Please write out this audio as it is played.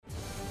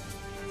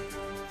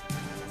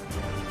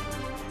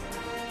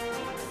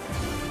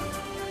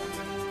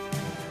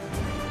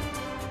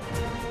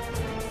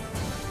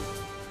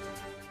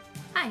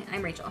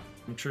I'm Rachel.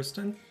 I'm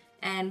Tristan.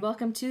 And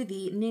welcome to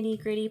the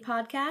Nitty Gritty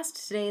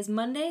Podcast. Today is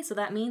Monday, so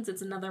that means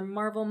it's another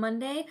Marvel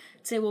Monday.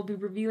 Today we'll be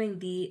reviewing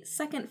the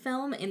second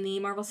film in the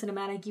Marvel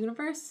Cinematic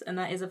Universe, and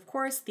that is, of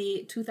course,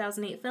 the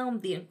 2008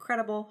 film, The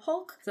Incredible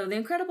Hulk. So The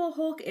Incredible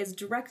Hulk is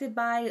directed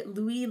by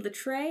Louis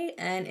Leterrier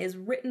and is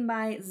written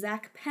by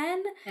Zach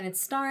Penn, and it's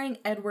starring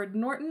Edward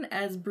Norton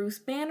as Bruce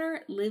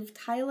Banner, Liv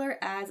Tyler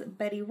as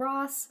Betty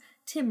Ross,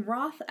 Tim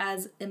Roth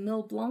as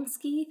Emil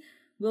Blonsky,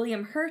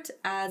 William Hurt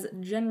as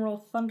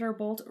General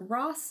Thunderbolt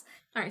Ross.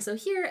 Alright, so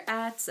here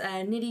at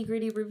Nitty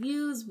Gritty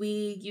Reviews,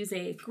 we use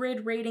a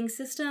grid rating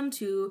system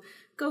to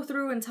go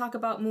through and talk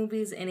about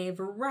movies in a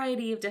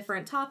variety of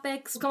different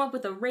topics. We'll come up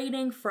with a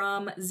rating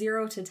from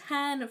 0 to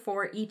 10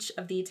 for each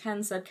of the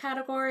 10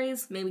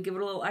 subcategories, maybe give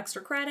it a little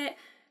extra credit,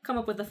 come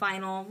up with the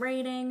final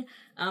rating.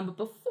 But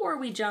before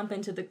we jump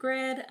into the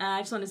grid, I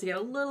just wanted to get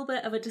a little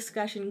bit of a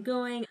discussion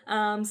going.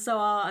 So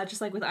I'll,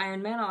 just like with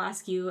Iron Man, I'll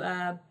ask you,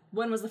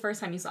 when was the first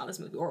time you saw this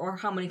movie? Or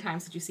how many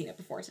times had you seen it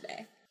before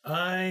today?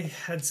 I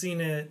had seen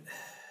it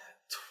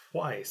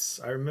twice.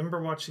 I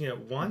remember watching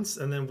it once,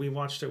 and then we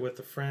watched it with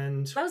a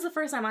friend. That was the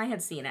first time I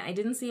had seen it. I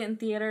didn't see it in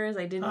theaters.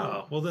 I didn't...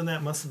 Oh, well then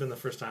that must have been the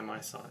first time I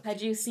saw it.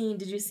 Did you see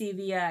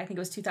the, I think it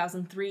was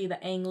 2003,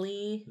 the Ang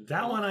Lee?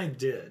 That one I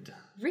did.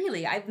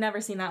 Really? I've never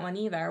seen that one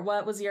either.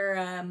 What was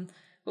your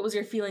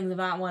feelings of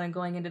that one and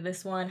going into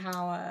this one?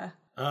 How,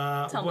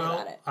 tell me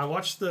about it. I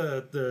watched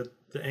the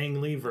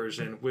Ang Lee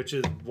version, which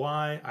is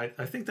why,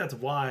 I think that's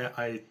why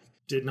I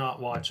did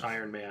not watch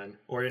Iron Man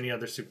or any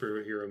other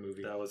superhero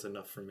movie. That was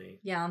enough for me.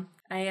 Yeah.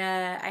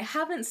 I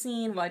haven't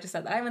seen, well, I just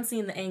said that. I haven't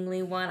seen the Ang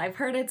Lee one. I've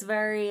heard it's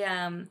very,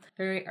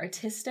 very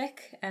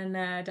artistic and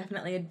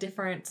definitely a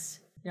different,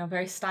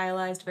 very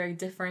stylized, very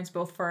different,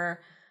 both for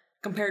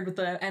compared with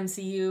the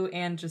MCU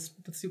and just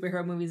with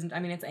superhero movies. I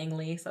mean, it's Ang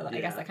Lee, so I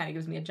guess that kind of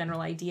gives me a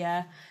general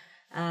idea.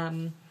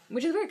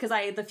 Which is weird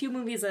because the few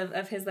movies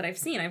of his that I've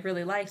seen I've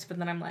really liked, but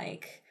then I'm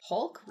like,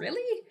 Hulk?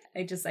 Really?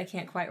 I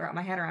can't quite wrap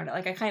my head around it.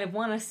 Like, I kind of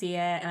want to see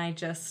it, and I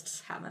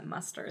just haven't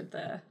mustered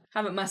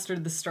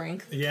the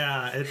strength.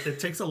 Yeah, it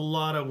takes a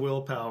lot of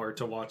willpower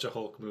to watch a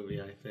Hulk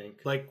movie, I think.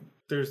 Like,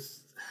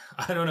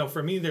 I don't know,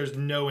 for me, there's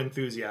no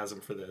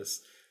enthusiasm for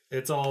this.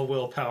 It's all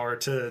willpower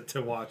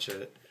to watch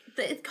it.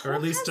 Or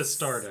at least to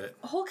start it.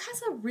 Hulk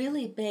has a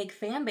really big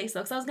fan base,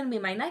 though, because that was going to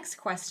be my next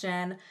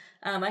question.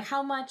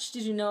 How much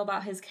did you know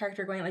about his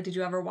character going? Like, did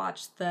you ever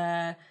watch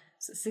the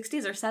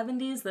 60s or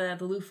 70s, the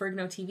Lou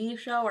Ferrigno TV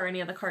show, or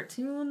any of the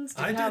cartoons?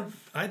 I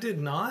did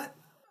not.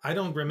 I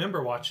don't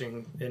remember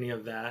watching any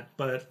of that,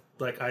 but,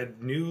 like, I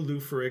knew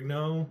Lou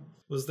Ferrigno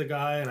was the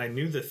guy, and I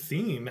knew the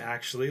theme,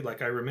 actually.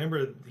 Like, I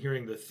remember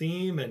hearing the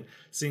theme and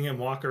seeing him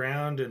walk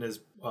around in his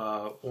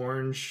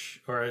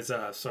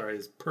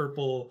his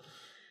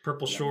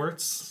purple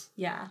shorts.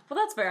 Yeah. Well,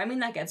 that's fair. I mean,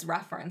 that gets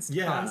referenced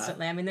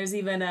constantly. I mean, there's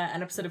even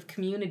an episode of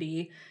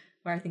Community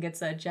where I think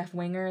it's Jeff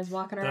Winger is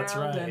walking around. That's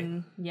right.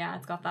 And yeah,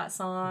 it's got that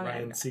song.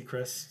 Ryan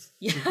Seacrest.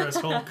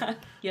 Seacrest Hulk.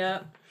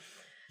 Yep.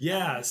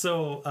 Yeah,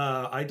 so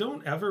I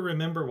don't ever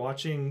remember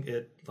watching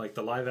it, like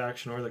the live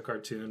action or the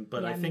cartoon,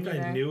 but I think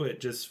I knew it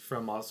just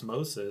from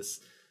osmosis.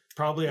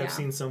 Probably I've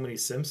seen so many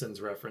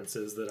Simpsons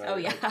references that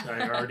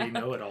I already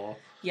know it all.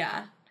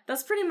 Yeah.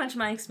 That's pretty much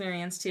my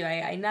experience too.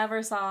 I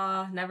never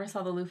saw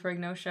the Lou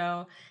Ferrigno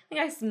show. I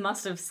think I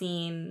must have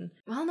seen,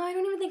 well, no, I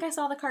don't even think I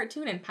saw the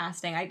cartoon in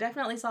passing. I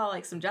definitely saw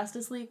like some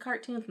Justice League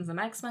cartoons and some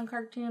X-Men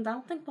cartoons. I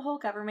don't think the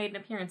Hulk ever made an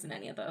appearance in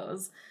any of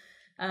those.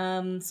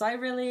 So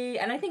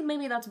I think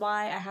maybe that's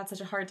why I had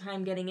such a hard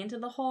time getting into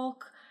the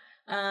Hulk.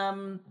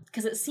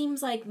 Because it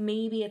seems like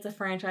maybe it's a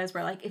franchise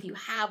where, like, if you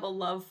have a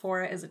love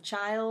for it as a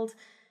child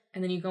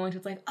and then you go into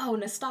it's like, oh,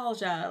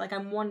 nostalgia. Like,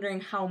 I'm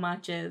wondering how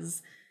much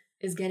is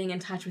getting in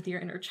touch with your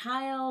inner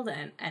child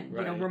and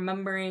right.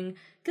 Remembering,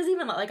 because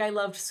even like I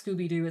loved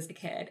Scooby-Doo as a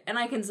kid, and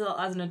I can still,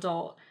 as an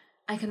adult,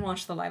 I can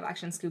watch the live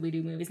action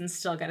Scooby-Doo movies and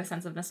still get a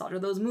sense of nostalgia.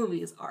 Those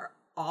movies are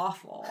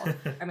awful.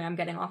 I mean, I'm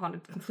getting off on a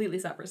completely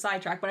separate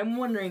sidetrack, but I'm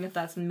wondering if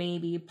that's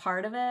maybe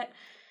part of it.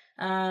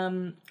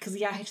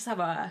 Because I just have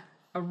a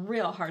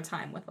real hard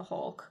time with the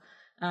Hulk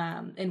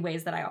in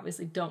ways that I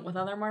obviously don't with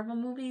other Marvel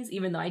movies,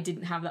 even though I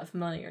didn't have that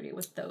familiarity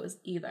with those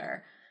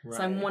either. Right.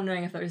 So I'm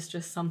wondering if there's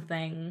just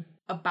something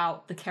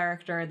about the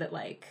character that,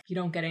 like, you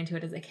don't get into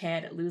it as a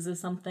kid, it loses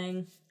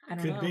something. I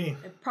don't know. Could be.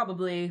 It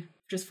probably,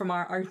 just from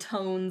our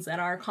tones and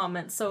our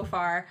comments so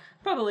far,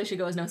 probably should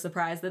go as no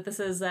surprise that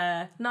this is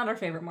not our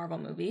favorite Marvel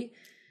movie.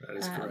 That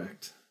is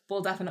correct.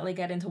 We'll definitely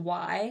get into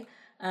why.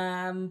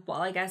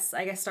 Well, I guess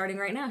starting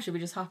right now, should we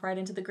just hop right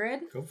into the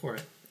grid? Go for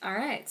it. All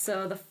right,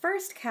 so the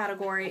first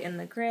category in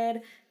the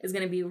grid is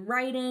going to be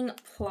writing,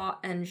 plot,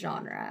 and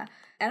genre.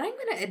 And I'm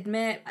going to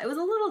admit, it was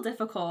a little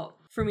difficult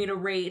for me to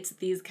rate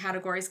these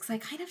categories because I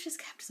kind of just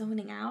kept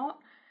zoning out.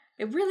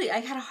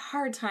 I had a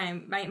hard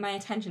time. My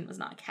attention was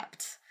not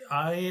kept.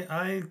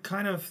 I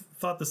kind of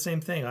thought the same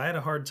thing. I had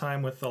a hard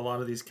time with a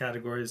lot of these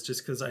categories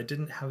just because I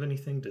didn't have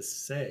anything to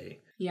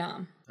say. Yeah.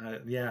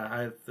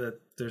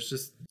 There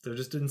just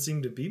didn't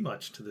seem to be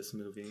much to this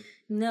movie.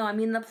 No, I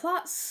mean, the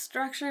plot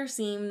structure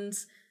seemed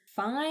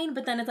fine,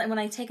 but then it's like when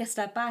I take a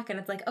step back and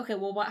it's like, okay,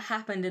 well, what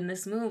happened in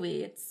this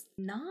movie? It's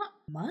not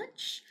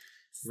much.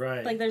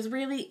 Right. Like, there's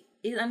really,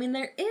 I mean,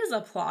 there is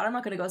a plot. I'm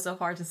not going to go so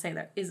far to say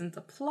there isn't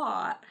a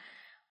plot,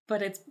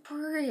 but it's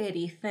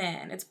pretty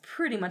thin. It's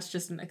pretty much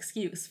just an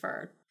excuse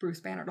for Bruce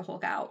Banner to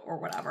Hulk out or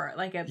whatever.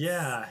 Like, it's...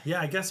 Yeah,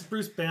 I guess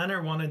Bruce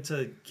Banner wanted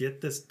to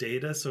get this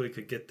data so he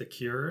could get the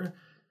cure,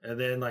 and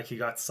then, like, he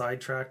got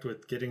sidetracked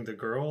with getting the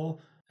girl,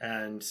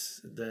 and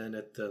then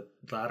at the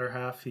latter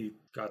half, he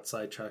got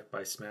sidetracked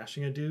by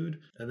smashing a dude,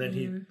 and then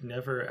he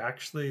never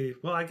actually...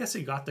 Well, I guess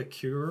he got the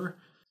cure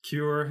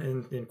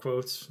in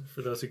quotes,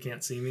 for those who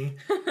can't see me,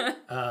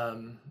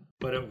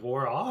 but it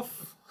wore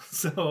off,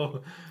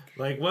 so...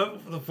 Like,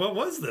 what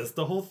was this?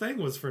 The whole thing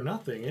was for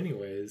nothing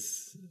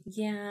anyways.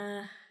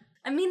 Yeah.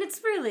 I mean,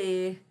 it's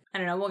really... I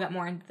don't know, we'll get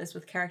more into this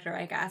with character,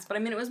 I guess. But I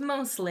mean, it was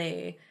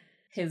mostly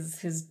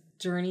his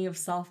journey of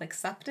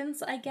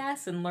self-acceptance, I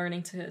guess, and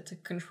learning to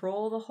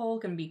control the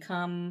Hulk and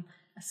become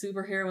a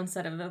superhero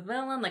instead of a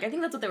villain. Like, I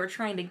think that's what they were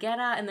trying to get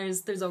at, and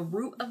there's a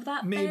root of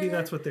that Maybe there.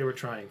 That's what they were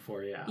trying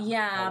for, yeah.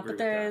 Yeah, but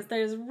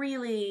there's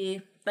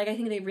really... Like, I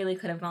think they really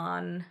could have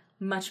gone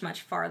much,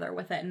 much farther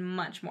with it and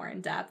much more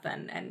in depth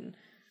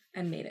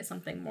and made it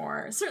something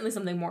more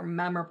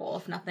memorable,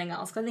 if nothing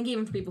else. Because I think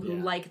even for people who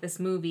like this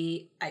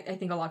movie, I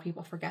think a lot of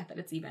people forget that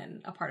it's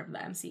even a part of the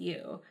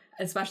MCU.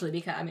 Especially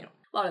because, I mean,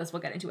 a lot of this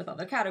we'll get into with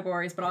other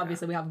categories, but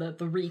obviously we have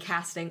the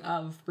recasting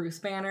of Bruce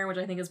Banner, which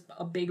I think is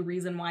a big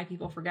reason why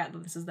people forget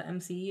that this is the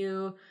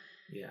MCU.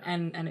 Yeah.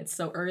 And it's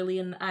so early,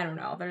 and I don't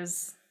know,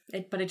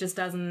 but it just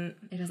doesn't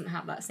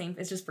have that same,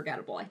 it's just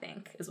forgettable, I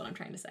think, is what I'm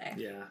trying to say.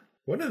 Yeah.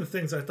 One of the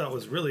things I thought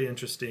was really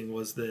interesting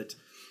was that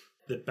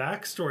the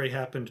backstory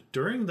happened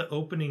during the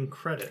opening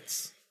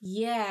credits.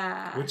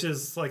 Yeah. Which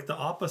is like the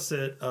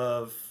opposite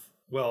of,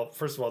 well,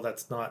 first of all,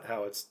 that's not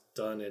how it's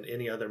done in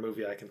any other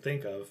movie I can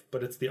think of,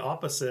 but it's the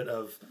opposite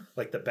of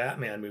like the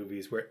Batman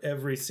movies, where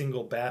every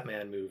single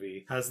Batman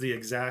movie has the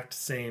exact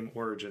same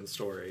origin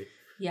story.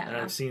 Yeah. And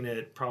I've seen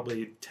it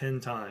probably 10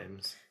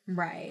 times.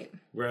 Right.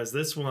 Whereas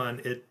this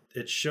one,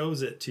 it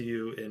shows it to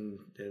you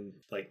in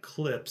like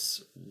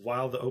clips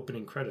while the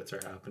opening credits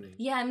are happening.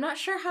 Yeah, I'm not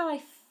sure how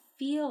I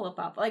feel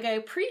about, like, I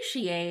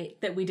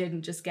appreciate that we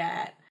didn't just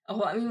get,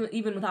 I mean,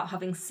 even without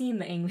having seen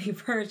the Ang Lee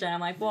version, I'm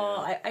like,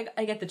 well, yeah.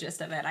 I get the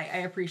gist of it. I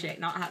appreciate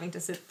not having to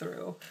sit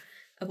through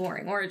a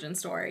boring origin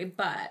story,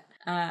 but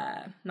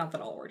not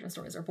that all origin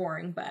stories are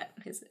boring, but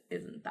his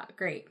isn't that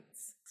great.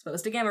 It's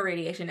exposed to gamma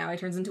radiation, now he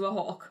turns into a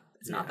Hulk.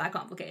 It's not that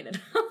complicated.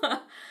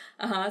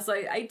 So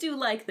I do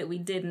like that we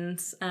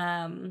didn't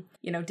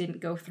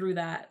go through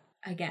that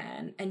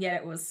again, and yet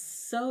it was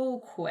so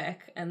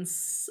quick and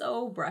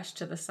so brushed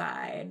to the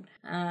side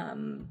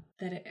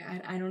that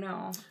I don't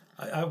know.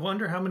 I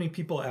wonder how many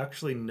people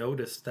actually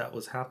noticed that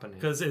was happening,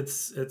 because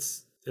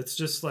it's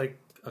just like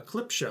a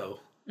clip show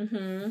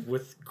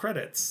with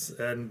credits,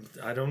 and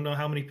I don't know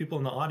how many people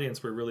in the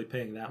audience were really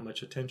paying that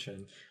much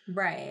attention.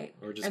 Right.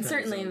 Or just and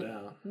certainly,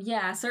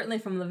 certainly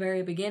from the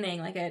very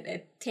beginning, like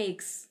it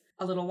takes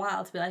a little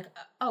while to be like,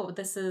 oh,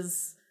 this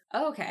is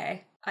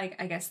okay. I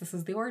guess this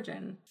is the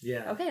origin.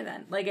 Yeah. Okay,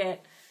 then. Like,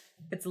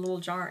 it's a little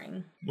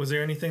jarring. Was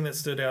there anything that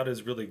stood out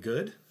as really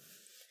good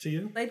to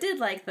you? I did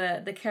like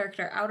the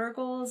character outer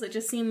goals. It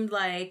just seemed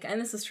like,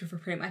 and this is true for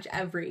pretty much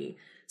every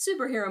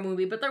superhero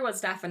movie, but there was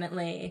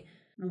definitely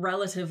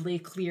relatively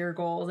clear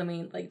goals. I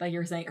mean, like you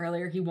were saying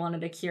earlier, he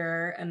wanted a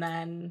cure and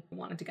then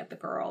wanted to get the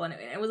girl. And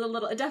it was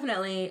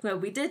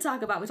we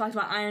talked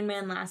about Iron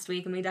Man last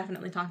week, and we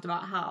definitely talked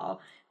about how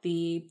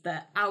the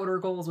outer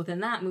goals within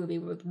that movie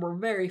were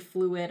very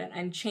fluid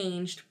and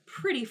changed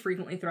pretty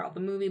frequently throughout the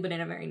movie, but in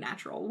a very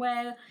natural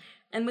way.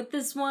 And with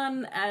this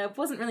one, it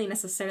wasn't really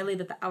necessarily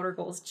that the outer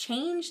goals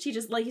changed. He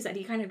just, like you said,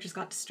 he kind of just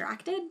got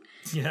distracted.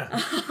 Yeah.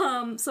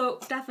 So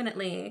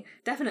definitely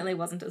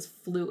wasn't as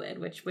fluid,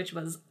 which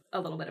was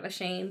a little bit of a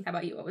shame. How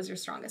about you? What was your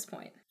strongest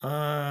point?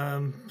 I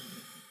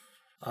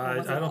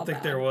don't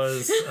think there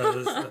was.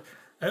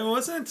 It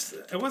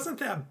wasn't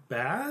that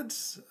bad.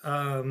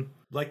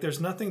 Like,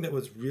 there's nothing that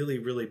was really,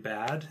 really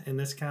bad in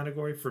this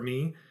category for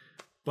me,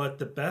 but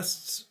the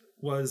best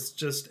was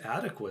just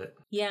adequate.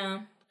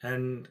 Yeah.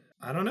 And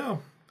I don't know.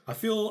 I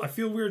feel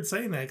weird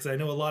saying that, because I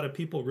know a lot of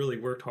people really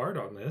worked hard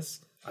on this,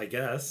 I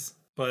guess,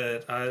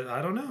 but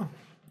I don't know.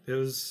 It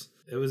was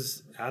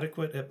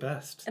adequate at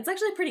best. It's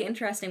actually pretty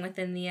interesting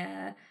within the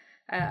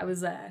I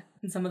was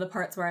in some of the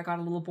parts where I got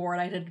a little bored.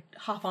 I did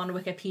hop on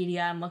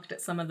Wikipedia and looked at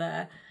some of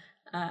the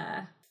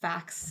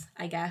facts,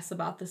 I guess,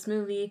 about this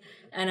movie.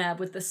 And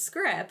with the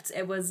script,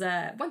 it was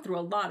went through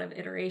a lot of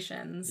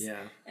iterations.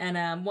 Yeah.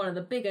 And one of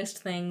the biggest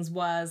things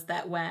was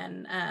that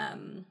when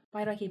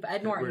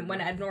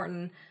Ed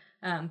Norton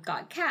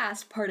got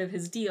cast, part of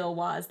his deal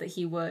was that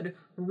he would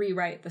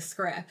rewrite the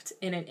script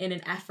in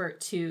an effort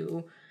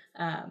to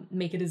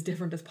make it as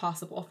different as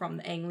possible from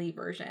the Ang Lee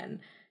version.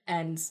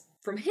 And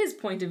from his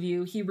point of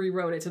view, he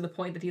rewrote it to the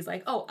point that he's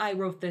like, oh, I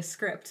wrote this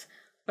script.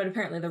 But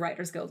apparently the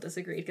Writers Guild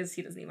disagreed, because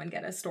he doesn't even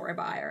get a story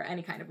by or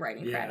any kind of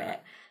writing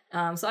credit.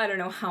 So I don't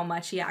know how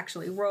much he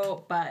actually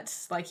wrote, but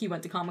like he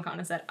went to Comic-Con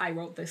and said, I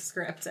wrote this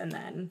script, and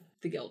then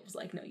the guild was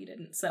like, no, you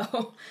didn't.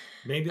 So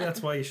maybe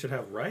that's why you should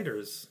have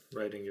writers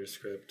writing your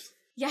script.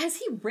 Yeah, has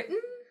he written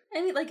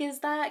any, like, is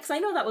that, because I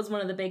know that was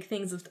one of the big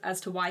things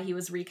as to why he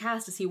was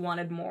recast, is he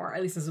wanted more,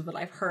 at least this is what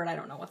I've heard, I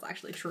don't know what's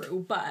actually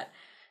true, but,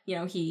 you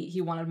know, he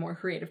wanted more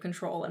creative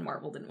control, and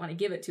Marvel didn't want to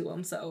give it to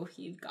him, so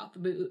he got the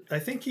boot. I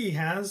think he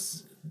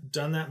has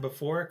done that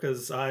before,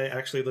 because I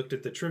actually looked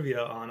at the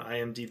trivia on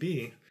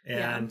IMDb,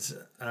 and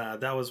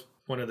that was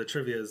one of the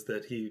trivias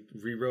that he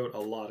rewrote a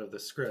lot of the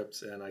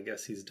scripts, and I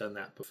guess he's done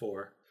that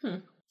before.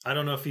 I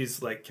don't know if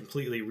he's like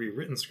completely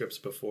rewritten scripts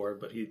before,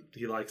 but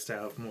he likes to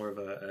have more of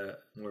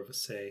a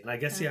say. And I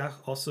guess he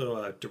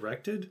also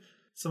directed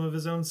some of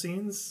his own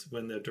scenes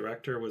when the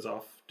director was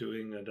off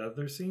doing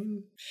another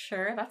scene.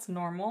 Sure, that's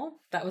normal.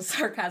 That was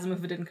sarcasm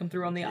if it didn't come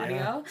through on the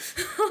audio.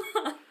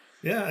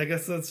 Yeah, I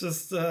guess that's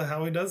just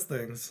how he does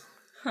things.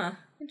 Huh.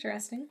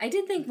 Interesting. I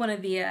did think one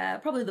of the,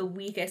 probably the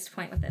weakest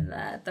point within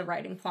the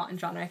writing, plot, and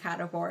genre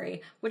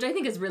category, which I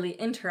think is really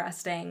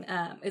interesting,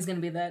 is going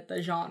to be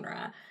the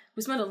genre.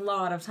 We spent a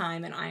lot of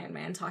time in Iron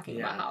Man talking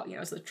about how, you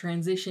know, it's a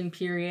transition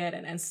period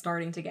and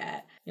starting to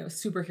get, you know,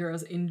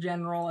 superheroes in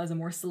general as a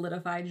more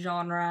solidified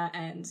genre,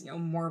 and, you know,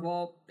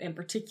 Marvel in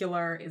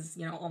particular is,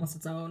 you know, almost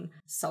its own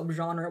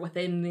subgenre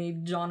within the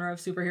genre of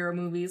superhero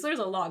movies. There's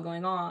a lot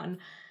going on.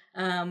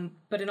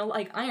 But in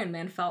like Iron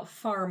Man felt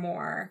far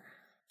more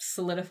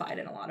solidified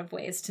in a lot of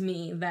ways to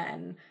me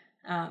than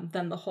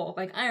the Hulk.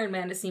 Like Iron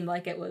Man, it seemed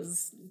like it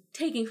was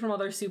taking from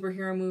other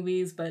superhero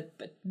movies, but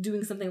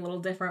doing something a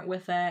little different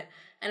with it,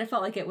 and it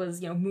felt like it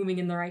was, you know, moving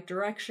in the right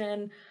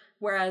direction.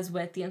 Whereas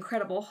with the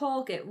Incredible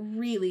Hulk, it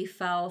really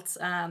felt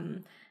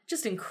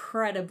just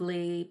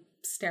incredibly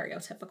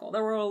stereotypical.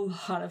 There were a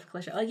lot of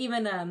cliches, like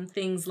even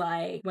things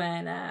like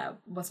when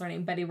what's her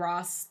name, Betty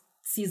Ross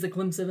sees a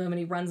glimpse of him and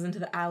he runs into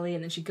the alley,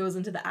 and then she goes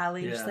into the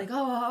alley and she's like,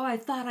 oh, I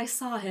thought I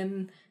saw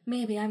him.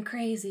 Maybe I'm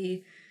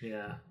crazy.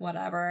 Yeah.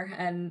 Whatever.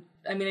 And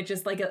I mean, it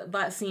just, like,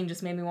 that scene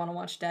just made me want to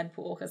watch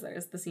Deadpool, because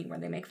there's the scene where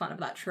they make fun of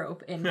that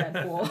trope in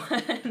Deadpool.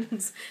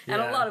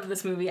 and a lot of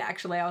this movie,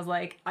 actually, I was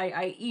like,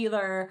 I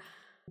either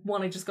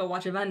want to just go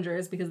watch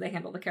Avengers because they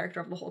handle the character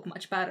of the Hulk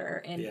much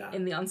better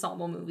in the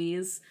ensemble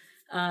movies,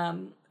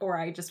 or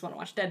I just want to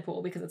watch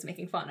Deadpool because it's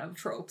making fun of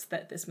tropes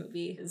that this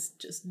movie is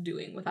just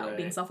doing without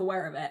being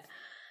self-aware of it.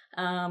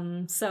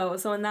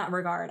 So in that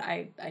regard,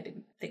 I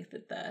didn't think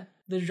that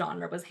the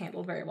genre was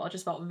handled very well. It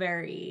just felt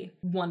very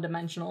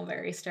one-dimensional,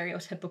 very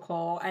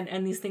stereotypical,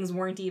 and these things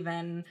weren't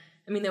even,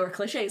 I mean, they were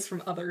cliches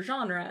from other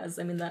genres.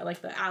 I mean,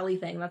 the alley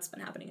thing, that's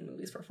been happening in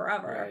movies for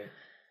forever. Right.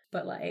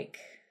 But, like,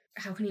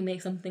 how can you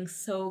make something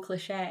so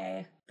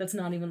cliche that's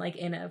not even, like,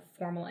 in a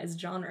formalized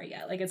genre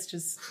yet? Like, it's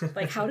just,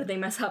 like, how did they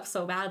mess up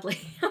so badly?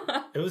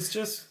 It was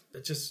just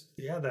that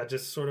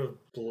just sort of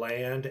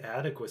bland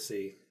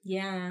adequacy.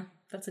 Yeah,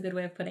 that's a good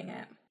way of putting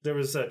it. There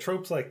was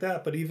tropes like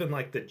that, but even,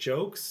 like, the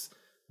jokes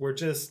were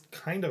just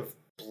kind of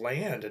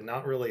bland and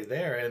not really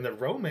there. And the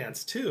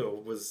romance,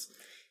 too, was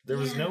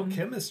no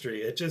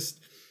chemistry. It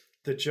just,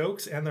 the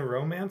jokes and the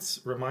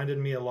romance reminded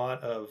me a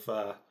lot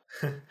of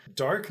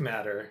dark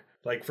matter,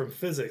 like from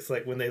physics,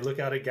 like when they look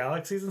out at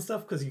galaxies and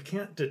stuff, because you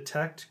can't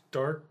detect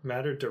dark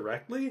matter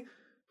directly,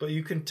 but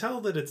you can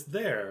tell that it's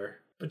there,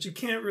 but you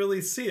can't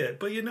really see it,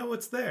 but you know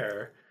it's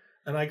there.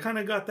 And I kind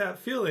of got that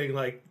feeling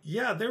like,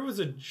 yeah, there was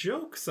a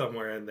joke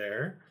somewhere in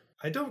there.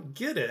 I don't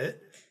get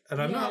it,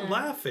 and I'm not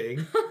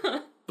laughing,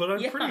 but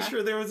I'm pretty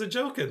sure there was a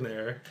joke in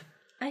there.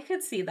 I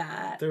could see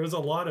that. There was a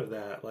lot of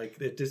that. Like,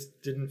 it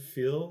just didn't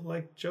feel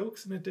like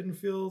jokes, and it didn't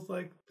feel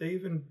like they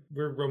even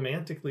were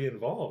romantically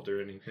involved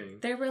or anything.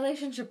 Their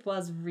relationship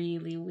was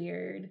really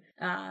weird.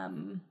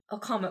 I'll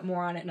comment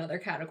more on it in other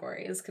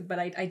categories, but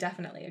I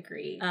definitely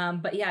agree.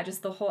 But yeah,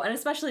 just the whole, and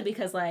especially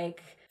because,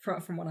 like,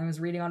 from what I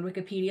was reading on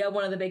Wikipedia,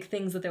 one of the big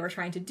things that they were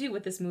trying to do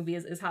with this movie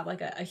is have,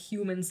 like, a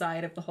human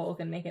side of the Hulk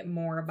and make it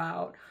more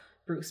about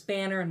Bruce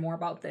Banner and more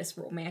about this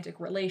romantic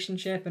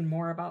relationship and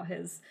more about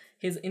his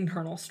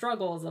internal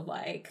struggles of,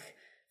 like,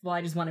 well,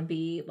 I just want to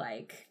be,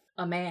 like,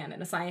 a man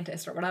and a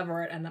scientist or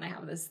whatever, and then I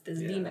have this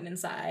demon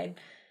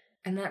inside.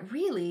 And that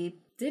really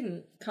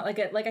didn't, like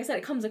I said,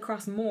 it comes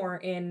across more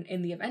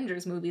in the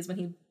Avengers movies when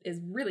he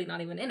is really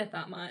not even in it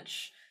that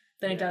much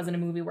than it does in a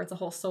movie where it's a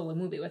whole solo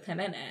movie with him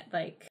in it.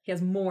 Like, he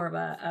has more of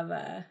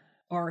a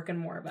arc and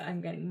more of a,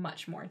 I'm getting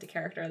much more into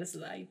character.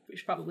 We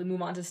should probably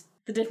move on to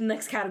the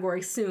next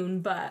category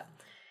soon, but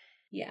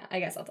yeah, I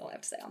guess that's all I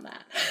have to say on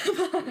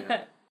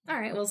that. All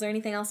right, well, is there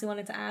anything else you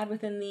wanted to add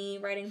within the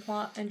writing,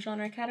 plot, and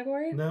genre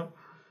category? No.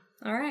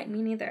 All right,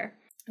 me neither.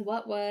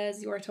 What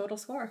was your total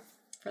score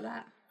for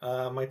that?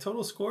 My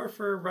total score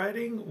for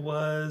writing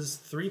was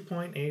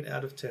 3.8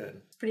 out of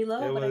 10. Pretty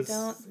low, but I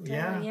don't.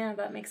 Yeah,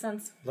 that makes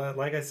sense.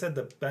 Like I said,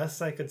 the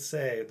best I could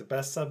say, the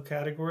best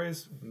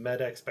subcategories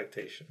met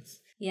expectations.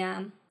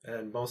 Yeah.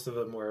 And most of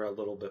them were a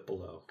little bit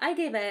below.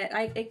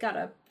 It got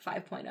a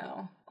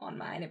 5.0 on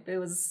mine. It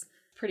was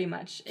pretty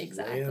much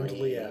exactly.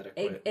 Blandly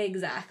adequate.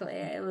 Exactly.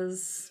 It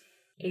was.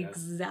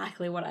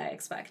 exactly what I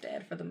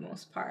expected for the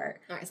most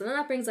part. All right, so then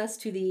that brings us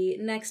to the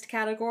next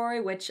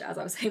category, which, as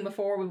I was saying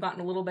before, we've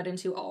gotten a little bit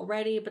into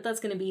already, but that's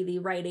going to be the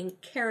writing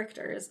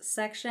characters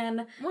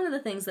section. One of the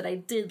things that I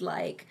did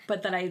like,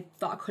 but that I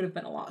thought could have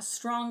been a lot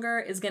stronger,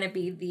 is going to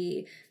be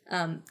the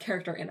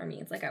character inner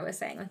needs, like I was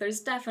saying. Like, there's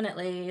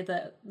definitely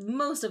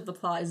most of the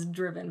plot is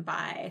driven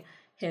by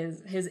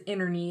his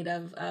inner need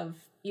of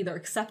either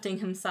accepting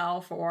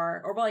himself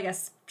or well, I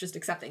guess just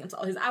accepting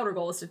himself. His outer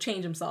goal is to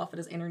change himself, but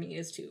his inner need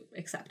is to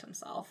accept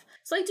himself.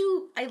 So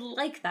I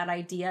like that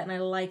idea, and I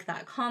like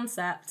that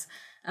concept.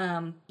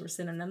 We're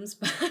synonyms,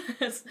 but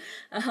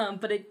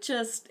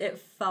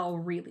it fell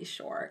really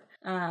short.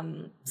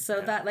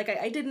 That, like,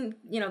 I didn't,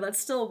 that's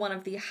still one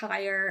of the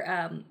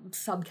higher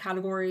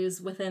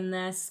subcategories within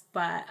this,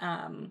 but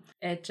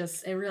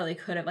it really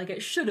could have, like,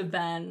 it should have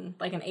been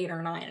like an 8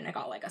 or 9, and it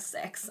got like a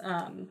 6,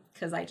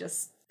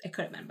 because it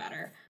could have been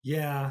better.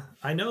 Yeah,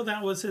 I know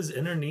that was his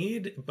inner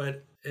need,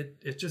 but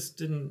it just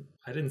didn't,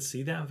 I didn't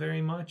see that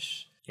very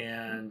much,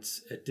 and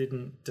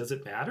does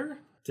it matter?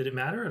 Did it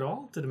matter at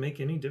all? Did it make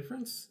any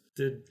difference?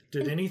 Did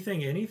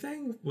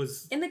anything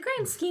was... In the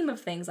grand scheme of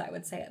things, I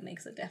would say it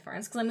makes a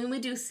difference. Because, I mean, we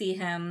do see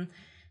him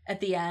at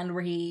the end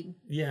where he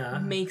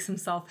makes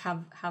himself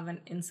have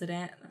an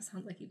incident. That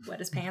sounds like he wet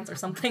his pants or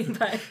something,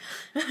 but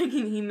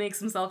he makes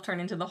himself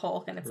turn into the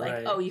Hulk, and it's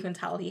like, oh, you can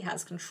tell he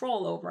has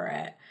control over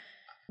it.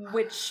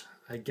 Which,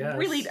 I guess,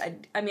 really,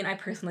 I mean, I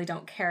personally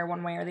don't care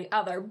one way or the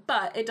other,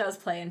 but it does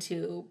play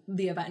into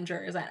the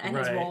Avengers and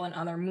his role in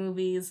other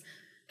movies.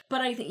 But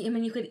I think, I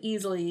mean, you could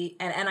easily,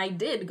 and I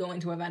did go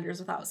into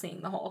Avengers without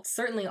seeing the Hulk.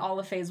 Certainly all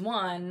of Phase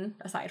 1,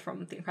 aside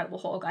from The Incredible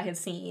Hulk, I had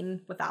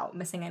seen without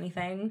missing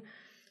anything.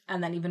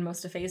 And then even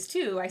most of Phase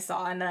 2 I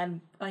saw, and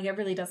then, like, it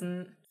really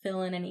doesn't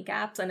fill in any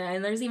gaps. And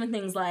there's even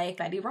things like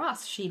Betty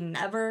Ross. He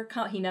never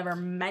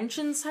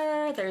mentions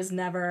her. There's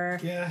never,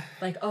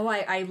 like, oh,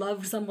 I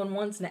loved someone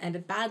once and it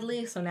ended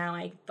badly, so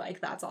now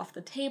that's off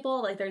the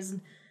table. Like,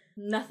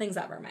 nothing's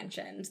ever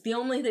mentioned. The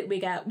only thing we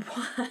get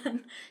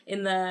one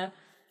in the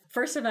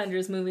first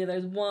Avengers movie,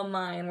 there's one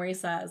line where he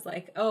says,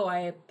 like, oh,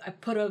 I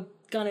put a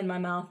gun in my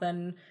mouth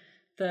and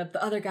the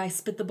other guy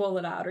spit the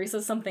bullet out, or he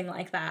says something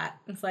like that.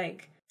 It's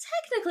like,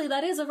 technically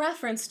that is a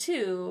reference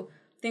to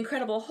The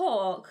Incredible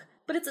Hulk,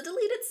 but it's a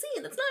deleted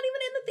scene. It's not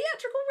even in the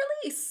theatrical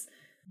release.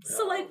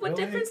 So, like, what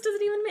difference does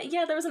it even make?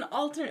 Yeah, there was an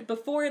alternate,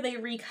 before they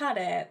recut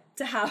it,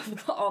 to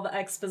have all the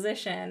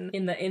exposition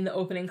in the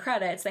opening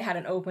credits, they had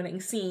an opening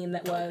scene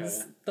that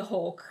was the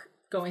Hulk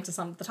going to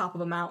the top of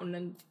a mountain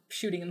and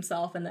shooting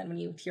himself, and then when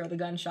you hear the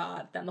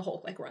gunshot, then the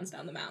Hulk, like, runs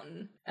down the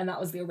mountain. And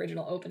that was the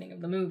original opening of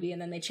the movie, and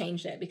then they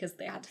changed it because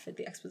they had to fit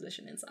the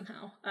exposition in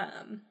somehow.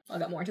 I'll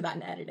get more into that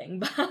in editing,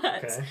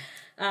 but...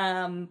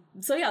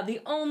 so yeah,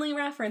 the only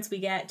reference we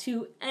get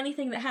to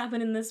anything that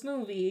happened in this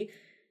movie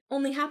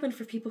only happened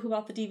for people who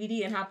bought the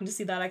DVD and happened to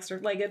see that extra...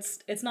 Like,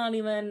 it's not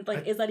even...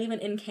 Like, is that even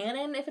in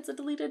canon if it's a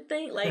deleted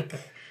thing? Like...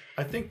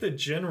 I think the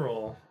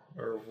general,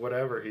 or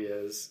whatever he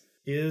is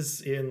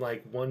in,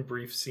 like, one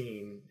brief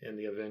scene in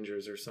the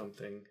Avengers or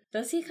something.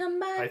 Does he come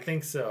back? I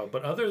think so.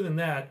 But other than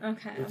that,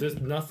 there's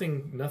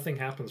nothing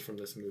happens from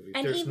this movie.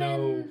 And there's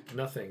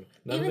nothing.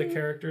 None of the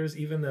characters,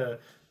 even the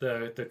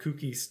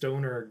kooky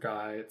stoner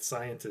guy,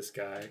 scientist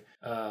guy.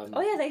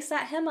 They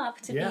set him up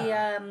to be...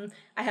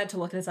 I had to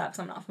look this up because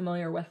I'm not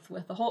familiar with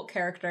the Hulk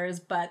characters,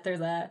 but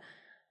there's a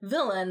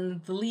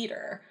villain, the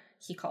leader,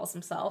 he calls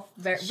himself.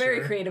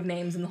 Very creative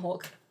names in the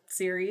Hulk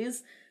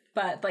series.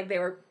 But, like, they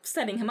were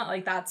setting him up,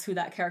 like, that's who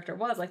that character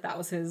was. Like, that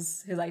was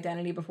his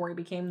identity before he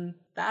became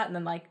that. And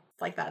then, like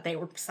that, they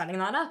were setting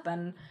that up.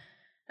 And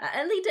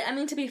they did, I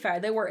mean, to be fair,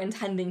 they were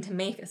intending to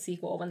make a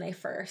sequel when they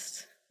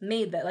first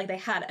made that. Like, they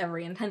had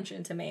every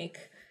intention to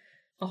make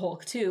a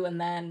Hulk 2. And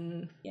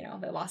then,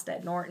 they lost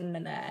Ed Norton.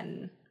 And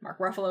then Mark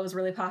Ruffalo was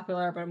really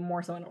popular, but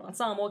more so in an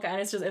ensemble.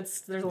 And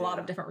there's a lot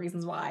of different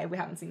reasons why we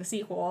haven't seen the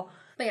sequel.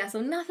 But yeah,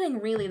 so nothing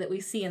really that we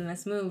see in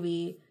this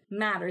movie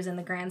matters in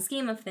the grand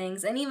scheme of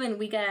things. And even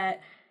I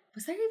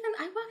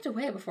walked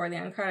away before the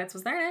end credits.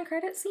 Was there an end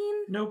credit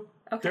scene? Nope.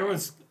 Okay. There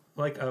was,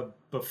 like, a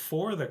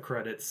before the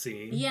credits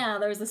scene. Yeah,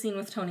 there was the scene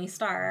with Tony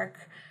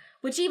Stark,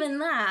 which even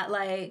that,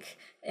 like,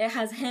 it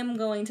has him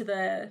going to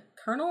the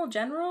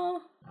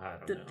General? I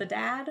don't know. The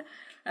dad.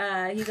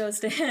 He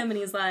goes to him and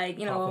he's like,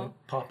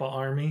 Papa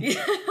Army.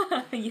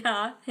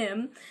 Yeah,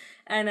 him.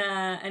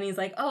 And he's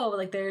like, oh,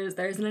 like, there's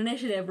an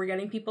initiative. We're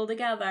getting people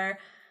together.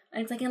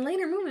 And it's like, in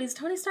later movies,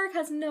 Tony Stark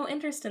has no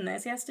interest in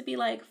this. He has to be,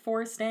 like,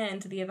 forced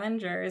into the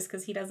Avengers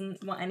because he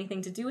doesn't want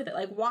anything to do with it.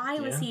 Like,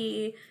 why was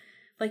he...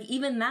 Like,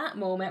 even that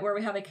moment where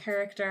we have a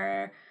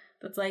character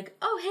that's like,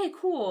 oh, hey,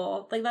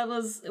 cool. Like,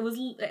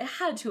 it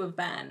had to have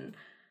been,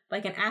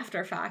 like, an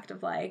after fact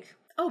of, like,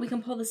 oh, we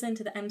can pull this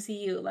into the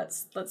MCU.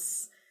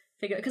 Let's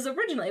figure... Because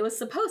originally it was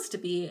supposed to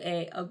be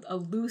a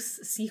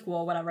loose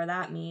sequel, whatever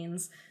that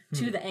means,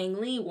 to the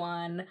Ang Lee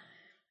one.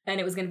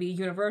 And it was going to be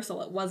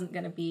Universal. It wasn't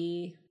going to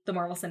be the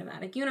Marvel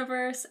Cinematic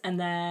Universe, and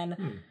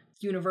then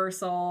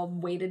Universal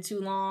waited too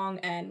long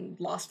and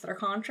lost their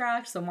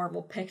contract, so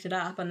Marvel picked it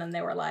up, and then they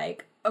were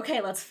like,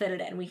 okay, let's fit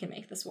it in, we can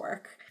make this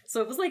work. So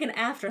it was like an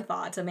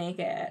afterthought to make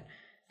it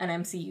an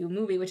MCU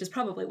movie, which is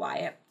probably why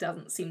it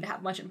doesn't seem to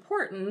have much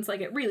importance. Like,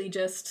 it really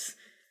just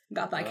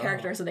got that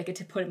character so they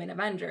could put him in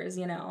Avengers,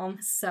 you know?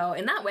 So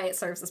in that way, it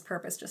serves its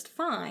purpose just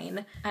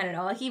fine. I don't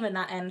know, like, even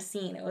that end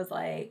scene, it was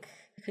like,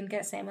 I couldn't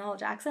get Samuel L.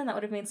 Jackson. That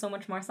would have made so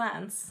much more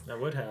sense. That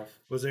would have.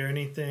 Was there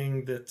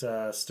anything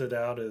that stood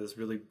out as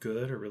really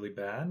good or really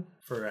bad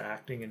for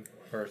acting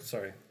for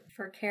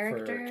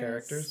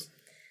characters?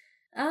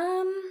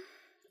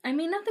 I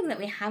mean, nothing that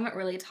we haven't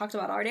really talked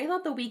about already. I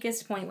thought the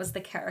weakest point was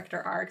the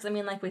character arcs. I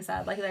mean, like we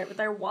said, like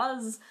there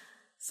was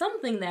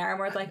something there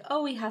where it's like,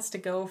 oh, he has to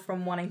go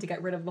from wanting to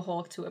get rid of the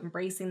Hulk to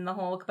embracing the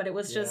Hulk, but it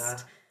was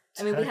just...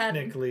 I mean,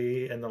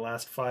 technically, in the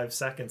last 5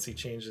 seconds, he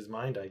changed his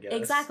mind, I guess.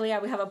 Exactly, yeah.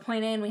 We have a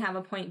point A and we have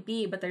a point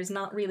B, but there's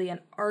not really an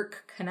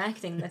arc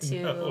connecting the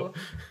two. No.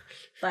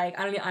 Like,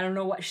 I don't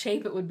know what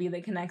shape it would be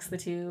that connects the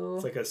two.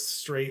 It's like a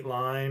straight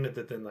line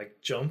that then, like,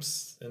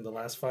 jumps in the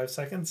last 5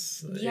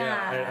 seconds.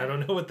 Yeah. I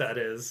don't know what that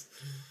is.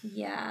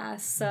 Yeah,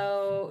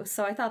 so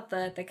I thought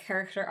that the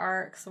character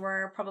arcs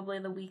were probably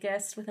the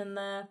weakest within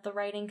the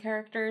writing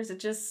characters.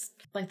 It just,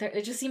 like,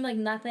 it just seemed like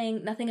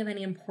nothing of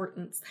any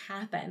importance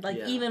happened. Like,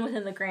 even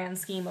within the grand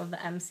scheme of the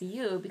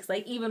MCU, because,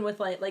 like, even with,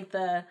 like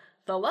the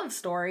love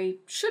story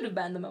should have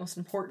been the most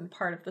important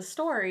part of the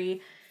story.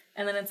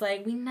 And then it's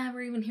like, we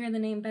never even hear the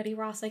name Betty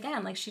Ross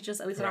again. Like, she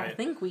just, at least I don't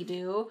think we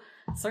do.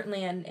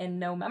 Certainly in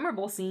no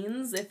memorable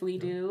scenes, if we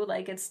do.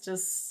 Like, it's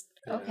just,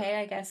 okay,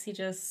 I guess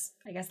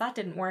that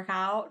didn't work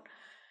out.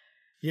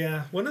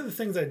 Yeah, one of the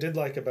things I did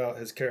like about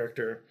his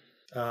character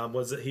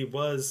was that he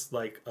was,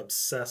 like,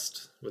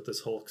 obsessed with this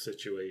Hulk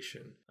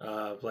situation.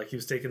 Like, he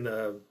was taking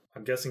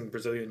I'm guessing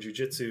Brazilian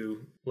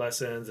Jiu-Jitsu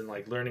lessons and,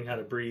 like, learning how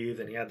to breathe,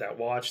 and he had that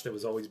watch that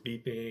was always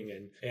beeping,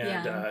 and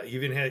he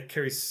even had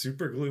carry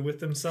super glue with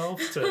himself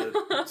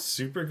to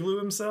super glue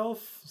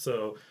himself.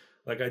 So,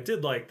 like, I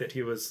did like that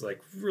he was,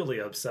 like, really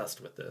obsessed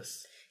with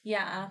this.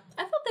 Yeah,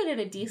 I thought they did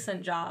a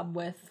decent job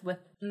with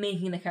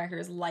making the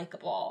characters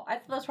likable. I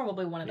thought that's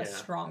probably one of the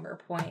stronger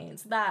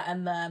points. That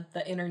and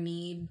the inner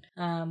need,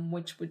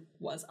 which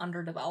was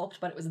underdeveloped,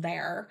 but it was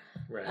there.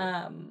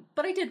 Right.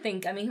 But I did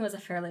think, I mean, he was a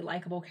fairly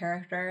likable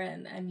character,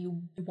 and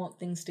you want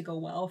things to go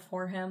well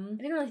for him.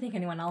 I didn't really think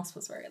anyone else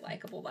was very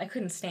likable. I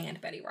couldn't stand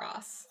Betty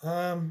Ross.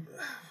 I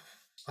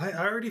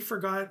already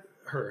forgot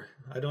her.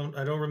 I don't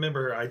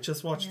remember her. I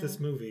just watched this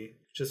movie.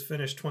 Just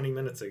finished 20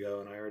 minutes ago,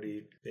 and I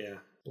already,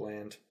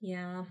 bland.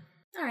 Yeah.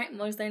 All right.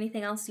 Well, is there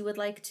anything else you would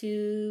like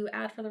to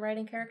add for the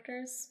writing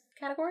characters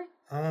category?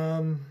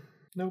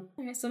 Nope.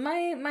 Okay, so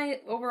my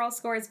overall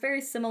score is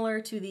very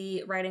similar to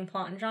the writing,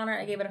 plot, and genre.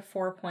 I gave it a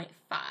 4.5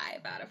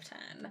 out of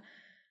 10. It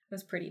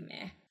was pretty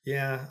meh.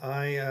 Yeah,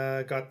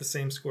 I got the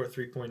same score,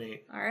 3.8.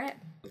 All right.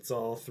 It's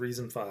all 3s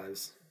and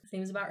 5s.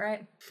 Seems about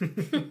right.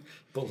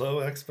 Below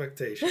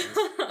expectations.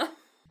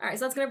 All right,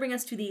 so that's going to bring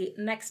us to the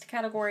next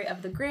category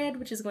of the grid,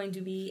 which is going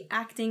to be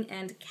acting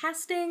and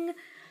casting.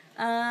 This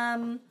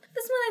one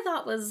I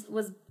thought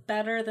was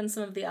better than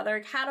some of the other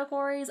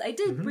categories. I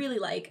did really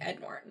like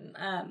Ed Norton.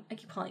 I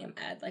keep calling him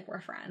Ed, like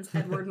we're friends.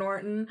 Edward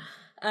Norton.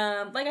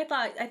 Like I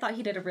thought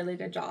he did a really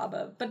good job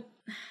of, but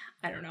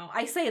I don't know.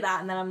 I say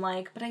that and then I'm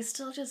like, but I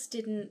still just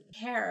didn't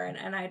care,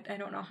 and I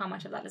don't know how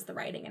much of that is the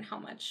writing and how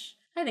much.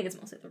 I think it's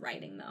mostly the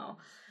writing though.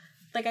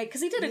 Like,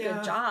 because he did a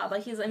good job.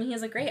 Like, he's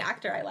a great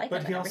actor. I like him.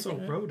 But he also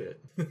wrote it.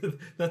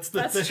 That's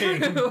thing.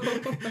 True.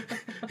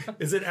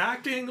 Is it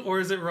acting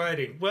or is it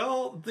writing?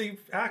 Well, the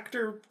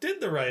actor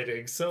did the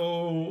writing,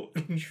 so.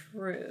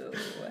 True.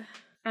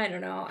 I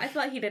don't know. I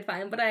thought he did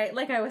fine, but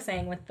I was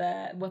saying with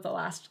the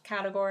last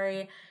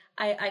category,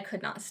 I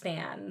could not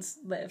stand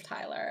Liv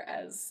Tyler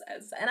as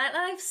and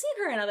I've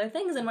seen her in other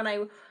things, and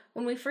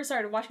when we first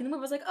started watching the movie,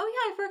 I was like, oh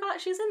yeah, I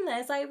forgot she's in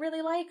this. I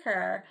really like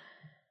her.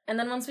 And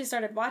then once we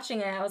started watching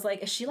it, I was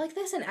like, is she like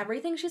this in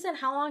everything she's in?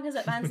 How long has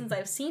it been since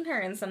I've seen her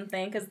in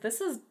something? Because this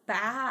is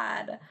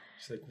bad.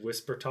 She like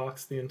whisper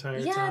talks the entire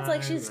time. Yeah, it's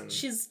like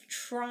she's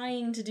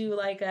trying to do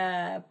like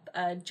a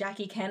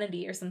Jackie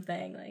Kennedy or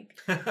something. Like,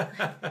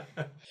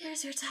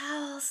 here's your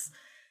towels.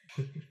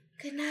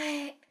 Good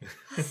night.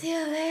 I'll see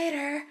you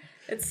later.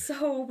 It's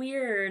so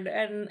weird.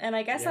 And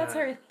I guess that's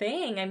her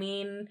thing. I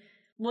mean...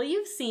 Well,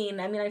 I've seen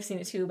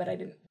it too, but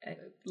it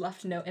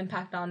left no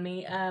impact on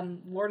me.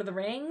 Lord of the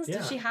Rings,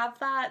 did she have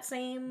that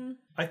same?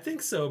 I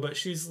think so, but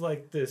she's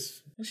like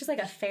this. She's like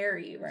a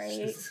fairy,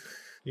 right?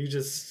 You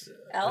just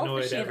elf?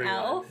 annoyed Is she everyone. An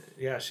elf?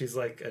 Yeah, she's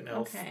like an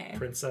elf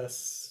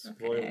princess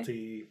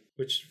royalty,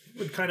 which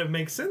would kind of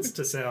make sense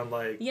to sound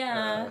like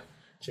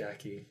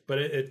Jackie. But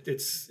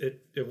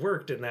it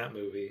worked in that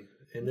movie.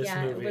 In this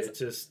movie, it's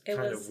just kind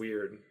of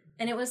weird.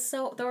 And there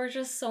were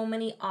just so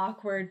many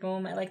awkward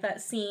moments, like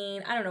that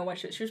scene. I don't know what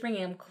she was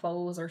bringing him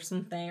clothes or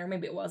something, or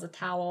maybe it was a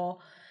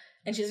towel.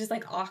 And she's just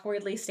like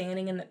awkwardly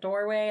standing in the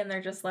doorway, and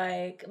they're just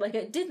like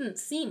it didn't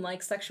seem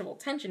like sexual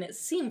tension. It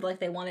seemed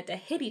like they wanted to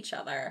hit each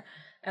other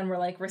and were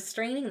like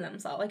restraining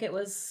themselves. Like it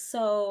was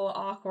so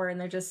awkward, and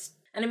they're just,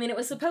 and I mean, it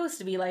was supposed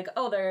to be like,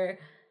 oh,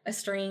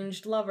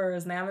 estranged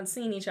lovers and they haven't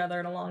seen each other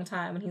in a long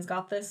time, and he's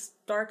got this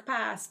dark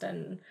past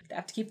and they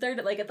have to keep their,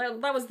 like,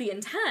 that was the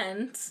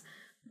intent,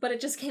 but it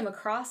just came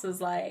across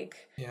as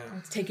like,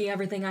 it's taking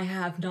everything I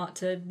have not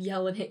to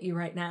yell and hit you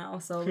right now,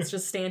 so let's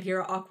just stand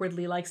here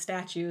awkwardly like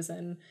statues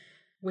and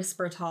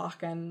whisper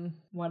talk and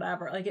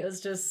whatever. Like, it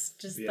was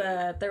just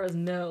there was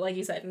no, like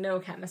you said, no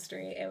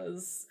chemistry. It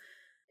was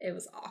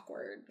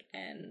awkward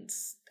and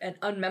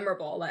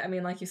unmemorable. Like, I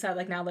mean, like you said,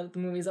 like, now that the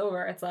movie's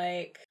over, it's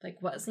like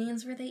what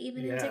scenes were they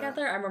even in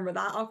together? I remember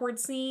that awkward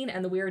scene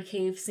and the weird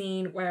cave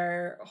scene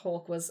where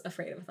Hulk was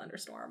afraid of a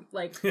thunderstorm.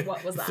 Like,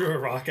 what was that? Threw a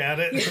rock at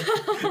it.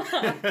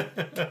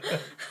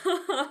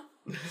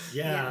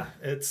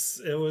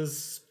 It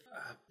was.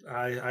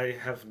 I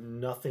have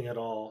nothing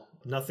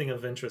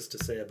of interest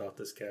to say about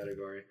this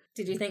category.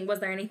 Did you think, was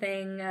there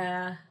anything,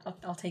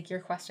 I'll take your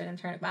question and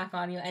turn it back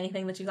on you,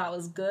 anything that you thought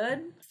was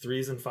good?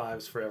 3s and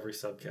 5s for every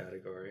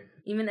subcategory.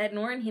 Even Ed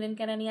Norton, he didn't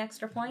get any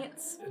extra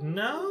points?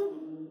 No,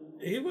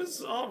 he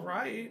was all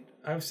right.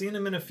 I've seen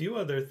him in a few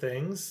other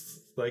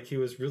things. Like, he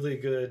was really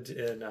good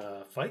in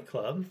Fight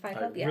Club.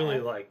 I really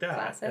liked that.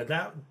 Classic. And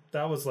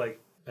that was like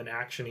an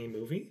action-y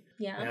movie.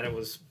 Yeah. And it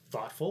was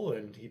thoughtful,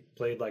 and he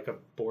played like a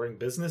boring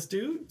business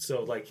dude.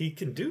 So, like, he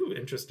can do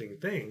interesting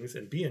things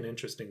and be in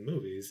interesting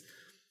movies.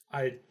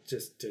 I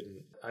just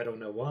didn't. I don't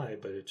know why,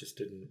 but it just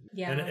didn't.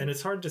 Yeah. And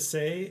it's hard to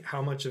say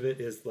how much of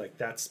it is like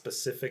that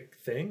specific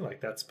thing,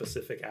 like that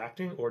specific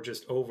acting, or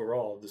just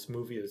overall this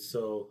movie is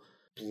so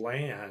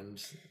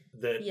bland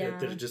that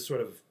it just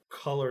sort of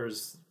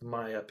colors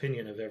my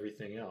opinion of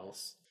everything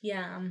else.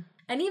 Yeah.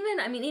 And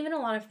even a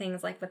lot of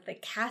things like with the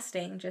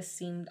casting just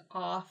seemed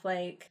off.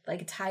 Like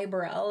Ty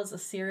Burrell is a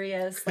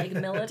serious like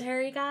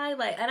military guy.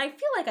 Like, and I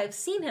feel like I've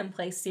seen him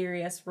play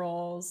serious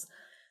roles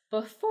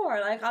before.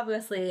 Like,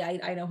 obviously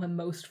I know him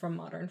most from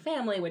Modern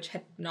Family, which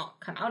had not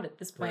come out at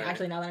this point. Right.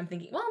 Actually, now that I'm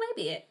thinking, well,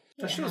 maybe it.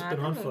 That show's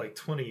been on for like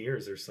 20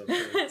 years or something.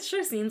 It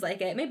sure seems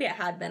like it. Maybe it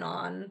had been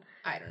on.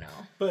 I don't know.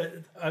 But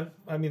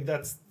I mean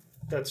that's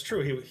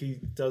true. He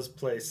does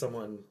play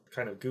someone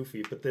kind of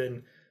goofy, but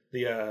then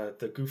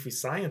the goofy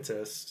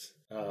scientist,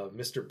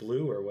 Mr.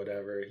 Blue or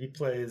whatever, he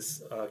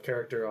plays a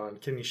character on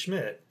Kimmy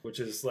Schmidt, which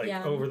is like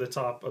over the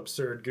top,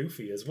 absurd,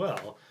 goofy as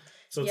well.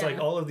 So it's like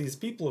all of these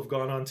people have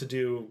gone on to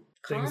do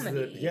things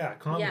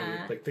comedy.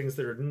 Like things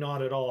that are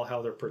not at all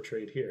how they're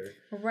portrayed here.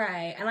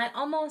 Right. And I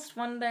almost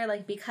wonder,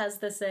 like, because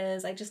this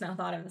is, I just now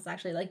thought of this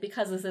actually, like,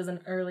 because this is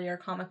an earlier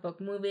comic book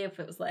movie, if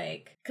it was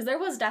like, because there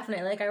was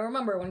definitely, like, I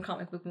remember when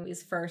comic book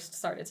movies first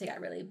started to get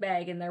really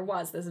big, and there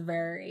was this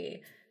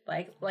very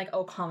like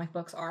oh, comic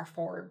books are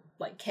for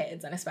like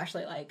kids, and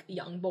especially like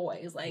young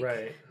boys, like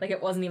right. Like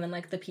it wasn't even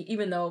like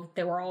even though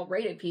they were all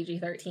rated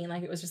PG-13,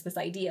 like it was just this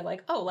idea of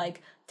like, oh,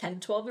 like 10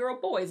 to 12-year-old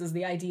boys is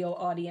the ideal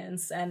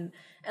audience, and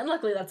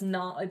luckily that's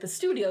not, like, the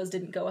studios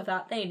didn't go with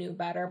that, they knew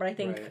better. But I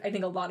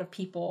think a lot of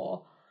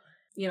people,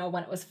 you know,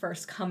 when it was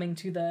first coming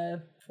to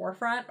the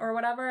forefront or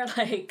whatever,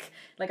 like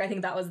I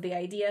think that was the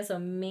idea. So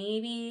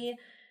maybe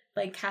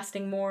like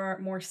casting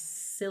more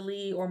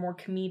silly or more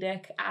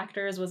comedic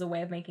actors was a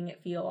way of making it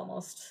feel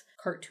almost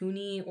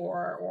cartoony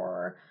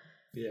or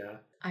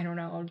I don't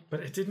know.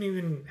 But it didn't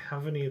even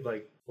have any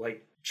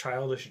like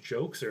childish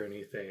jokes or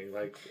anything.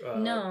 Like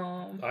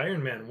no.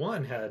 Iron Man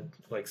 1 had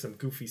like some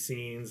goofy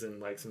scenes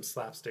and like some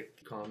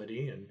slapstick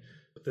comedy,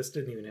 but this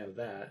didn't even have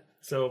that.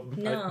 So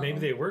maybe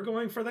they were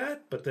going for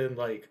that, but then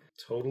like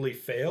totally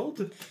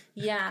failed.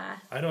 Yeah.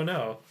 I don't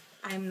know.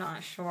 I'm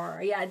not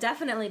sure. Yeah, it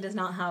definitely does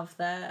not have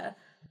the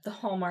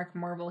Hallmark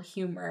Marvel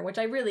humor, which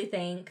I really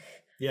think...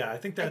 Yeah, I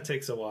think that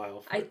takes a while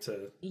for it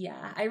to...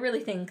 Yeah, I really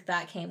think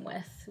that came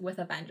with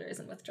Avengers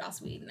and with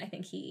Joss Whedon. I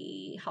think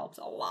he helped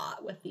a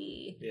lot with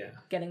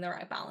getting the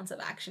right balance of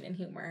action and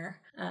humor.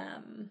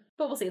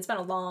 But we'll see. It's been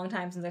a long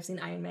time since I've seen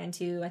Iron Man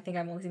 2. I think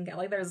I've only seen...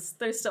 Like,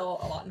 there's still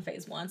a lot in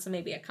Phase 1, so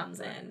maybe it comes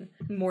in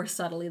more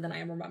subtly than I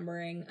am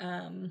remembering.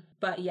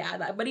 But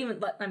yeah, but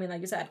even... I mean, like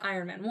you said,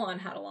 Iron Man 1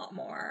 had a lot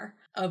more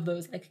of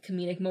those, like,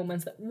 comedic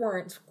moments that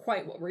weren't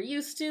quite what we're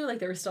used to. Like,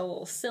 they were still a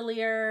little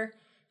sillier,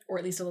 or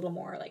at least a little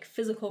more like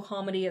physical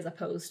comedy as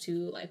opposed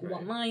to like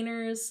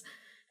one-liners.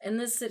 And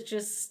this, it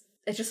just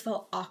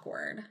felt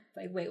awkward.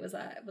 Like, wait, was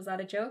that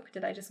a joke?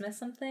 Did I just miss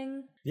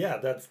something? Yeah,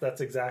 that's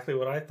exactly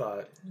what I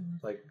thought.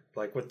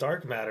 Like with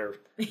dark matter,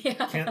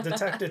 can't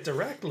detect it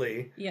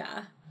directly.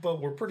 Yeah.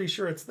 But we're pretty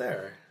sure it's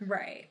there.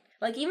 Right.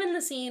 Like even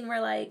the scene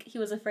where like he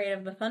was afraid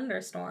of the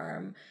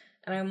thunderstorm,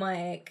 and I'm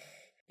like,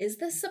 is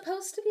this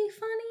supposed to be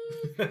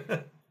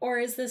funny? Or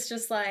is this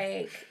just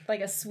like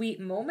a sweet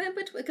moment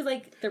between? Because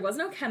like there was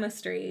no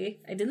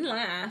chemistry. I didn't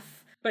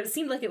laugh, but it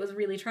seemed like it was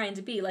really trying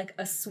to be like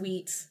a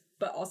sweet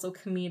but also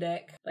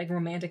comedic, like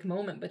romantic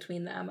moment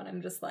between them. And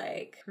I'm just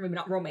like, maybe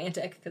not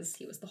romantic because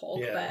he was the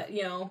Hulk, but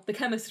you know, the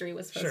chemistry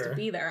was supposed to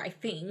be there, I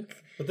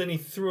think. But then he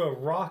threw a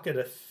rock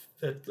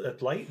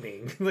at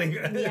lightning. Like,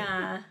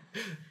 yeah,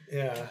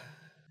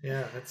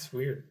 that's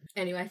weird.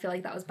 Anyway, I feel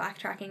like that was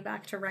backtracking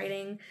back to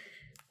writing.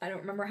 I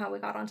don't remember how we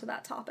got onto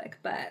that topic,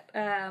 but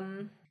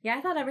Yeah,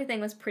 I thought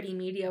everything was pretty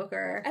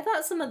mediocre. I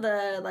thought some of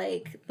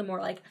the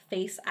more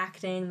face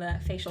acting, the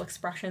facial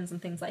expressions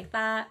and things like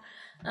that,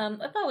 I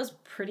thought was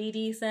pretty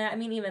decent. I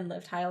mean, even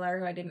Liv Tyler,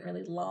 who I didn't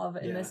really love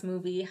in this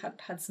movie,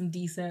 had some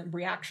decent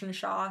reaction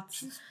shots.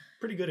 She's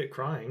pretty good at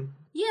crying.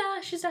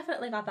 Yeah, she's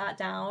definitely got that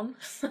down.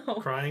 So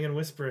Crying and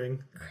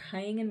whispering.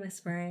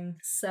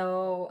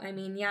 So, I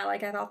mean, yeah, I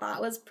thought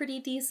that was pretty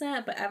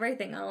decent, but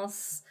everything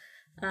else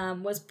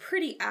was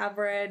pretty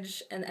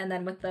average, and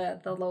then with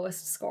the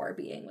lowest score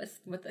being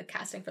with the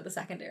casting for the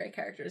secondary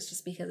characters,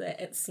 just because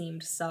it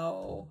seemed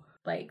so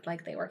like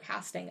they were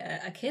casting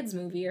a kids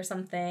movie or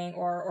something,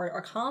 or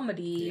a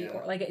comedy,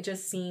 or it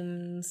just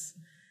seems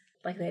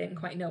like they didn't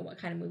quite know what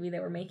kind of movie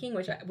they were making,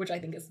 which I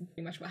think is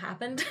pretty much what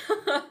happened.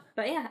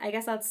 But yeah, I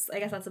guess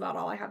that's about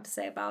all I have to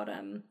say about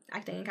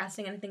acting and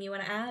casting. Anything you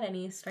want to add?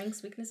 Any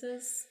strengths,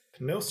 weaknesses?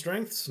 No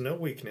strengths, no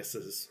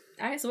weaknesses.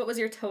 All right, so what was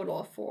your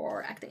total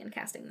for acting and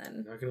casting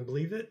then? Not gonna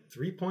believe it.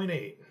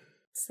 3.8.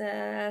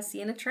 It's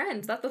seeing a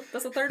trend.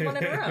 That's the third one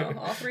in a row.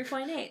 All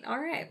 3.8. All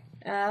right.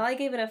 I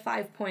gave it a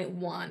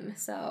 5.1,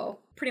 so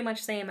pretty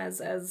much same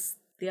as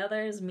the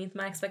others. Meet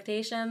my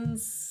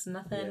expectations.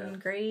 Nothing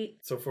great.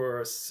 So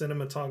for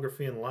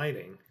cinematography and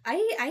lighting,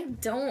 I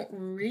don't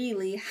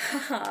really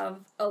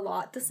have a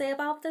lot to say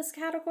about this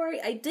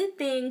category. I did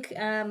think,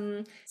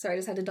 sorry, I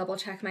just had to double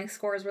check my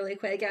scores really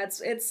quick. Yeah,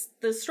 it's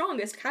the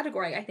strongest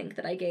category I think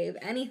that I gave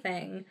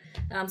anything.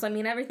 So I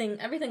mean, everything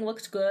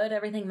looked good.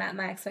 Everything met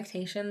my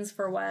expectations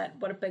for what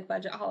a big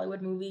budget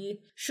Hollywood movie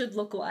should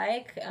look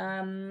like.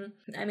 I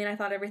mean, I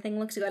thought everything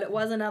looked good. It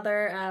was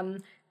another,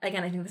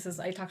 again, I think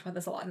I talked about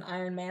this a lot in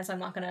Iron Man, so I'm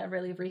not going to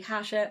really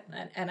rehash it,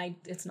 and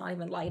it's not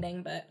even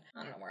lighting, but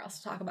I don't know where else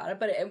to talk about it,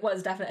 but it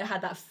was definitely, it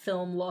had that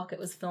film look. It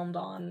was filmed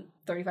on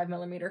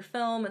 35mm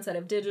film instead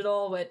of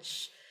digital,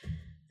 which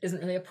isn't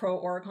really a pro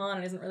or a con,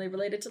 and isn't really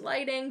related to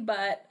lighting,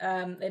 but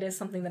it is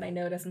something that I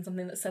noticed and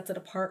something that sets it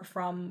apart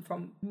from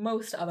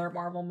most other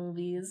Marvel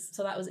movies,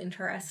 so that was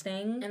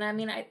interesting. And I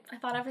mean, I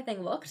thought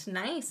everything looked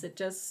nice. It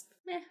just,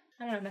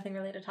 I don't know, nothing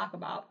really to talk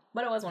about,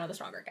 but it was one of the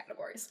stronger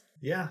categories.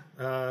 Yeah,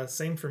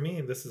 same for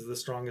me. This is the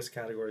strongest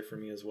category for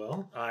me as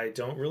well. I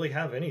don't really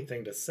have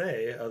anything to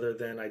say other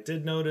than I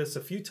did notice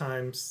a few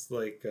times,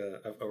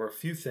 or a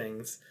few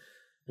things.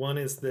 One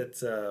is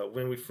that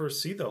when we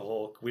first see the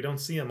Hulk, we don't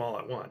see him all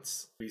at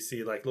once. We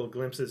see little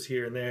glimpses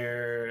here and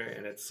there,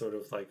 and it's sort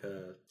of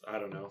I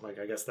don't know,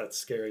 I guess that's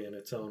scary in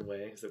its own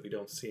way, is that we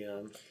don't see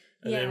him.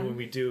 And then when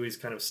we do, he's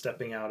kind of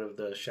stepping out of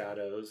the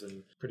shadows,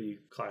 and pretty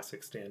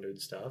classic standard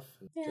stuff.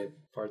 The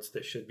parts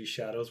that should be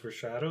shadows were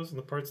shadows, and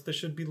the parts that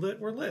should be lit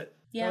were lit.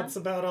 Yeah. That's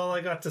about all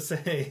I got to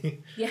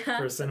say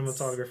for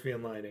cinematography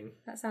and lighting.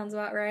 That sounds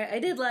about right. I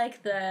did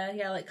like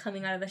the,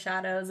 coming out of the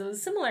shadows. It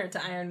was similar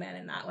to Iron Man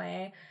in that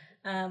way.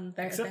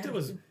 Except it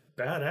was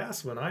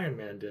badass when Iron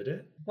Man did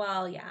it.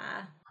 Well,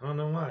 yeah. I don't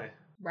know why.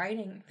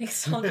 Writing. I think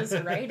it's all just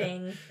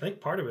writing. I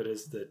think part of it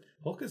is that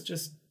Hulk is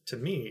just, to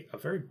me, a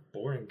very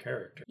boring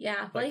character.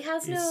 Yeah, but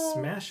he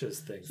smashes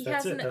things.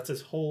 That's it. That's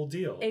his whole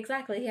deal.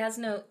 Exactly. He has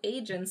no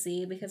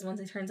agency, because once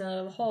he turns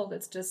into the Hulk,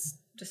 it's just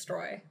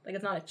destroy.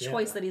 It's not a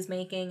choice that he's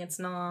making. It's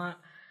not...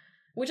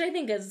 Which I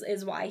think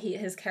is why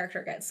his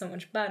character gets so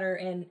much better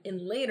in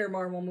later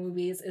Marvel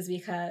movies, is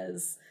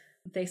because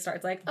they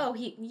start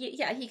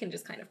he can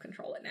just kind of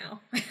control it now.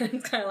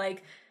 It's kind of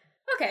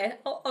okay,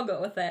 I'll go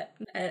with it.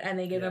 And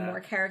they give him more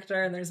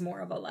character, and there's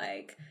more of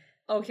a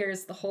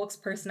here's the Hulk's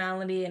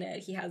personality,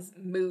 and he has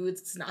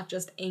moods. It's not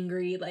just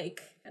angry,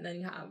 and then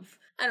you have,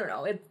 I don't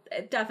know,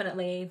 it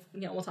definitely,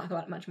 we'll talk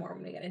about it much more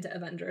when we get into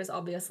Avengers,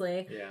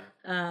 obviously.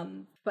 Yeah.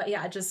 But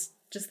yeah, just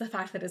the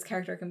fact that his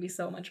character can be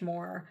so much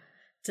more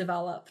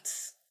developed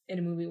in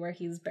a movie where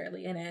he's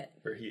barely in it.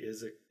 Where he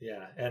is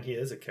and he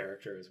is a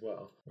character as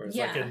well. Whereas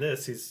in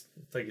this, he's,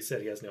 like you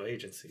said, he has no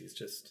agency. He's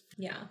just...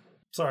 Yeah.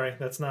 Sorry,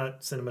 that's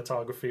not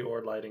cinematography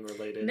or lighting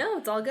related. No,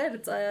 it's all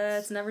good.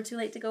 It's never too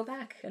late to go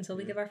back until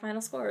we give our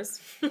final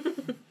scores. All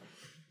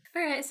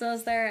right, so it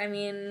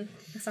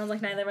sounds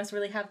like neither of us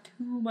really have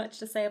too much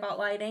to say about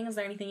lighting. Is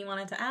there anything you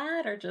wanted to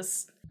add, or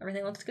just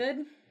everything looked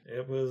good?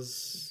 It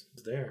was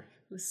there.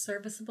 It was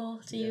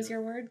serviceable, to use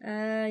your word.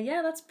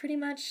 That's pretty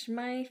much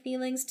my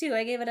feelings too.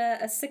 I gave it a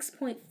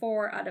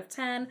 6.4 out of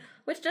 10,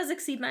 which does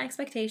exceed my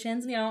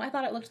expectations. I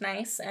thought it looked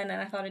nice, and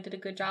I thought it did a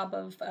good job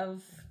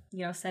of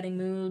setting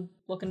mood,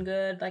 looking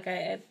good.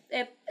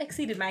 It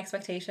exceeded my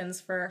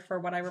expectations for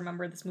what I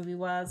remember this movie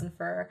was, and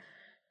for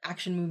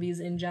action movies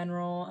in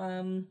general.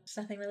 There's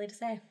nothing really to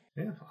say.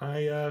 Yeah,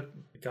 I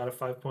got a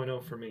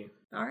 5.0 for me.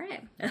 All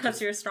right. That's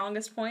your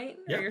strongest point?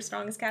 Or your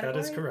strongest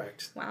category? That is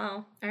correct.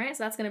 Wow. All right,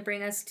 so that's going to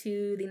bring us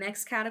to the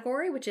next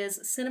category, which is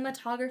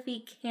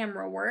cinematography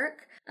camera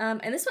work.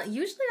 And this one,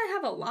 usually I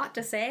have a lot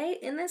to say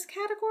in this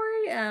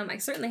category. I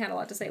certainly had a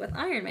lot to say with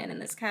Iron Man in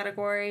this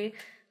category.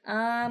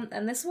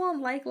 And this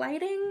one, like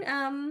lighting,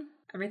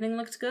 everything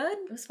looked good.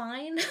 It was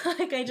fine.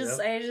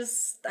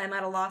 I'm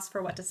at a loss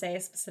for what to say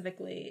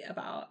specifically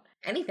about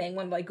anything,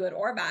 when good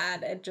or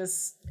bad. It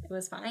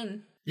was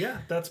fine. Yeah,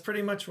 that's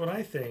pretty much what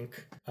I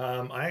think.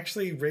 I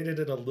actually rated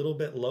it a little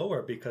bit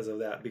lower because of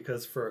that,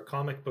 because for a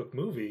comic book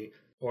movie,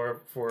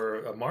 or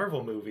for a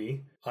Marvel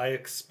movie, I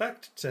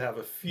expect to have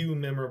a few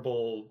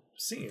memorable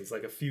scenes,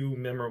 like a few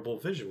memorable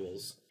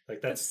visuals.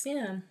 Like that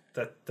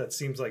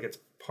seems like it's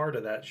part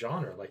of that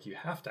genre. Like you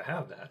have to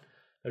have that.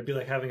 It'd be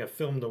like having a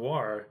film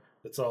noir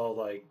that's all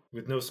like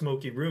with no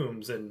smoky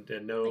rooms and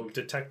no like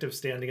detective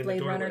standing in the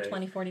doorway. Blade Runner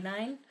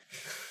 2049.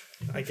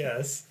 I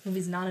guess.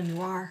 Movie's not a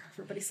noir.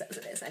 Everybody says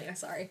it is. Anyway,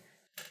 sorry.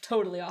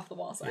 Totally off the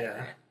wall side.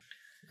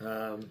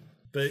 Yeah.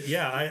 But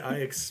yeah, I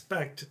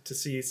expect to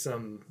see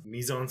some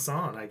mise en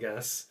scène, I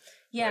guess.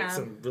 Yeah. Like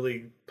some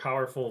really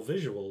powerful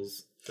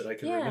visuals that I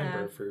can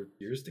remember for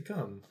years to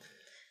come.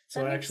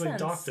 So I actually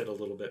docked it a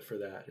little bit for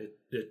that.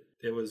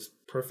 It was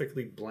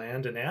perfectly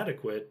bland and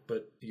adequate,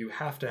 but you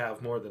have to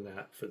have more than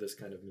that for this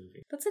kind of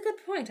movie. That's a good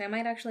point. I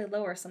might actually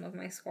lower some of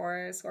my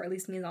scores, or at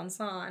least mise en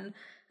scène.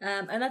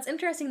 And that's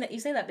interesting that you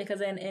say that,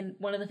 because in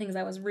one of the things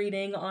I was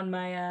reading on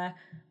my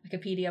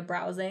Wikipedia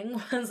browsing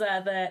was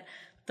that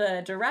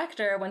the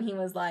director, when he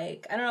was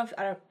like, I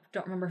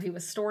don't remember if he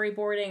was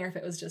storyboarding or if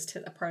it was just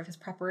a part of his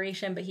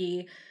preparation, but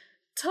he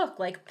took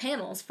like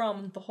panels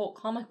from the Hulk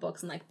comic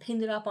books and like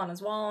pinned it up on his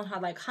wall and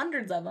had like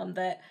hundreds of them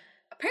that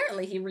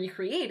apparently he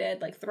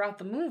recreated like throughout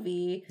the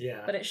movie.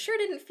 Yeah. But it sure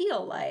didn't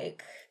feel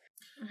like,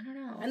 I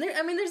don't know. And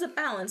there's a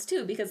balance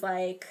too, because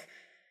like,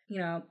 you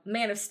know,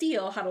 Man of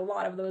Steel had a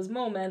lot of those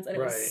moments and it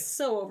was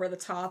so over the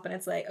top, and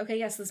it's like, okay,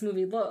 yes, this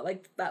movie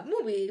that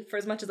movie, for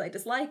as much as I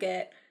dislike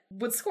it,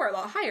 would score a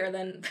lot higher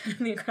than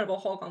The Incredible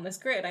Hulk on this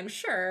grid, I'm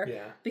sure.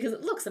 Yeah. Because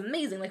it looks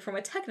amazing. Like, from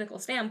a technical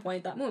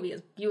standpoint, that movie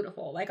is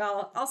beautiful. Like,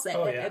 I'll say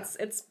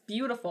it's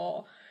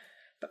beautiful.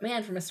 But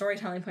man, from a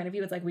storytelling point of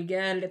view, it's like, we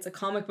get it. It's a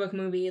comic book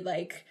movie.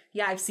 Like,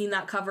 yeah, I've seen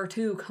that cover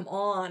too. Come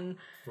on.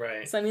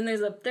 Right. So I mean,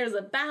 there's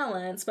a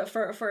balance, but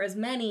for as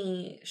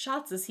many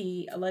shots as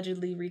he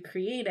allegedly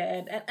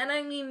recreated, and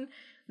I mean,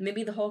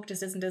 maybe the Hulk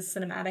just isn't as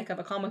cinematic of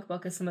a comic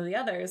book as some of the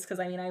others. Because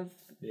I mean,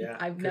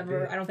 I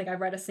don't think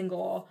I've read a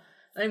single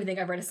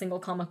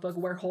comic book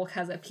where Hulk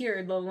has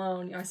appeared, let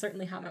alone, you know, I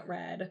certainly haven't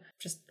read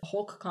just a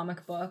Hulk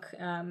comic book.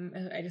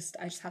 I just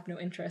have no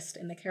interest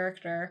in the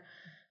character,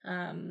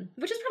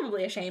 which is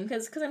probably a shame,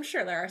 because I'm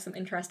sure there are some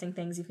interesting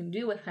things you can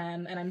do with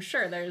him, and I'm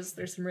sure there's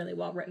some really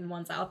well-written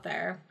ones out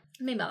there.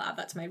 Maybe I'll add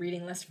that to my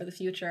reading list for the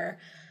future.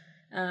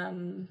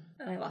 And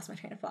I lost my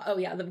train of thought. Oh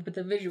yeah, the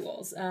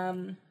visuals.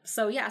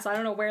 So I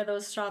don't know where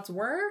those shots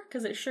were,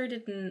 because it sure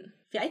didn't.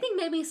 Yeah, I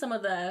think maybe some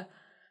of the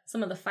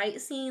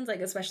fight scenes, like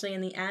especially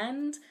in the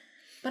end,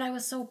 but I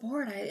was so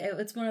bored.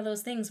 It's one of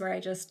those things where I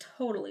just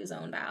totally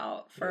zoned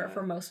out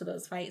for most of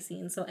those fight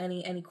scenes. So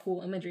any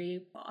cool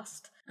imagery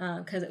lost,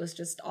 because it was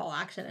just all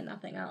action and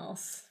nothing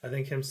else. I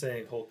think him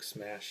saying Hulk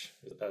smash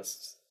was the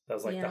best. That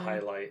was like the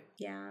highlight.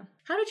 Yeah.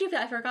 How did you feel?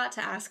 I forgot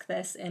to ask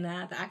this in the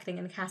acting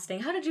and casting.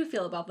 How did you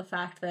feel about the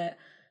fact that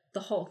the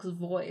Hulk's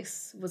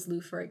voice was Lou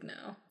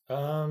Ferrigno? I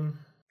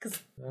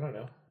don't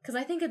know. Because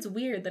I think it's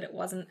weird that it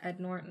wasn't Ed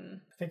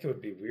Norton. I think it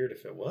would be weird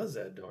if it was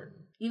Ed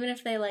Norton. Even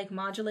if they, like,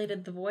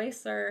 modulated the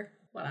voice or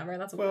whatever.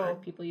 That's a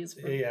word people use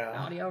for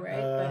audio,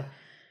 right?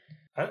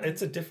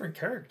 It's a different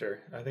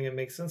character. I think it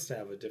makes sense to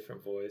have a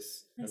different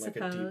voice. A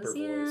deeper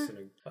voice.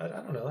 I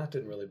don't know. That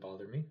didn't really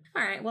bother me.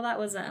 All right. Well, that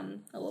was a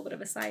little bit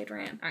of a side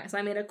rant. All right. So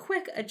I made a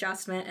quick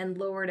adjustment and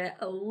lowered it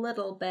a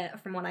little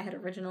bit from what I had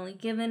originally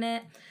given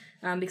it.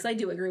 Because I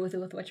do agree with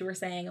what you were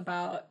saying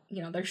about,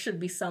 you know, there should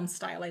be some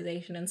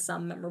stylization and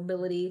some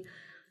memorability,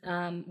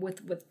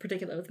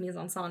 particularly with mise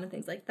en scène and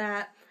things like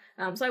that.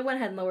 So I went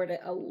ahead and lowered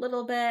it a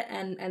little bit,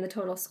 and the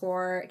total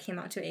score came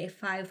out to a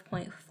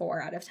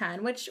 5.4 out of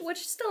 10, which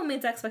still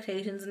meets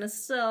expectations and is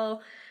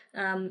still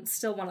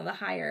one of the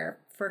higher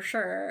for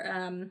sure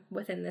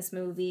within this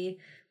movie,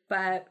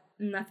 but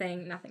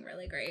nothing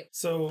really great.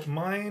 So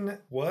mine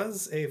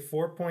was a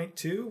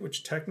 4.2,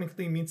 which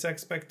technically meets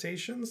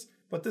expectations.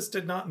 But this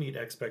did not meet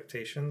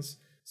expectations,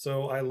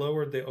 so I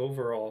lowered the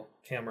overall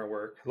camera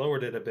work,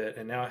 lowered it a bit,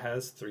 and now it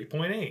has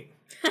 3.8.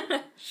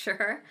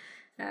 Sure.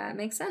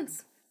 Makes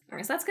sense. All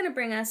right, so that's going to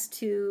bring us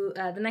to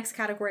the next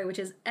category, which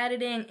is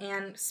editing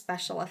and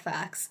special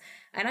effects.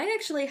 And I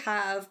actually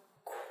have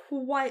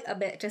quite a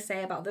bit to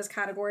say about this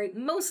category,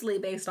 mostly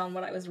based on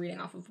what I was reading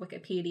off of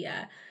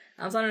Wikipedia.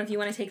 So I don't know if you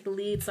want to take the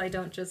lead so I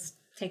don't just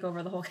take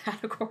over the whole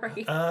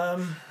category.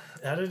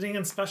 Editing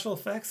and special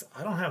effects,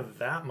 I don't have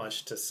that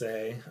much to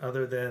say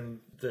other than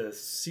the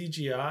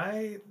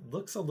CGI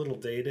looks a little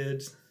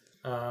dated.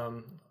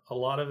 A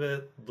lot of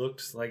it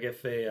looks like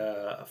if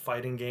a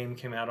fighting game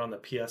came out on the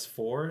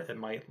PS4, it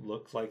might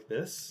look like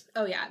this.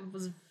 Oh yeah, it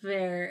was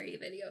very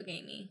video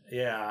gamey.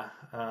 Yeah,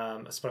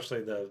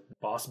 especially the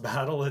boss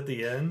battle at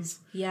the ends.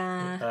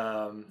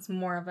 Yeah, it's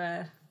more of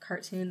a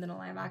cartoon than a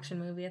live action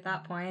movie at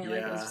that point.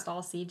 Like, it was just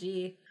all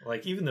CG.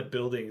 Like, even the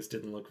buildings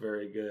didn't look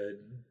very good,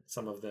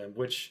 some of them,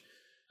 which,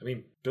 I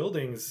mean,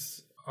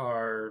 buildings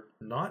are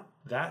not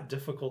that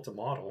difficult to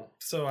model.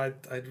 So I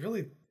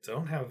really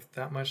don't have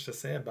that much to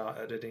say about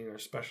editing or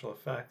special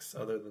effects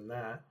other than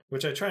that,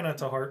 which I try not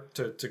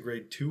to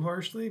grade too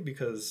harshly,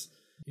 because,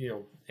 you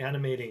know,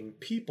 animating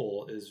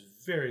people is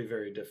very,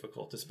 very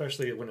difficult,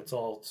 especially when it's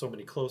all so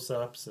many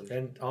close-ups.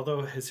 And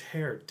although his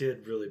hair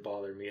did really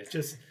bother me, it's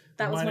just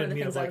that was one of the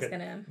things I was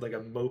gonna... Like a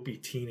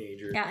mopey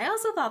teenager. Yeah, I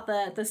also thought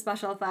that the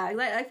special effects,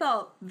 I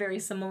felt very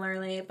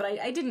similarly, but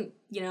I didn't,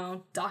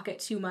 dock it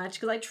too much,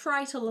 because I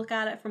try to look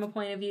at it from a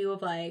point of view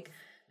of like,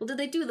 well, did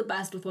they do the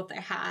best with what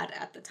they had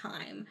at the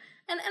time?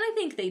 And I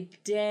think they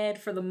did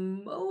for the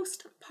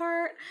most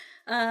part.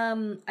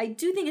 I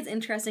do think it's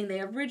interesting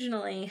they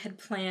originally had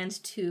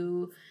planned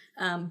to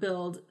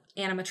build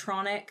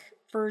animatronic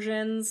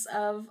versions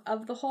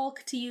of the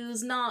Hulk to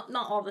use, not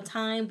all the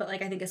time, but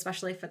like I think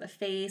especially for the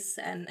face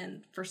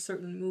and for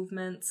certain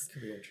movements.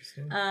 Could be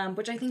interesting.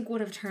 Which I think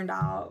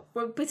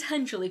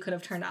potentially could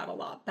have turned out a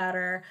lot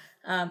better.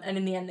 And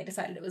in the end they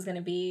decided it was going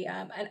to be,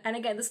 and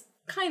again, this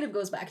kind of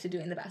goes back to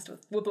doing the best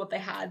with what they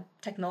had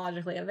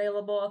technologically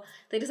available.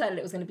 They decided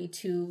it was going to be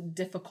too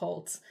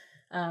difficult,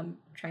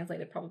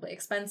 translated probably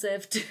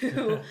expensive,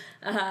 to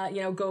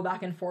go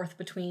back and forth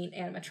between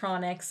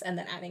animatronics and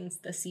then adding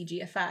the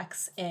CG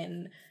effects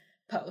in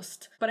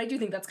post. But I do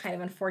think that's kind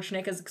of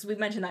unfortunate because we've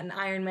mentioned that in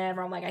Iron Man,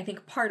 where I'm like, I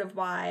think part of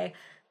why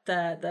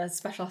the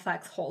special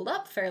effects hold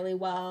up fairly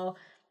well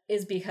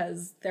is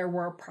because there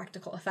were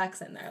practical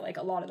effects in there. Like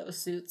a lot of those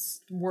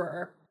suits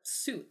were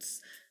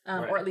suits,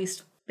 right. Or at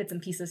least bits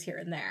and pieces here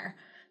and there.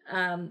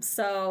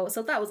 So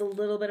that was a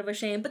little bit of a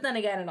shame. But then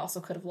again, it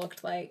also could have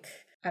looked like,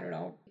 I don't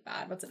know,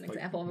 bad. What's an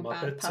example of a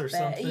bad puppet? Or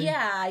something?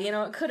 Yeah,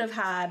 it could have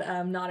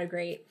had not a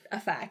great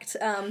effect.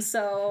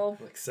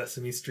 Like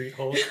Sesame Street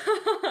Hulk.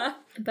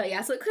 But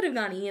yeah, so it could have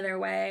gone either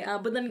way.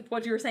 But then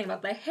what you were saying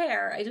about the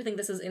hair, I do think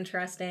this is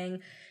interesting.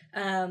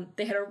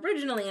 They had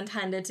originally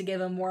intended to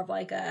give him more of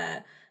like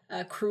a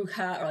crew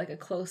cut or like a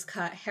close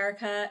cut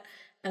haircut,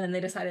 and then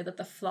they decided that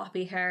the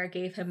floppy hair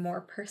gave him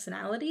more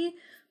personality.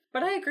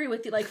 But I agree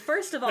with you. Like,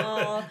 first of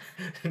all,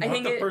 I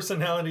think the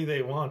personality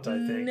they want, I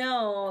think.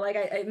 No, like,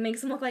 it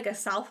makes him look like a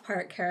South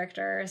Park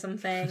character or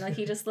something. Like,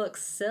 he just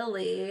looks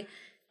silly.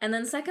 And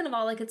then second of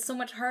all, like, it's so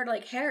much hard.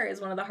 Like, hair is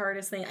one of the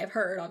hardest things I've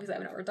heard. Obviously,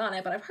 I've never done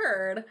it, but I've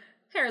heard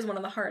hair is one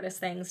of the hardest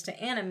things to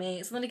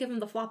animate. So then to give him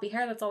the floppy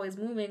hair that's always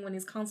moving when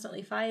he's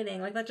constantly fighting,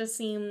 like, that just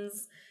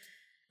seems...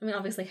 I mean,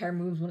 obviously, hair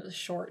moves when it's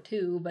short,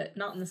 too, but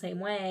not in the same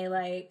way.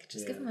 Like,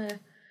 just give him a...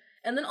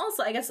 And then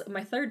also, I guess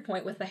my third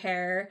point with the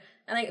hair,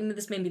 and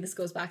this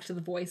goes back to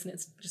the voice, and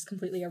it's just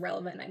completely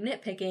irrelevant, and I'm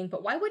nitpicking,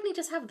 but why wouldn't he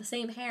just have the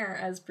same hair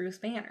as Bruce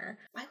Banner?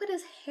 Why would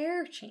his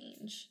hair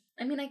change?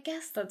 I mean, I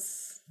guess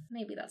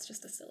maybe that's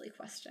just a silly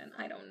question.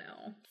 I don't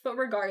know. But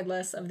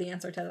regardless of the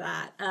answer to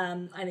that,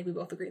 I think we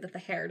both agree that the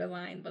hair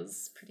design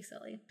was pretty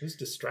silly. It was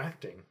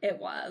distracting. It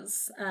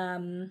was.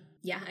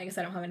 Yeah, I guess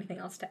I don't have anything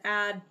else to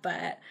add,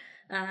 but...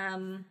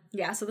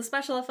 so the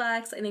special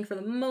effects, I think for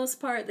the most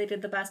part, they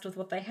did the best with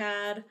what they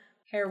had.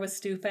 Hair was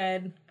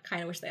stupid.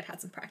 Kind of wish they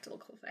had some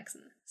practical effects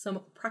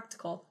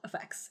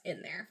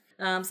in there.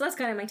 So that's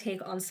kind of my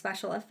take on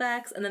special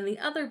effects. And then the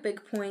other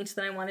big point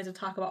that I wanted to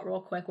talk about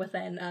real quick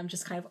within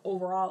just kind of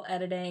overall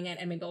editing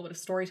and maybe a little bit of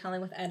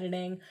storytelling with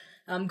editing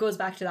goes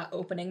back to that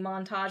opening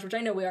montage, which I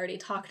know we already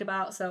talked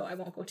about, so I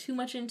won't go too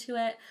much into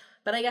it.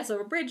 But I guess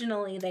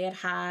originally they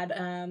had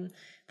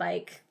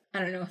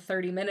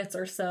 30 minutes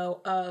or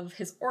so of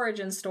his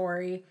origin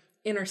story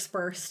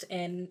interspersed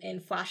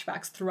in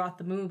flashbacks throughout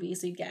the movie.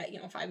 So you get,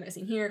 5 minutes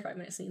scene here, 5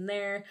 minutes scene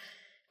there.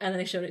 And then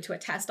they showed it to a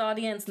test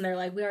audience, and they're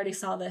like, we already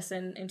saw this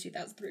in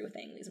 2003 with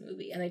Ang Lee's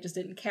movie, and they just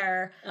didn't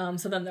care.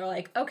 So then they're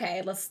like,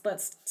 okay, let's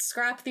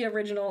scrap the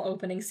original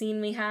opening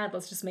scene we had.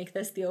 Let's just make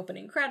this the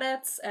opening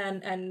credits,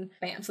 and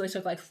bam. So they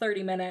took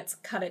 30 minutes,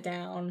 cut it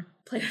down,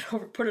 put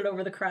it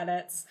over the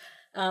credits.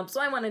 So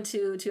I wanted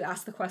to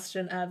ask the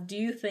question of, do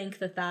you think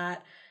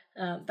that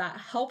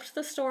helped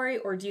the story,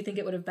 or do you think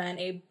it would have been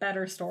a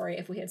better story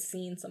if we had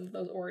seen some of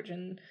those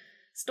origin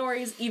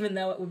stories, even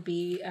though it would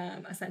be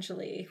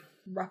essentially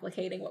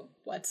replicating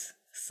what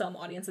some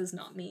audiences,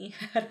 not me,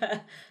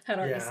 had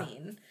already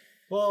seen?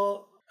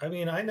 Well, I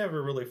mean, I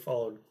never really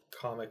followed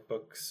comic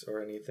books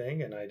or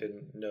anything, and I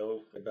didn't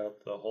know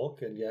about the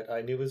Hulk, and yet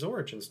I knew his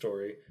origin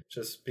story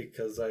just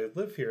because I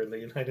live here in the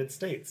United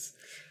States.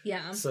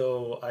 Yeah.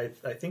 So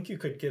I think you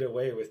could get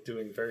away with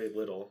doing very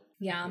little.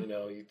 Yeah.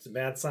 It's a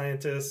mad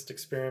scientist,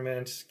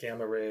 experiment,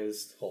 gamma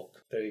rays,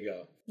 Hulk. There you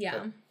go.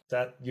 Yeah.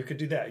 That you could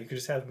do that. You could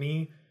just have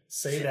me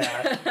say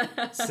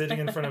that sitting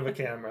in front of a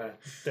camera.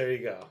 There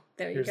you go.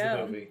 Here's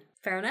the movie.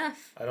 Fair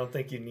enough. I don't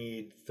think you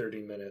need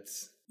 30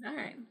 minutes. All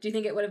right. Do you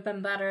think it would have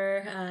been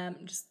better,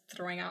 just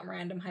throwing out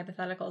random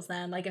hypotheticals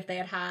then, like if they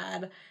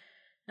had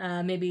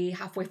maybe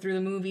halfway through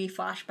the movie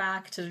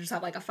flashback to just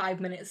have a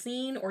 5-minute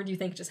scene, or do you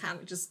think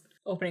just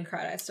opening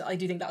credits? Do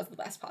you think that was the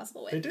best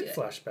possible way to do it? They did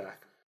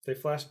flashback. They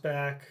flashed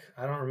back,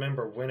 I don't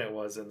remember when it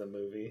was in the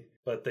movie,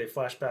 but they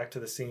flashed back to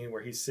the scene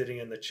where he's sitting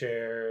in the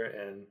chair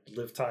and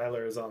Liv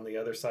Tyler is on the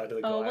other side of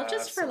the glass. Oh, well,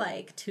 just for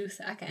 2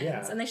 seconds.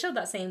 Yeah. And they showed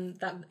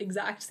that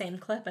exact same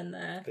clip in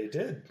the They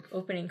did.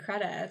 opening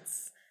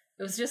credits.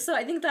 It was just so,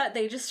 I think that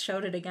they just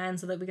showed it again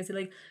so that we could see,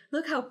 like,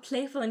 look how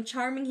playful and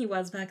charming he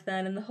was back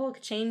then, and the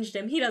Hulk changed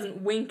him. He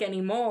doesn't wink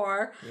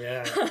anymore.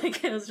 Yeah.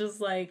 Like, it was just,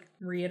 like,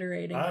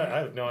 reiterating. I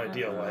have no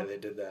idea why they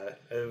did that.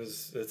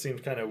 It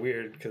seemed kind of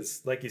weird,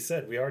 because, like you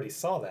said, we already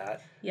saw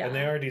that. Yeah. And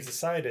they already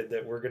decided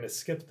that we're going to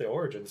skip the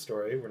origin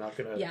story. We're not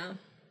going to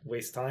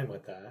waste time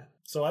with that.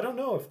 So I don't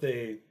know if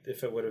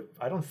it would have,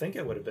 I don't think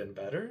it would have been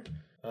better.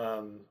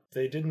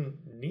 They didn't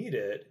need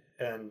it.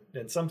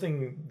 And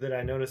something that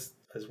I noticed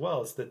as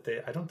well is that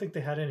I don't think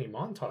they had any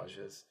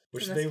montages.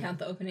 Which they count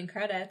the opening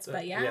credits,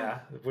 but yeah. Yeah,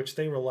 which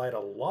they relied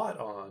a lot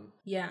on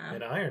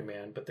in Iron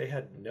Man, but they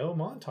had no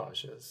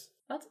montages.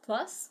 That's a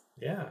plus.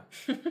 Yeah.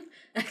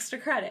 Extra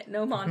credit,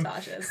 no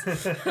montages.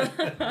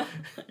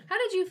 How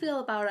did you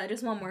feel about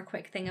just one more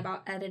quick thing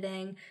about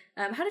editing.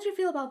 How did you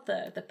feel about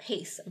the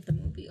pace of the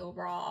movie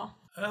overall?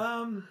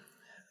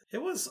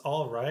 It was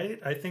all right.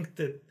 I think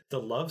that the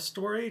love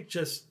story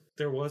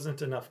there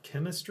wasn't enough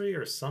chemistry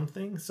or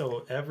something.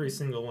 So every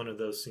single one of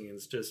those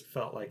scenes just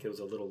felt like it was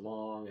a little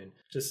long and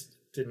just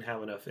didn't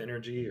have enough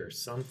energy or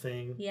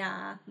something.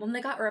 Yeah. Well,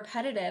 they got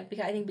repetitive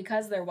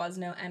because there was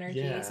no energy.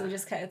 Yeah. So we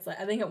just it's like,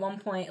 I think at one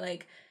point,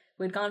 like,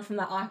 we'd gone from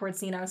that awkward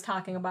scene I was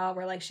talking about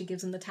where, like, she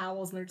gives them the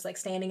towels and they're just, like,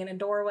 standing in a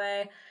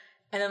doorway.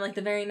 And then, like,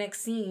 the very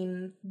next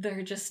scene,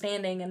 they're just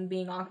standing and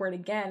being awkward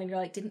again. And you're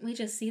like, didn't we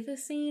just see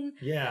this scene?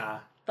 Yeah.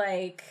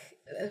 Like,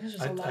 it was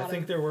just a lot I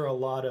think there were a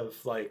lot of,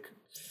 like,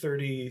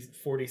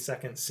 30-40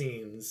 second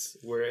scenes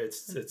where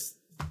it's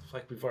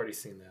like we've already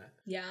seen that.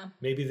 Yeah.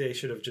 Maybe they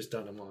should have just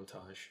done a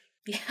montage.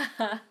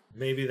 Yeah.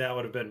 Maybe that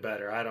would have been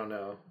better. I don't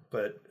know.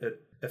 But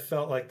it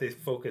felt like they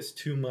focused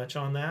too much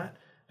on that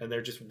and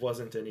there just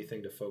wasn't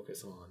anything to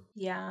focus on.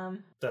 Yeah.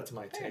 That's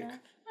my take. Enough.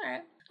 All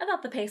right. I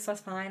thought the pace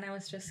was fine. I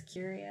was just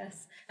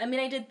curious. I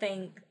mean, I did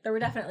think there were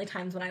definitely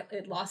times when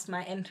it lost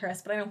my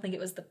interest, but I don't think it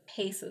was the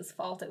pace's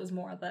fault. It was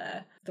more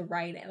the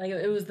writing. Like,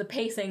 it was the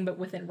pacing, but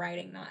within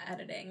writing, not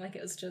editing. Like,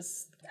 it was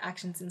just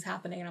action scenes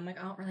happening, and I'm like,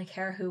 I don't really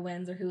care who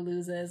wins or who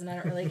loses, and I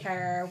don't really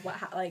care what,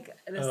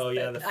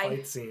 the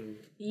fight scene.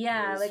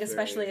 Yeah, like,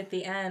 especially at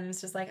the end,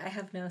 it's just like, I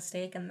have no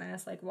stake in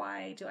this. Like,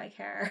 why do I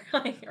care?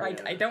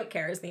 I don't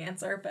care is the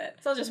answer, but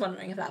so I was just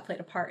wondering if that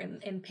played a part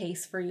in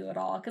pace for you at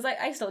all, because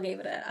I still gave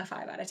it a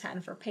 5 out of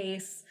 10 for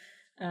pace.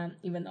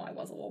 Even though I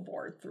was a little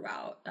bored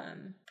throughout,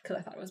 because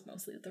I thought it was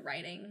mostly the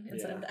writing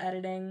instead of the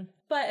editing.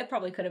 But it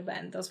probably could have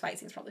been, those fight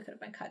scenes probably could have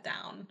been cut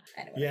down.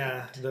 Anyway,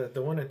 yeah,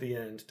 the one at the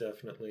end,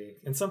 definitely.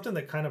 And something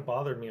that kind of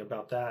bothered me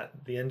about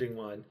that, the ending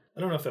one, I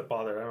don't know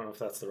if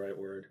that's the right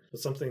word,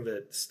 but something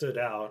that stood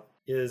out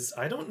is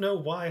I don't know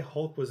why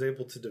Hulk was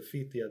able to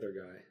defeat the other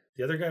guy.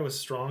 The other guy was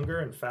stronger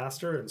and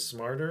faster and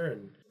smarter,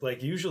 and,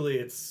 like, usually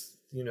it's,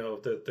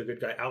 the good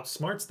guy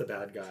outsmarts the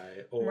bad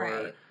guy,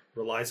 or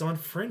relies on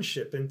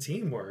friendship and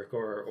teamwork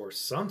or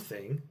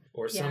something,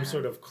 or some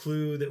sort of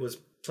clue that was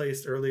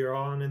placed earlier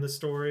on in the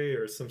story,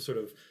 or some sort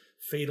of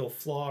fatal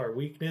flaw or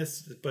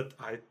weakness. But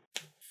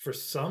for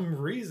some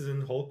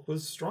reason, Hulk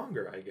was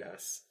stronger, I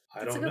guess.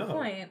 I don't know. That's a good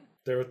point.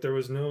 There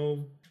was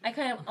no...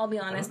 I'll be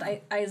honest,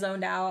 I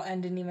zoned out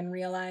and didn't even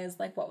realize,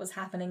 like, what was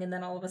happening, and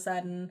then all of a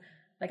sudden,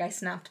 like, I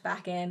snapped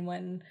back in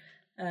when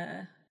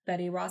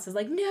Betty Ross is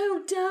like,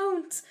 no,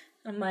 don't!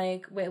 I'm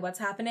like, wait, what's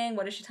happening?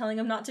 What is she telling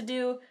him not to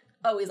do?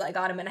 Oh, he's like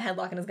got him in a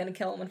headlock and is going to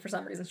kill him, and for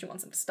some reason she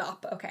wants him to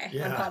stop. Okay,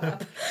 I'm caught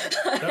up.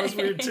 That was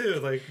weird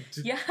too. Like,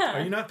 are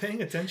you not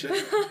paying attention?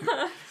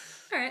 All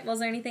right. Well, is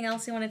there anything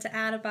else you wanted to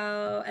add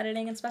about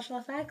editing and special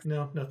effects?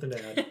 No, nothing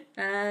to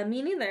add.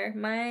 Me neither.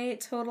 My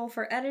total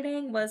for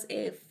editing was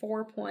a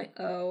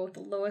 4.0, the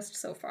lowest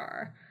so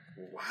far.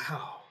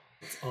 Wow.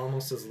 It's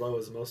almost as low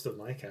as most of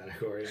my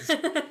categories.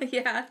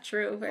 Yeah,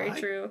 true. Very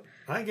true.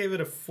 I gave it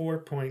a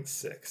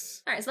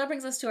 4.6. All right, so that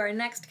brings us to our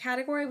next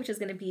category, which is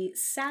going to be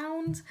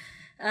sound.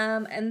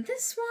 And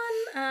this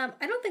one,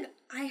 I don't think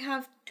I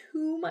have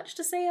too much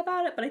to say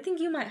about it, but I think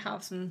you might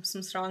have some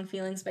strong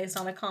feelings based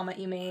on a comment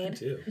you made. I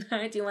do. All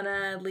right, do you want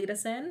to lead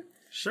us in?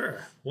 Sure.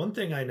 One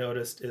thing I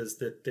noticed is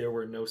that there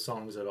were no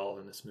songs at all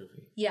in this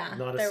movie. Yeah.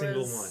 Not a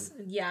single one.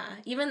 Yeah.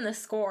 Even the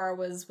score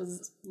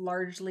was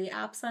largely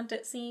absent,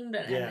 it seemed.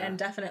 And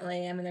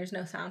definitely, I mean, there's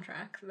no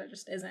soundtrack. There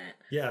just isn't.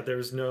 Yeah,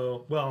 there's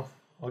no... Well,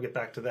 I'll get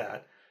back to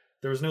that.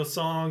 There was no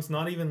songs,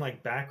 not even,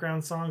 like,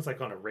 background songs,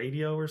 like on a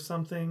radio or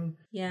something.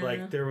 Yeah.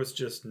 Like, there was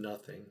just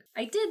nothing.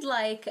 I did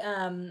like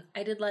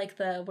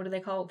the, what do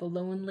they call it? The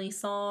Lonely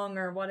Song,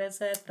 or what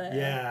is it?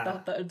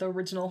 The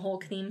original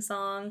Hulk theme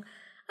song.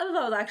 I thought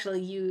that was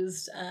actually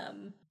used.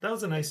 That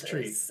was a nice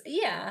treat.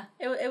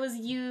 It was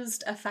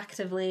used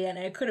effectively, and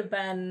it could have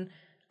been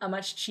a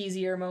much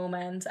cheesier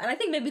moment. And I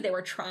think maybe they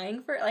were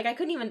trying for, like, I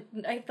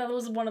thought it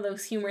was one of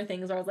those humor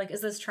things where I was like,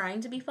 is this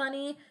trying to be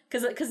funny?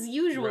 Because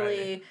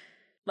usually,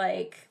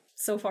 like,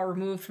 so far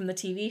removed from the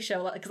TV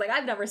show, because, like,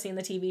 I've never seen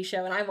the TV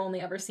show, and I've only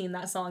ever seen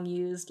that song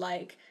used,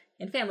 like,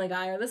 in Family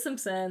Guy or The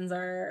Simpsons,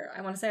 or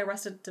I want to say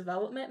Arrested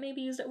Development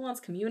maybe used it once,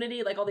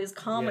 Community, like all these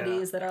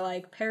comedies that are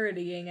like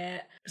parodying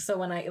it. So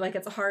when I, like,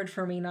 it's hard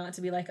for me not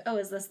to be like, oh,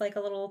 is this like a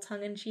little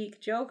tongue-in-cheek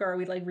joke, or are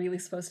we like really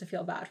supposed to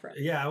feel bad for it?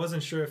 Yeah, I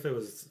wasn't sure if it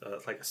was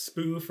like a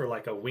spoof or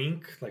like a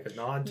wink, like a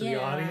nod to the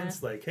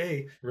audience. Like,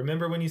 hey,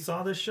 remember when you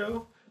saw this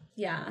show?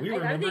 Yeah. We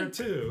remember it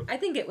too. I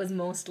think it was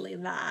mostly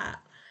that,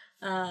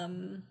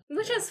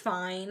 which is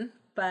fine,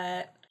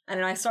 but... I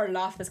don't know, I started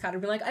off this kind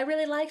of being like, I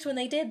really liked when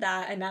they did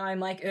that, and now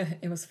I'm like,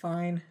 it was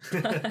fine.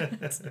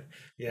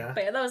 Yeah.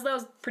 But yeah, that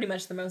was pretty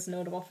much the most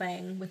notable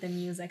thing within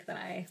music that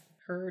I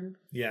heard.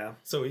 Yeah.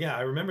 So yeah,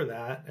 I remember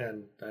that,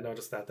 and I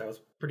noticed that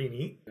was pretty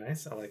neat.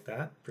 Nice. I like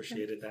that.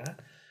 Appreciated that.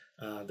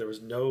 There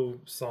was no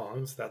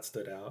songs that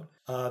stood out.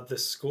 The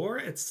score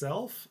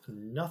itself,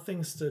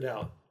 nothing stood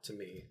out to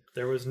me.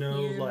 There was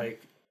no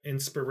like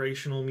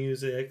inspirational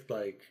music,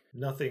 like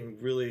nothing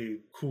really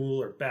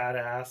cool or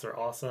badass or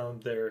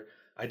awesome.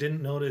 I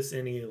didn't notice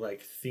any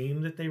like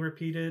theme that they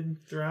repeated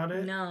throughout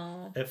it.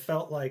 No. It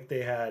felt like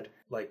they had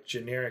like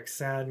generic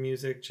sad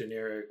music,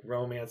 generic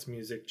romance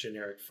music,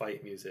 generic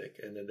fight music.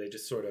 And then they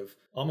just sort of,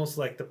 almost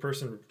like the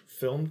person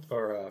filmed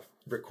or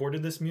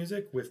recorded this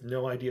music with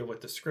no idea what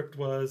the script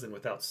was and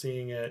without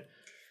seeing it.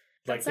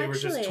 Like they were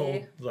just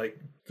told, like,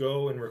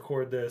 go and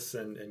record this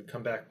and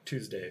come back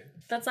Tuesday.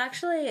 That's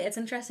actually, it's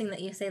interesting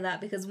that you say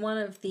that, because one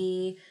of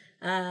the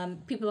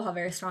people who have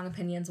very strong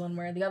opinions one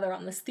way or the other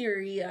on this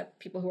theory,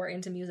 people who are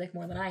into music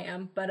more than I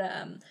am, but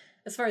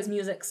as far as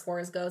music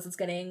scores goes, it's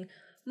getting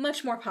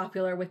much more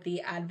popular with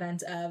the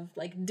advent of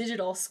like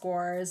digital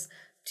scores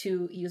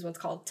to use what's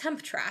called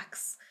temp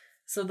tracks.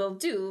 So they'll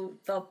do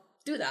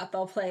that.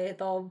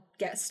 They'll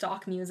get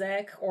stock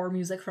music or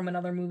music from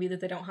another movie that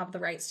they don't have the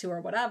rights to or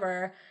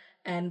whatever,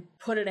 and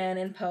put it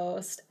in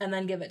post, and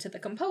then give it to the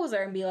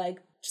composer and be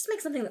like, just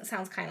make something that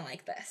sounds kind of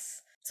like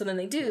this. So then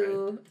they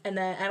do, right. and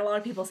a lot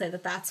of people say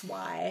that that's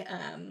why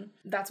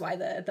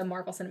the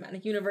Marvel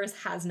Cinematic Universe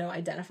has no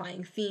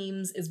identifying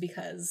themes, is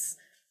because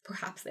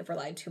perhaps they've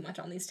relied too much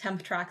on these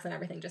temp tracks and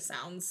everything just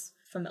sounds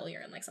familiar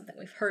and like something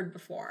we've heard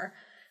before.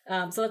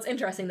 So that's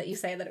interesting that you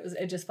say that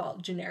it just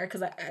felt generic,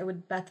 because I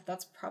would bet that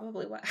that's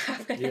probably what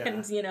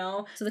happened, you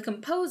know? So the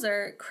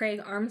composer,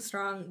 Craig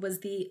Armstrong, was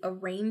the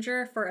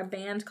arranger for a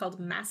band called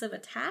Massive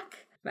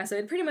Attack. So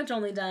they'd pretty much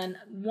only done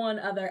one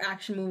other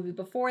action movie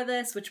before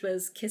this, which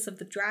was Kiss of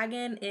the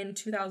Dragon in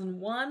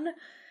 2001.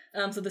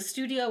 So the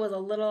studio was a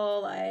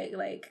little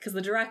like because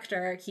the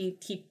director, he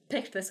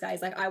picked this guy.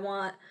 He's like, I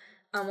want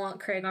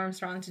Craig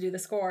Armstrong to do the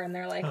score, and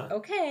they're like,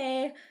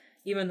 okay,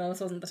 even though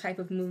this wasn't the type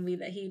of movie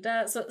that he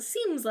does. So it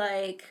seems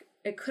like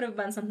it could have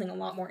been something a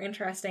lot more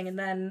interesting, and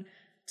then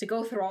to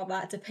go through all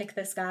that to pick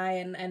this guy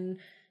and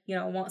you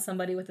know, want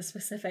somebody with a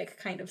specific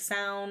kind of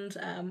sound,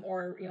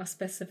 or, you know,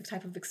 specific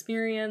type of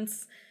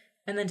experience,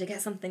 and then to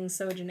get something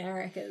so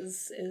generic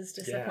is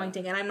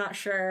disappointing. And I'm not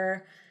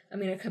sure, I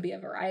mean, it could be a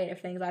variety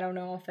of things. I don't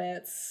know if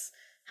it's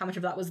how much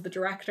of that was the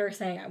director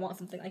saying, I want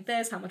something like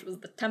this, how much was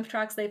the temp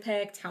tracks they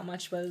picked, how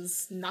much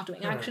was not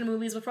doing action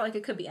movies before, like,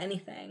 it could be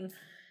anything.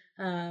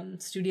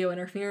 Studio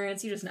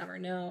interference, you just never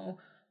know.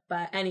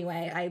 But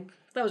anyway,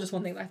 that was just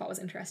one thing that I thought was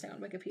interesting on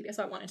Wikipedia,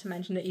 so I wanted to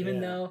mention it, even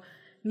though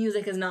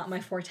music is not my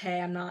forte.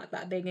 I'm not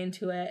that big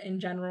into it in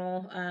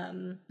general.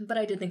 But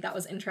I did think that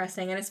was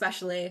interesting, and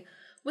especially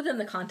within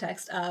the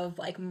context of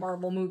like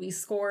Marvel movie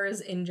scores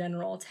in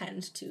general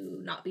tend to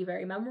not be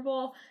very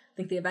memorable. I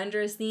think the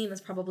Avengers theme is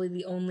probably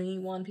the only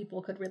one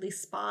people could really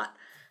spot.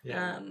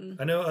 Yeah.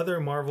 I know other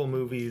Marvel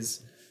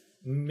movies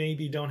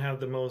maybe don't have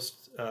the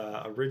most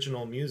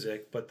original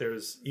music, but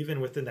there's,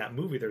 even within that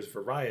movie, there's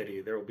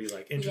variety. There will be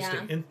like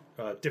interesting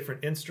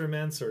different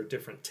instruments or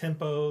different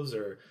tempos,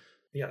 or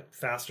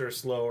faster,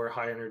 slower,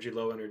 high energy,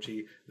 low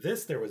energy.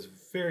 There was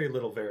very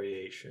little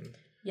variation.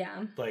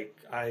 Yeah. Like,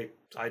 I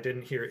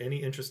didn't hear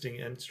any interesting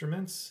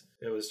instruments.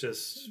 It was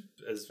just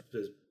as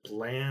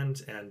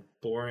bland and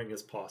boring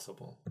as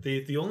possible.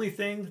 The only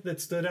thing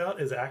that stood out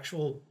as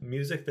actual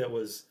music that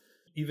was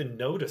even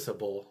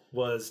noticeable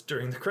was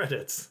during the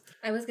credits.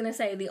 I was gonna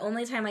say, the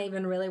only time I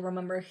even really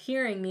remember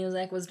hearing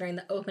music was during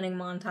the opening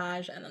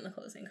montage and then the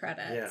closing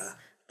credits. Yeah.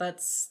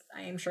 But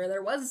I am sure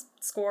there was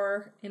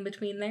score in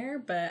between there,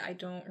 but I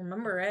don't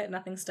remember it.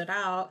 Nothing stood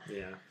out.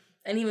 Yeah.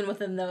 And even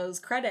within those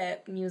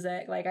credit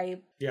music, like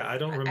I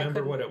don't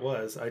remember what it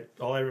was.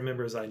 All I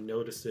remember is I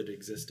noticed it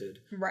existed,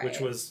 right, which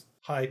was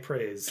high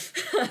praise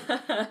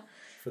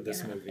for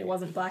this movie. It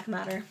wasn't Black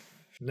Matter.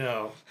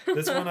 No,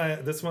 this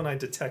one I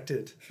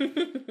detected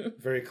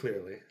very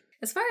clearly.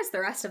 As far as the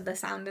rest of the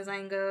sound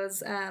design goes,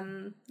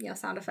 sound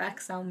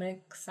effects, sound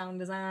mix, sound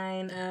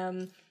design,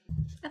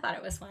 I thought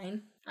it was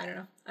fine. I don't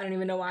know. I don't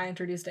even know why I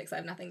introduced it because I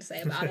have nothing to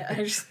say about it.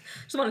 I just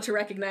wanted to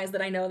recognize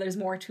that I know there's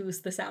more to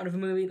the sound of a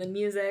movie than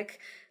music.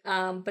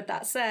 But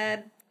that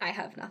said, I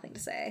have nothing to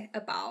say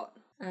about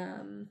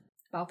the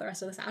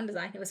rest of the sound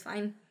design. It was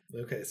fine.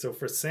 Okay, so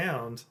for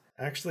sound,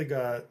 I actually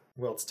got,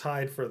 well, it's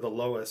tied for the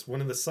lowest.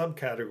 One of the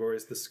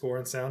subcategories, the score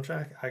and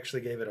soundtrack, I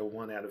actually gave it a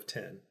 1 out of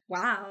 10.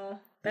 Wow.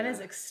 That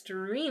is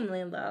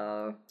extremely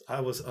low.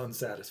 I was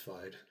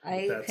unsatisfied with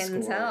I that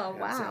can score tell. and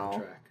Wow.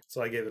 soundtrack.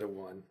 So I gave it a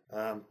 1.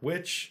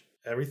 Which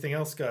everything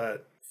else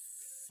got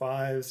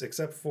 5s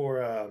except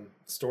for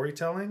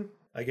storytelling.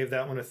 I gave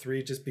that one a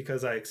 3 just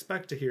because I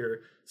expect to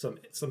hear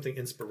something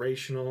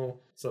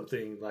inspirational,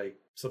 something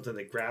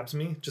that grabs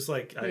me. Just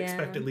like I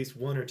expect at least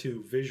 1 or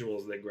 2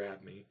 visuals that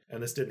grab me.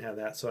 And this didn't have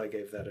that, so I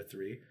gave that a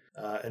 3.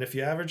 And if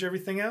you average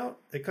everything out,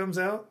 it comes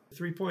out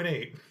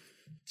 3.8.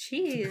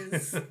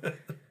 Jeez.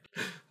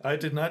 I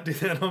did not do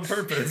that on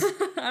purpose.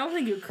 I don't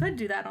think you could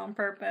do that on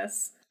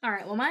purpose. All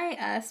right, well,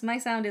 my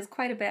sound is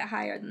quite a bit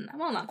higher than that.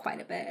 Well, not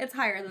quite a bit. It's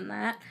higher than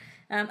that.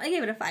 I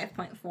gave it a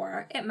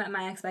 5.4. It met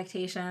my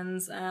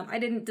expectations. I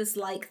didn't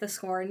dislike the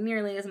score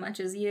nearly as much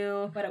as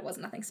you, but it was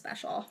nothing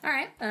special. All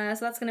right,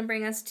 so that's going to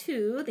bring us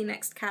to the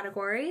next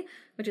category,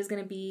 which is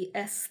going to be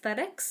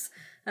aesthetics.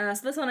 So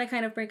this one I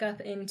kind of break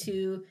up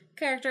into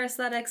character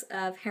aesthetics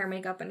of hair,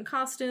 makeup, and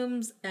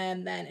costumes,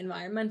 and then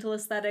environmental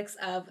aesthetics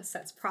of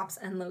sets, props,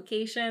 and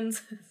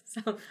locations.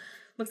 So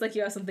looks like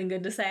you have something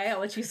good to say. I'll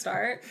let you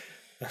start.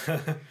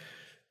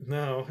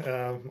 No,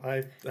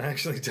 I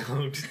actually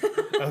don't.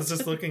 I was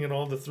just looking at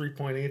all the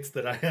 3.8s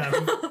that I have.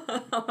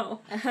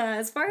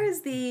 As far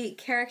as the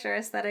character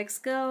aesthetics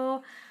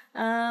go,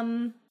 I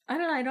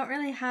don't know, I don't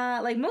really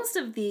have, like, most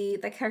of the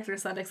character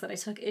aesthetics that I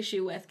took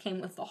issue with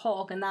came with the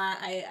Hulk, and that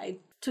I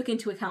took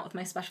into account with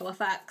my special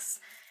effects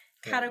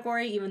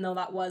category, even though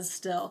that was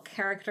still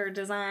character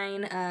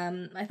design.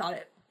 I thought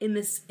in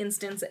this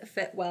instance, it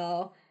fit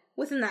well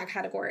within that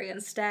category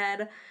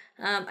instead.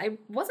 I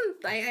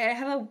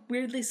have a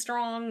weirdly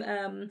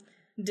strong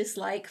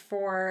dislike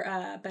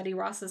for Betty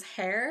Ross's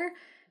hair.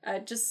 I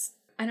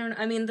don't know.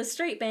 I mean, the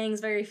straight bangs,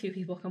 very few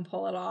people can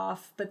pull it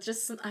off, but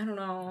just, I don't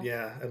know.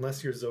 Yeah,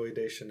 unless you're Zooey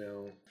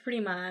Deschanel. Pretty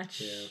much.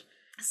 Yeah.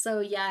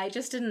 So yeah, I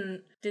just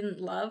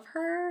didn't love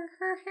her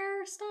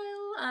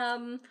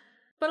hairstyle.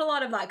 But a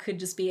lot of that could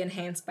just be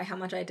enhanced by how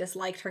much I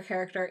disliked her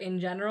character in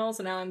general.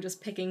 So now I'm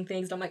just picking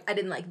things. And I'm like, I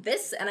didn't like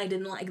this, and I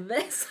didn't like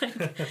this.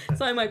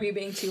 So I might be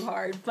being too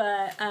hard.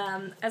 But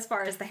as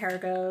far as the hair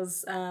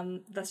goes,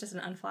 that's just an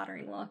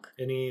unflattering look.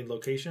 Any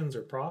locations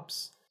or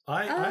props?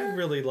 I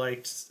really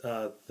liked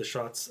the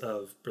shots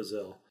of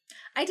Brazil.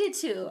 I did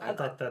too. I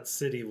thought that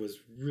city was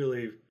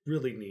really,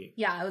 really neat.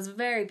 Yeah, it was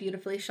very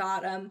beautifully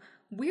shot.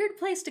 Weird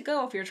place to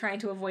go if you're trying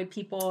to avoid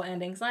people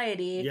and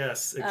anxiety.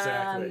 Yes,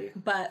 exactly.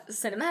 But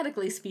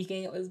cinematically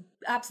speaking, it was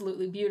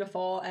absolutely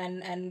beautiful,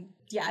 and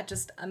yeah,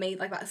 just made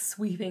like that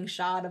sweeping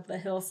shot of the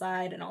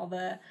hillside and all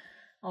the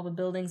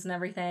buildings and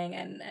everything,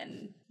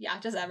 and yeah,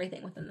 just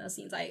everything within those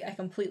scenes. I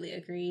completely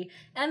agree.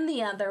 And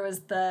there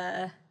was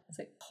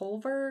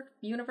Culver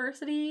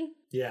University?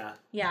 Yeah.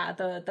 Yeah,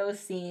 those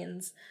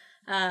scenes.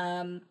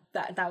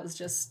 That was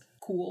just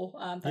cool.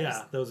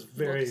 That was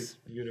very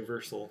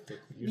universal.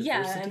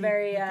 Yeah, and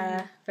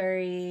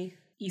very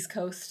East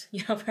Coast,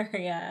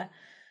 very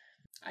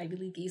Ivy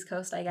League East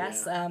Coast, I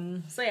guess. Yeah.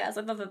 So I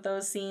thought that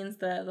those scenes,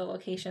 the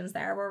locations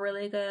there were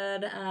really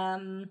good.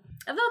 I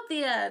thought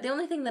the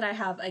only thing that I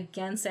have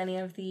against any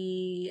of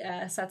the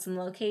sets and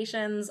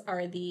locations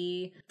are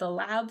the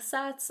lab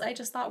sets. I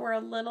just thought were a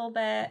little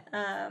bit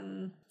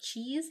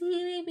cheesy,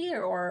 maybe,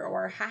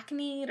 or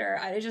hackneyed, or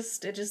it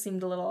just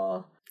seemed a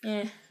little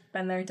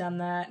been there, done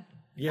that.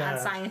 Yeah,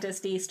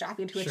 scientist-y, strap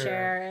you to a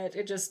chair.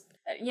 It just,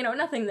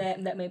 nothing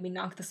that made me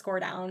knock the score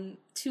down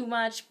too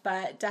much,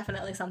 but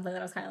definitely something that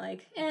I was kind of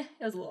like, it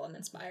was a little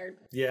uninspired.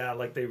 Yeah,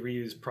 like they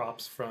reused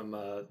props from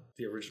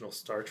the original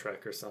Star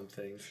Trek or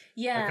something.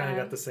 Yeah. I kind of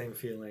got the same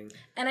feeling.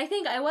 And I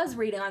think I was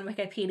reading on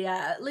Wikipedia,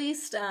 at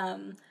least,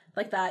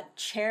 like that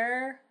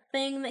chair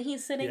thing that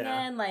he's sitting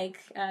in,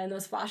 like in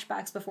those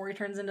flashbacks before he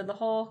turns into the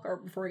Hulk, or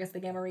before he gets the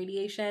gamma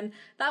radiation,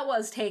 that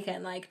was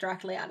taken, like,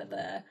 directly out of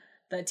the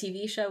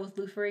TV show with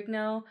Lou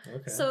Ferrigno.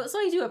 Okay. So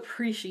I do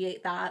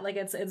appreciate that. Like,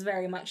 it's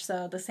very much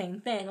so the same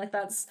thing. Like,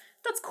 that's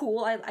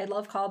cool. I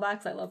love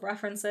callbacks. I love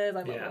references.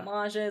 I love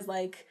homages.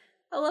 Like,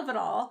 I love it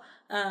all.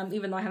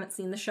 Even though I haven't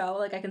seen the show,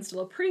 like, I can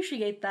still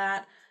appreciate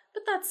that.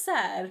 But that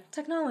said,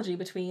 technology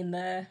between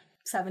the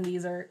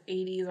 70s or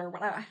 80s or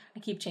whatever. I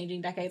keep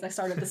changing decades. I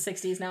started the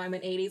 60s, now I'm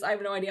in 80s. I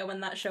have no idea when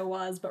that show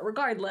was. But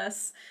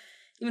regardless,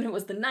 even if it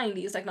was the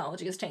 90s,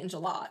 technology has changed a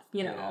lot,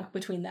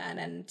 between then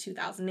and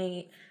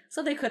 2008.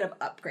 So they could have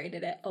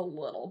upgraded it a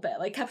little bit,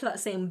 like kept that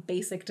same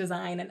basic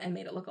design and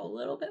made it look a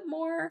little bit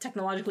more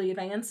technologically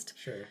advanced.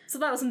 Sure. So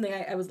that was something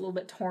I was a little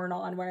bit torn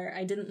on, where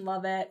I didn't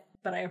love it,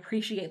 but I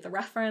appreciate the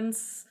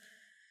reference.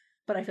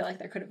 But I feel like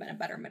there could have been a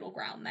better middle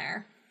ground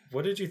there.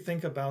 What did you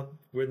think about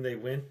when they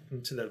went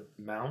into the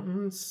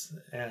mountains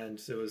and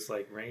it was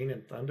like rain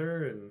and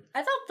thunder? And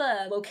I thought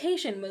the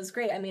location was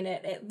great. I mean,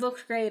 it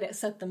looked great. It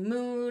set the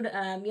mood.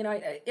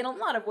 In a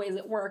lot of ways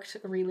it worked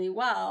really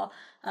well.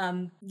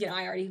 I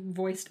already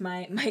voiced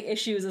my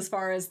issues as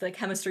far as the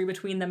chemistry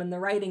between them and the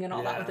writing and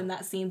all that within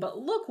that scene. But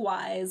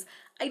look-wise,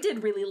 I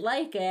did really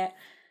like it.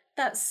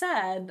 That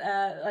said,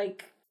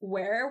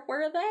 where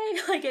were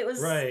they? Like, it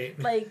was right.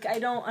 Like, I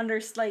don't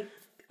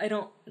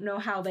know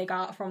how they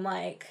got from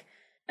like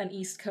an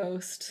East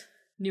Coast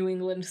New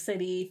England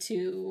city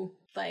to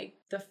like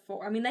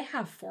I mean, they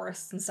have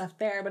forests and stuff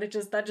there, but it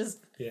was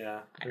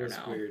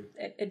weird.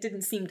 It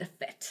didn't seem to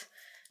fit.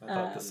 I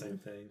thought the same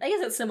thing. I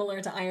guess it's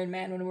similar to Iron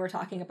Man when we were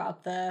talking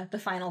about the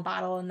final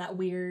battle in that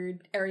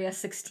weird Area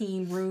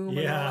 16 room.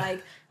 Yeah.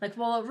 And like,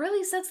 well, it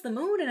really sets the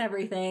mood and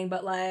everything,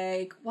 but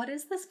like, what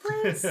is this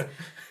place?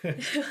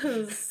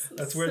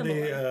 That's where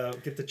they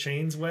get the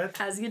chains wet.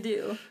 As you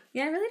do.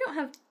 Yeah, I really don't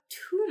have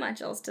too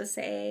much else to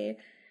say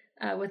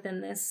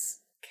within this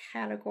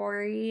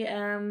category.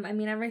 I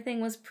mean,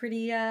 everything was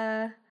pretty,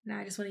 now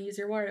I just want to use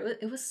your word.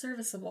 It was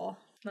serviceable.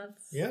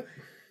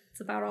 That's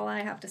about all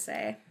I have to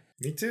say.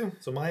 Me too.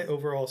 So my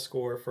overall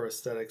score for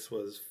aesthetics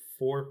was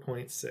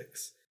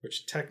 4.6,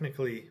 which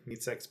technically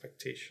meets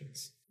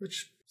expectations,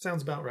 which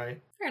sounds about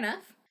right. Fair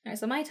enough. All right,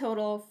 so my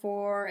total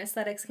for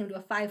aesthetics came to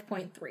a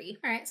 5.3.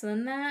 All right, so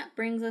then that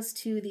brings us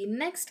to the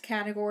next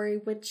category,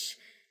 which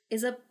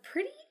is a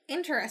pretty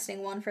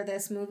interesting one for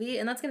this movie,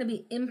 and that's going to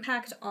be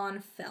impact on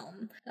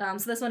film.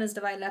 So this one is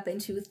divided up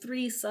into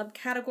 3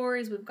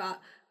 subcategories. We've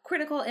got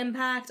critical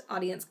impact,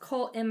 audience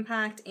cult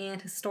impact,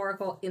 and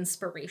historical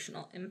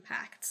inspirational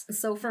impact.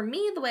 So for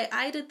me, the way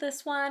I did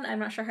this one, I'm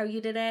not sure how you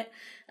did it,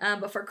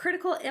 but for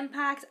critical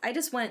impact, I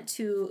just went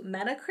to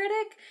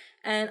Metacritic,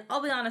 and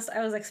I'll be honest,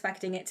 I was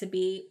expecting it to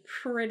be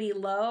pretty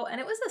low, and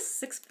it was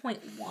a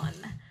 6.1.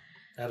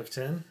 Out of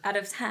 10? Out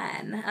of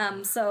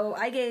 10. So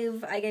I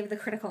gave the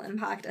critical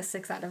impact a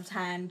 6 out of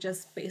 10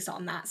 just based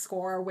on that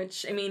score,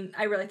 which, I mean,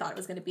 I really thought it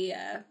was going to be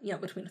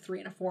between a 3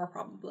 and a 4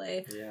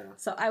 probably. Yeah.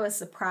 So I was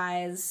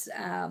surprised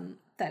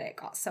that it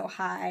got so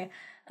high.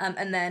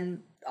 And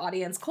then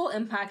audience cult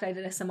impact, I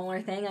did a similar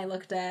thing. I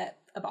looked at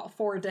about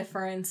 4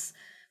 different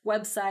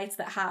websites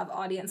that have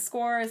audience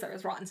scores. There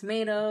was Rotten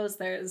Tomatoes.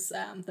 There's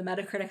the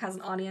Metacritic has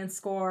an audience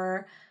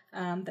score.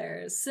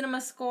 There's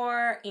Cinema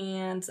Score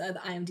and the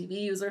IMDb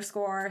user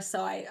score.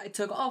 So I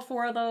took all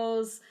 4 of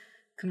those,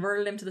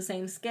 converted them to the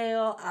same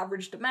scale,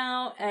 averaged them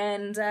out,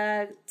 and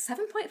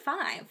 7.5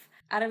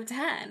 out of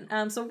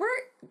 10. So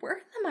we're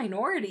in the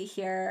minority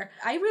here.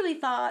 I really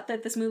thought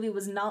that this movie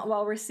was not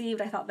well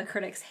received. I thought the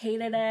critics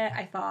hated it.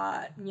 I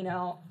thought,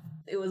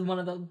 it was one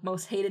of the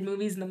most hated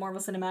movies in the Marvel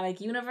Cinematic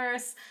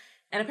Universe.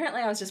 And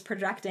apparently I was just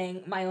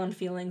projecting my own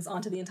feelings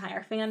onto the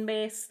entire fan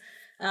base.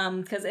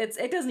 Because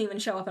it doesn't even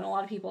show up in a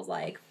lot of people's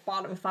like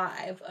bottom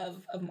 5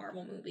 of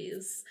Marvel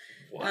movies.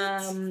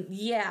 What?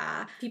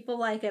 Yeah, people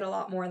like it a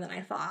lot more than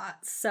I thought.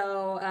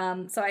 So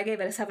I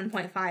gave it a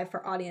 7.5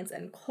 for audience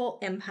and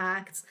cult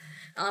impact.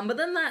 But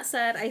then that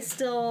said, I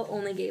still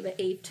only gave it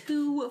a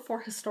 2 for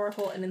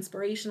historical and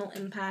inspirational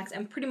impact.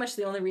 And pretty much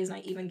the only reason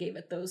I even gave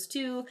it those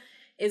 2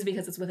 is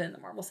because it's within the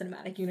Marvel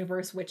Cinematic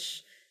Universe,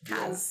 which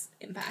has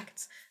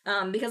impact.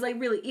 Because I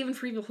really, even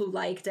for people who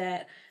liked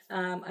it,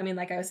 I mean,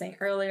 like I was saying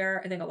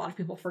earlier, I think a lot of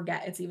people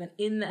forget it's even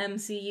in the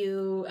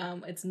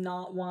MCU. It's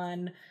not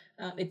one.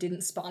 It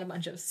didn't spawn a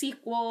bunch of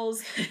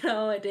sequels.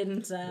 It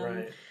didn't.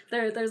 Right.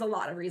 There's a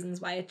lot of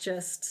reasons why it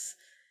just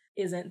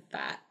isn't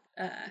that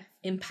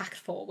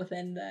impactful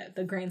within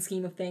the grand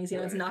scheme of things.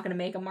 It's not going to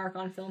make a mark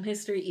on film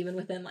history, even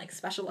within like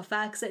special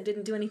effects. It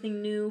didn't do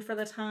anything new for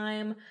the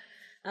time.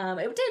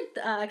 It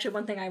did actually,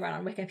 one thing I read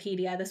on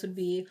Wikipedia, this would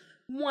be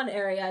one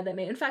area that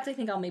in fact, I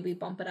think I'll maybe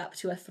bump it up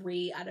to a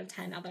 3 out of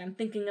 10 now that I'm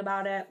thinking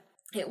about it.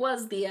 It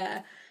was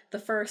the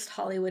first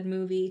Hollywood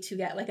movie to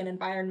get like an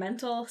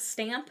environmental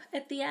stamp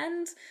at the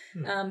end.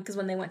 Because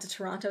when they went to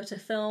Toronto to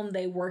film,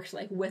 they worked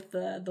like with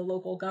the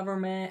local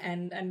government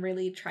and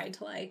really tried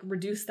to like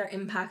reduce their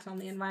impact on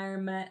the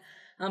environment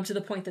to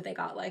the point that they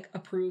got like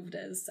approved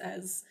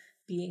as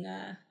being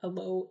a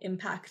low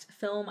impact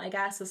film, I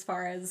guess, as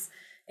far as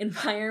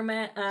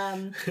environment.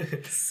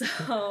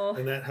 So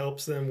and that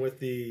helps them with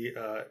the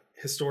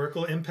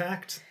historical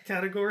impact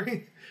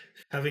category.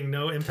 Having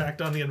no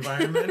impact on the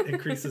environment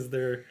increases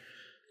their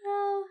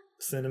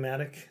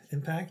cinematic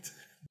impact.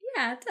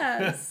 Yeah, it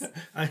does.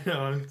 I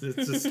know.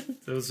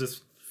 It was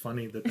just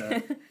funny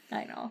that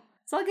I know.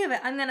 So I'm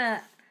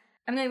gonna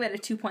give it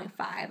a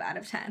 2.5 out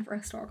of 10 for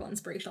historical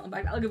inspirational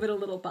impact. I'll give it a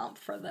little bump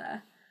for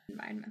the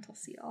environmental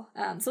seal.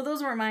 So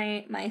those were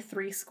my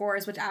 3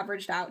 scores, which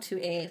averaged out to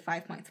a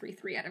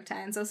 5.33 out of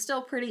 10. So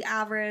still pretty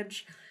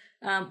average.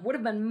 Would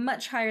have been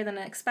much higher than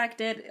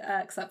expected,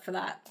 except for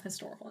that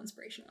historical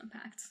inspirational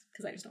impact,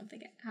 because I just don't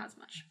think it has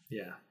much.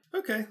 Yeah.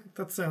 Okay,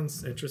 that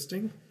sounds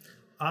interesting.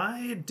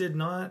 I did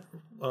not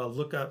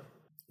look up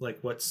like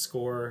what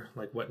score,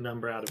 like what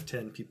number out of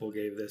 10 people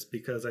gave this,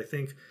 because I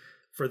think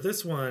for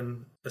this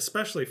one,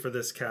 especially for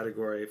this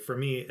category, for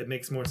me, it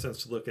makes more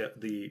sense to look at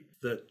the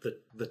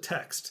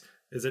text.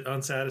 Is it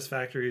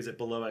unsatisfactory? Is it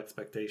below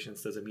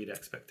expectations? Does it meet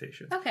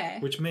expectations? Okay.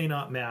 Which may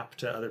not map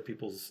to other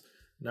people's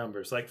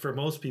numbers. Like for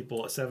most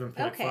people, a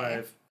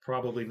 7.5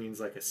 probably means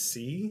like a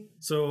C.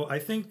 So I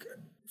think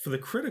for the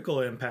critical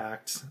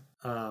impact,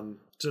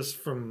 just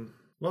from,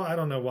 well, I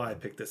don't know why I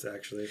picked this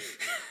actually.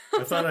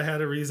 I thought I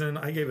had a reason.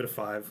 I gave it a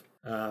 5.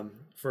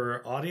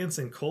 For audience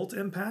and cult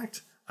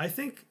impact, I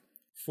think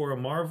For a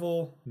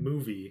Marvel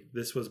movie,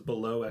 this was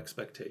below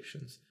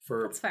expectations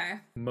for That's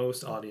fair.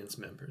 most audience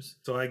members.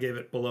 So I gave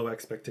it below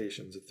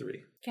expectations a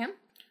 3. Cam?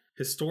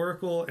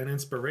 Historical and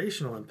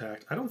inspirational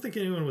impact. I don't think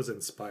anyone was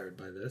inspired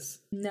by this.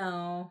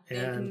 No.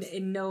 And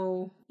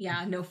no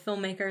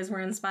filmmakers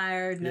were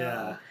inspired. No.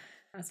 Yeah.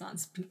 That's not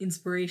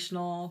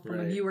inspirational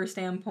from a viewer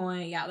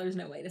standpoint. Yeah, there's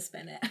no way to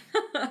spin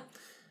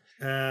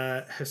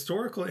it.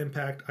 Historical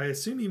impact, I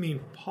assume you mean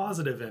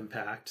positive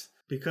impact,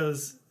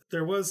 because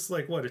there was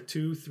like, what, a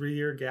 2-3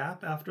 year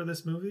gap after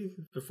this movie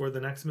before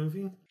the next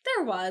movie?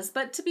 There was,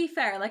 but to be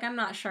fair, like, I'm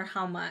not sure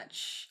how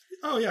much.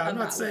 Oh, yeah, I'm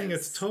not saying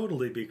it's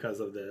totally because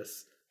of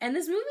this. And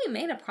this movie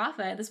made a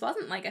profit. This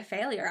wasn't like a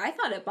failure. I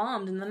thought it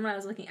bombed, and then when I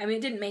was looking, I mean,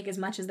 it didn't make as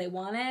much as they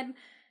wanted,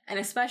 and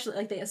especially,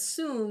 like, they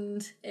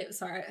assumed it.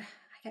 Sorry,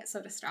 I get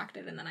so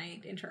distracted, and then I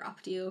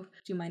interrupt you.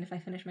 Do you mind if I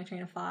finish my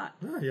train of thought?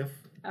 Oh, yeah.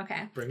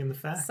 Okay. Bring in the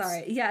facts.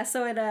 Sorry. Yeah,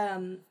 so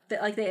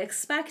it, they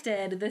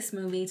expected this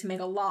movie to make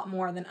a lot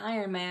more than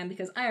Iron Man,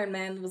 because Iron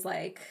Man was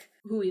like,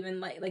 who even,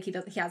 like he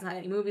hasn't had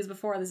any movies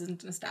before. This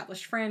isn't an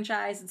established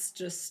franchise. It's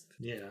just,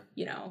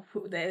 you know,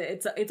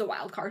 it's a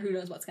wild card. Who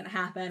knows what's going to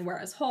happen?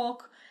 Whereas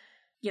Hulk,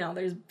 you know,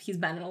 he's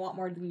been in a lot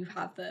more. You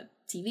have the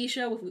TV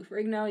show with Lou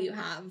Ferrigno. You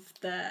have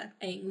the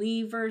Ang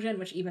Lee version,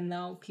 which even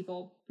though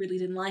people really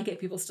didn't like it,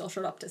 people still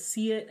showed up to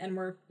see it and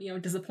were, you know,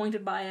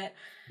 disappointed by it.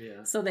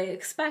 Yeah. So they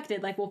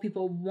expected, like, well,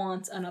 people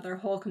want another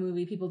Hulk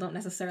movie. People don't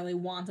necessarily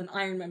want an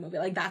Iron Man movie.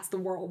 Like, that's the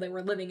world they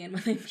were living in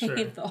when they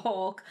made the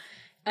Hulk.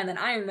 And then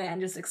Iron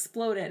Man just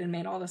exploded and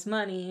made all this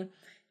money.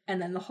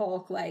 And then the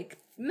Hulk, like,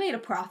 made a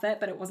profit,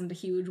 but it wasn't a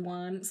huge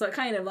one. So it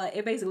kind of, like,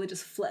 it basically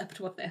just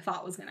flipped what they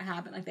thought was going to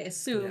happen. Like, they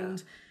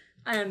assumed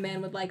Iron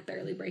Man would, like,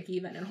 barely break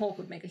even and Hulk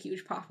would make a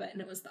huge profit, and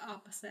it was the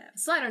opposite.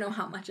 So I don't know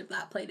how much of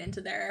that played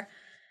into their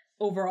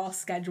overall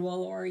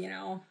schedule, or, you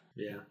know...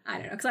 Yeah. I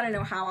don't know, because I don't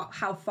know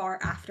how far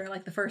after,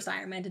 like, the first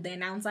Iron Man did they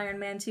announce Iron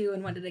Man 2,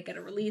 and when did it get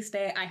a release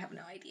date? I have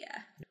no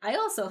idea. I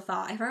also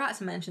thought, I forgot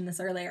to mention this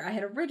earlier, I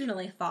had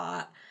originally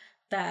thought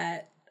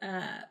that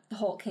the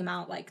Hulk came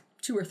out, like,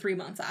 2 or 3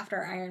 months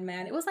after Iron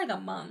Man. It was like a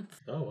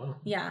month. Oh, wow.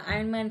 Yeah,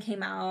 Iron Man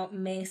came out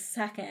May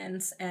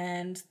 2nd,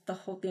 and the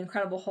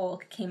Incredible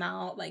Hulk came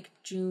out, like,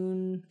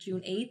 June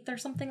 8th or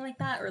something like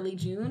that, early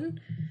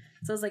June.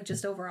 So it was, like,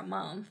 just over a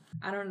month.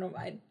 I don't know.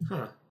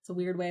 It's a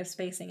weird way of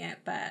spacing it,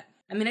 but...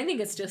 I mean, I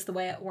think it's just the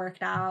way it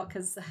worked out,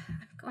 because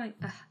I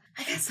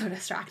get so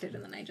distracted,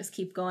 and then I just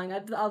keep going.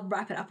 I'll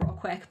wrap it up real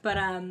quick, but,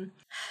 and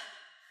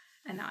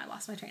now I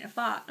lost my train of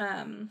thought.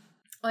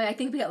 I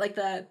think we got, like,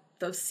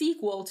 the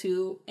sequel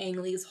to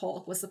Ang Lee's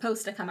Hulk was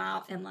supposed to come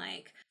out in,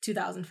 like,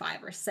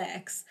 2005 or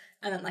 6,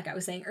 and then, like I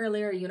was saying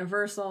earlier,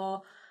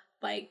 Universal,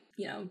 like,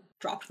 you know,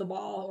 dropped the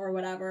ball or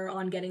whatever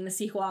on getting the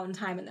sequel out in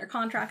time, and their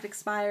contract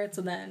expired,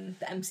 so then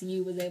the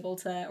MCU was able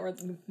to, or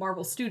the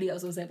Marvel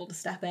Studios was able to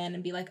step in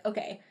and be like,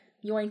 okay,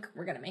 yoink,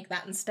 we're gonna make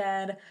that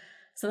instead.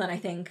 So then I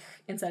think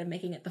instead of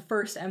making it the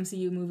first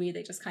MCU movie,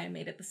 they just kind of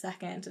made it the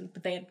second,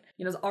 but they had,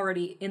 you know, it was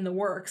already in the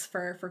works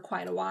for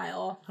quite a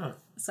while.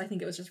 So I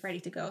think it was just ready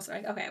to go. So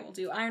like, okay, we'll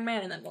do Iron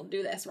Man and then we'll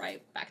do this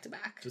right back to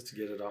back. Just to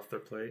get it off their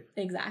plate.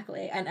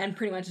 Exactly. And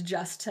pretty much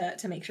just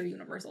to make sure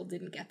Universal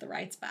didn't get the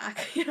rights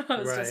back. You know, it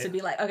was just to be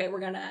like, okay, we're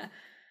gonna,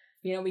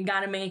 you know, we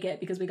gotta make it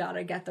because we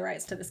gotta get the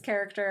rights to this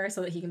character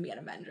so that he can be in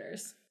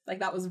Avengers. Like,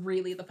 that was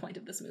really the point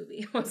of this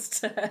movie, was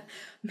to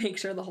make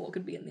sure the Hulk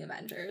could be in the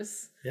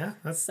Avengers. Yeah.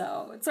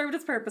 So it served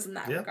its purpose in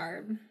that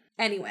regard.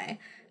 Anyway,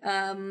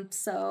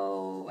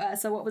 so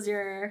what was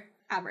your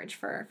average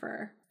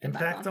for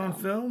Impact on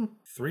film?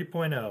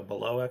 3.0,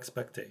 below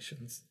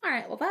expectations. All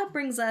right, well, that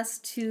brings us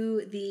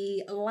to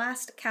the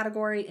last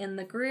category in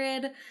the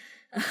grid,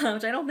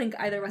 which I don't think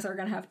either of us are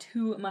going to have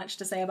too much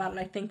to say about it.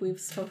 I think we've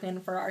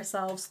spoken for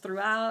ourselves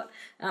throughout,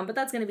 but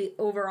that's going to be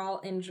overall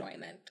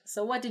enjoyment.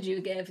 So what did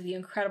you give The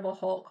Incredible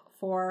Hulk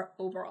for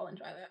overall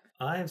enjoyment?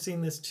 I have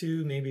seen this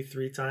 2, maybe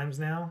 3 times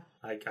now.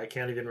 I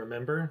can't even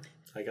remember.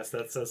 I guess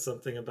that says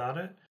something about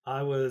it.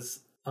 I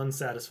was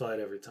unsatisfied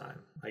every time.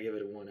 I give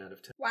it a 1 out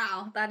of 10.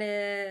 Wow, that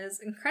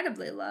is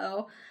incredibly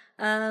low.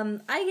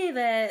 I gave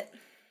it...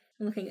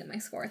 I'm looking at my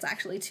score. It's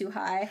actually too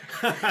high.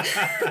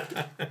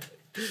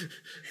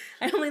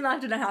 I only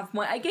knocked it a half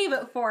point. I gave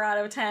it 4 out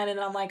of 10, and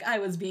I'm like, I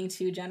was being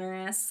too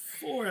generous.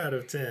 4 out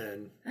of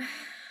 10.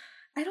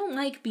 I don't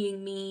like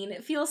being mean.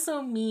 It feels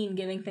so mean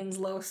giving things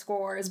low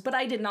scores, but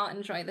I did not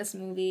enjoy this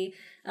movie.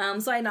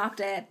 So I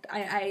knocked it.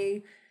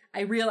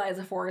 I realize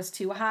a 4 is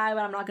too high, but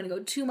I'm not going to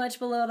go too much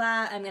below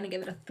that. I'm going to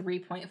give it a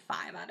 3.5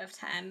 out of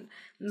 10.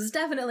 It's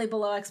definitely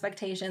below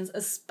expectations,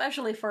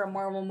 especially for a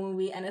Marvel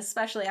movie, and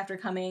especially after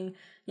coming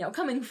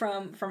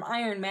from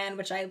Iron Man,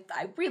 which I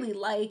really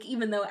like,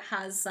 even though it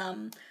has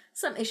some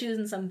issues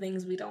and some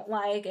things we don't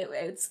like.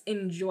 It's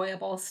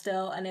enjoyable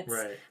still, and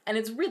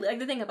it's really, like,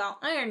 the thing about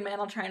Iron Man,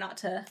 I'll try not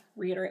to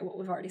reiterate what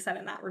we've already said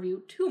in that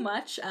review too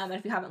much, and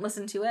if you haven't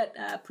listened to it,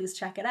 please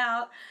check it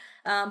out.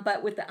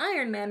 But with the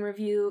Iron Man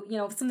review, you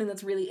know, something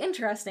that's really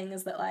interesting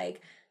is that,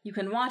 like, you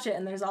can watch it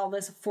and there's all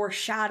this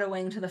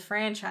foreshadowing to the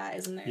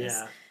franchise, and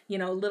there's, you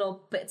know,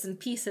 little bits and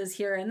pieces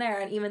here and there,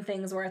 and even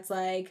things where it's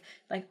like,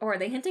 oh, are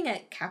they hinting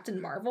at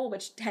Captain Marvel,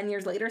 which 10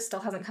 years later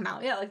still hasn't come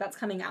out yet? Like, that's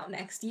coming out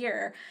next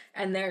year,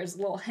 and there's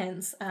little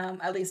hints,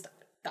 at least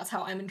that's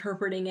how I'm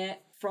interpreting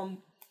it from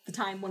the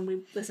time when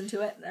we listened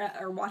to it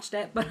or watched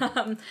it. But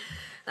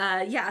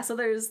yeah, so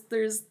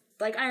there's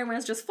like Iron Man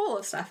is just full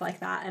of stuff like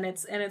that, and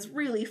it's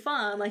really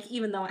fun. Like,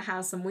 even though it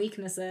has some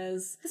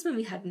weaknesses, this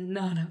movie had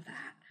none of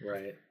that.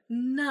 Right.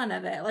 None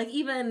of it. Like,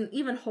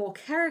 even whole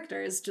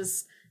characters,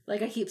 just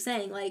like I keep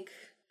saying, like,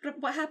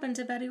 what happened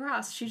to Betty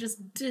Ross? She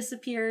just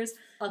disappears.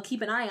 I'll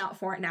keep an eye out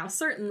for it now,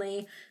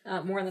 certainly,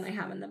 more than I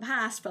have in the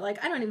past. But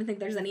like, I don't even think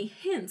there's any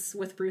hints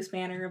with Bruce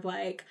Banner of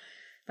like,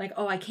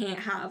 oh, I can't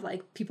have,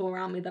 like, people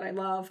around me that I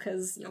love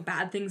because, you know,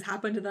 bad things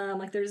happen to them.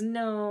 Like, there's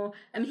no...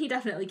 I mean, he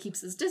definitely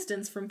keeps his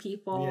distance from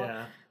people.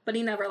 Yeah. But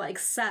he never, like,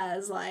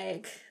 says,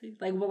 like,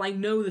 well, I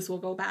know this will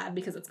go bad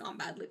because it's gone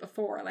badly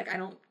before. Like, I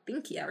don't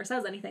think he ever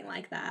says anything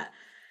like that.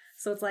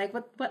 So it's like,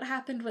 what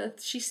happened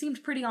with... She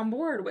seemed pretty on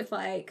board with,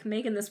 like,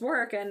 making this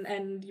work,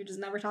 and you just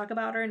never talk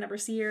about her, never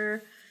see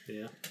her.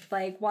 Yeah.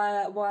 Like,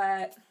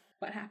 what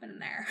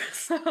happened there?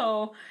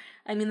 So,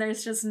 I mean,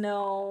 there's just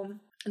no...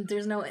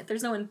 There's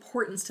no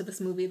importance to this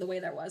movie the way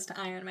there was to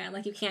Iron Man.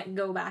 Like, you can't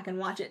go back and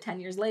watch it 10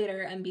 years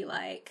later and be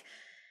like,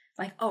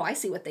 oh, I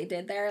see what they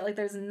did there. Like,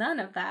 there's none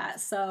of that.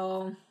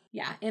 So,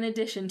 yeah, in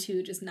addition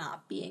to just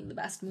not being the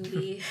best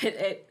movie,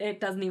 it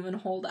doesn't even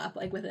hold up,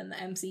 like, within the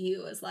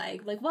MCU. It's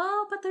like,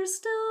 well, but there's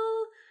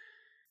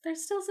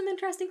still some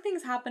interesting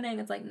things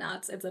happening. It's like, no,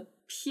 it's a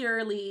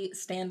purely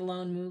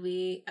standalone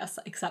movie,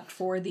 except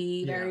for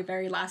the very,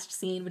 very last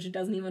scene, which it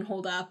doesn't even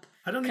hold up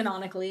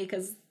canonically,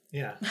 because...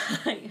 Yeah.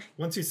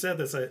 Once you said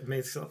this, it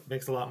makes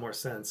a lot more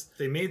sense.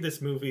 They made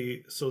this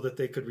movie so that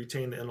they could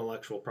retain the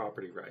intellectual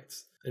property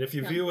rights. And if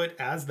you view it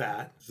as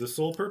that, the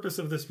sole purpose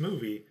of this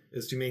movie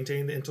is to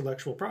maintain the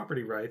intellectual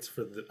property rights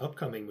for the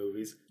upcoming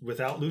movies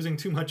without losing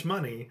too much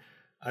money.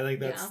 I think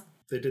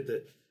they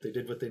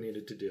did what they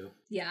needed to do.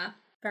 Yeah,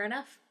 fair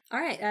enough. All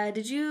right,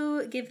 did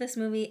you give this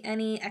movie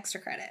any extra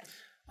credit?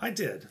 I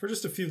did, for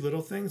just a few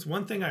little things.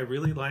 One thing I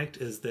really liked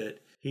is that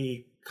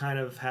he kind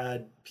of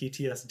had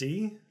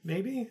PTSD,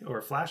 maybe,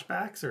 or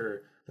flashbacks,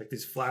 or like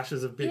these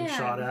flashes of being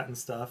shot at and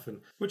stuff,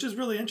 and which is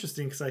really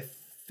interesting because I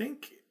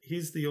think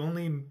he's the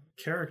only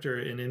character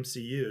in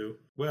MCU.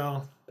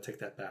 Well, I take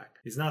that back.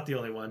 He's not the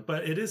only one,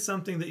 but it is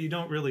something that you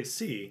don't really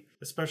see,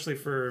 especially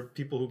for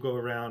people who go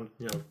around,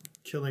 you know,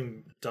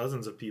 killing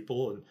dozens of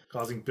people and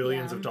causing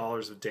billions of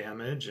dollars of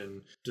damage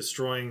and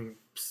destroying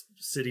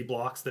city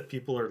blocks that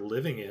people are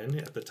living in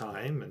at the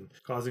time and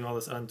causing all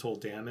this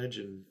untold damage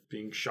and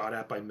being shot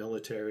at by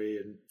military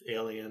and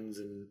aliens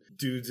and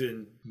dudes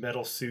in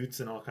metal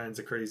suits and all kinds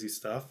of crazy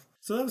stuff.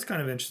 So that was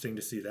kind of interesting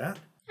to see that.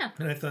 Yeah.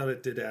 And I thought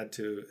it did add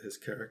to his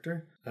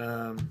character.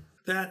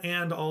 That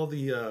and all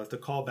the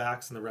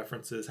callbacks and the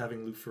references,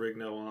 having Lou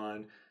Ferrigno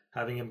on,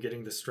 having him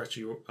getting the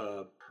stretchy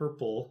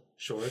purple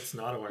shorts,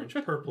 not orange,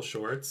 purple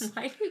shorts.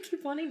 Why do you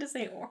keep wanting to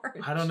say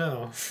orange? I don't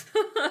know.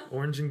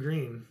 Orange and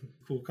green.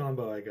 Cool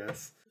combo, I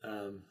guess.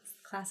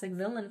 Classic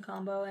villain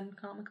combo in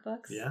comic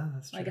books. Yeah,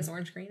 that's true. I guess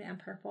orange, green, and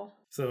purple.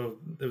 So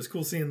it was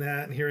cool seeing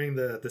that and hearing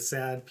the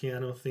sad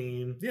piano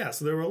theme. Yeah,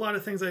 so there were a lot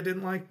of things I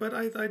didn't like, but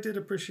I did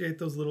appreciate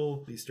those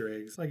little Easter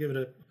eggs. I give it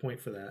a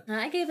point for that.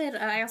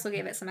 I also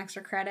gave it some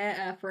extra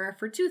credit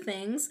for two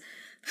things.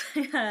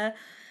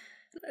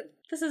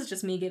 This is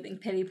just me giving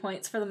pity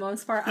points for the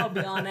most part, I'll be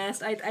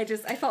honest. I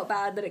felt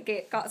bad that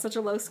it got such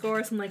a low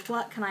score, so I'm like,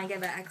 what can I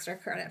give it extra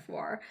credit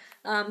for?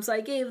 So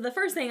the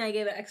first thing I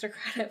gave it extra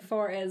credit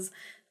for is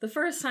the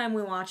first time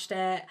we watched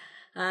it,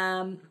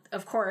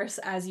 of course,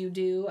 as you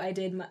do, I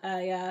did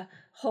a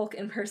Hulk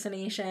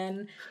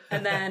impersonation,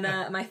 and then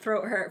my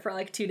throat hurt for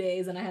like 2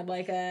 days, and I had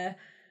like a,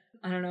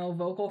 I don't know,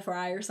 vocal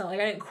fry or something.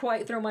 Like, I didn't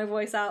quite throw my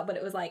voice out, but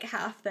it was like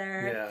half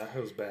there. Yeah,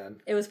 it was bad.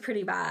 It was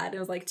pretty bad. It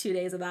was like 2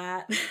 days of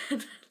that.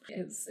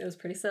 It was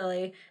pretty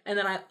silly. And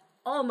then I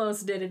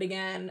almost did it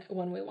again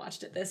when we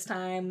watched it this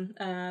time.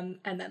 And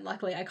then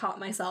luckily I caught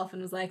myself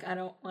and was like, I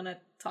don't want to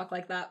talk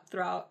like that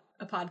throughout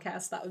a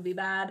podcast. That would be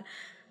bad.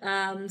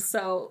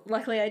 So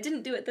luckily I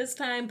didn't do it this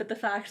time, but the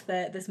fact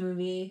that this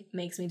movie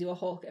makes me do a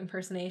Hulk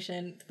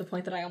impersonation to the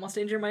point that I almost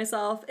injure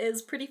myself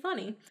is pretty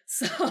funny.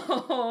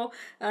 So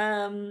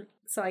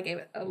I gave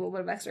it a little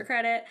bit of extra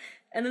credit.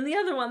 And then the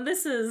other one,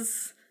 this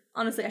is,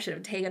 honestly, I should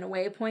have taken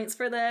away points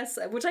for this,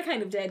 which I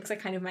kind of did because I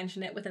kind of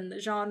mentioned it within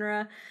the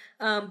genre.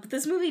 But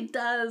this movie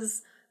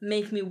does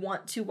make me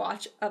want to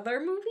watch other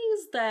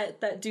movies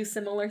that do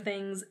similar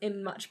things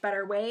in much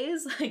better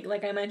ways.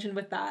 Like I mentioned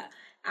with that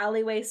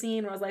alleyway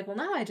scene where I was like, well,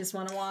 now I just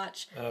want to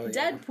watch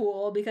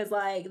Deadpool because,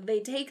 like,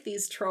 they take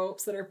these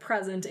tropes that are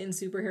present in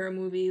superhero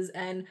movies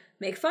and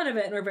make fun of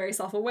it and are very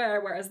self-aware,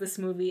 whereas this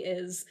movie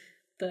is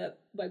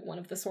one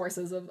of the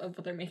sources of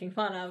what they're making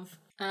fun of.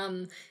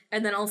 And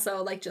then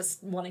also, like,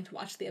 just wanting to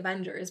watch the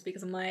Avengers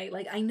because I'm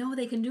like I know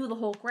they can do the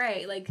Hulk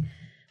right. Like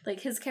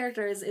his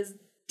character is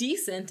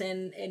decent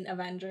in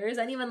Avengers,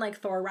 and even like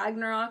Thor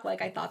Ragnarok,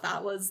 like I thought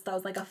that was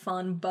like a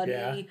fun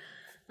buddy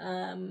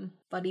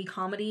buddy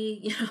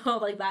comedy,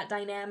 like that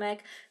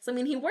dynamic. So, I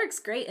mean, he works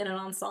great in an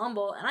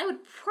ensemble, and I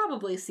would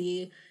probably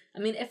see, I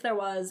mean, if there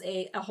was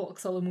a Hulk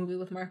solo movie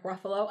with Mark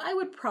Ruffalo, I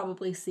would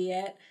probably see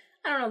it.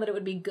 I don't know that it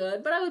would be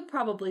good, but I would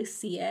probably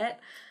see it.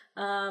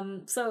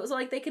 So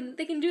like they can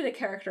do the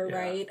character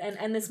right,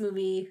 and this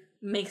movie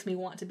makes me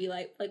want to be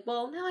like,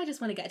 well, now I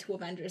just want to get to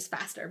Avengers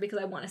faster because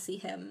I want to see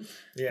him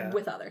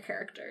with other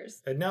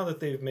characters. And now that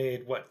they've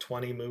made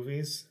 20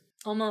 movies?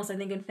 Almost. I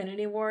think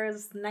Infinity War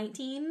is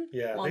 19.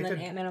 Yeah. Well, and then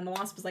Ant-Man and the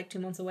Wasp is like 2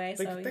 months away.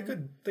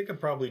 They could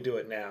probably do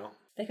it now.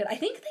 They could. I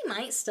think they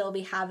might still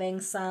be having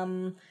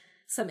some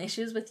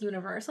issues with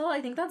Universal.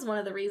 I think that's one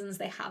of the reasons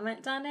they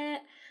haven't done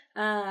it.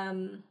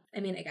 I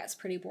mean, it gets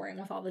pretty boring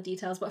with all the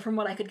details, but from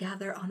what I could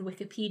gather on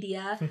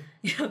Wikipedia,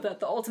 the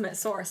ultimate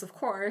source, of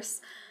course,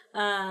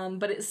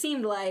 but it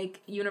seemed like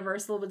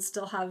Universal would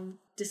still have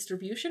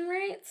distribution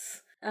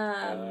rights.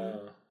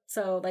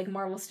 So, like,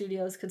 Marvel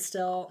Studios could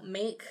still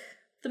make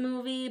the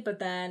movie, but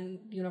then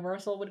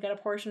Universal would get a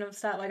portion of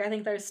stuff. Like, I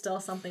think there's still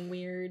something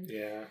weird.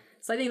 Yeah.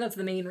 So I think that's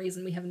the main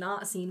reason we have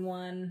not seen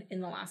one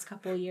in the last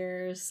couple of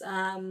years.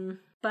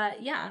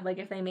 But yeah, like,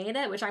 if they made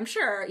it, which I'm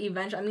sure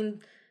eventually, I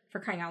mean, for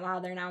crying out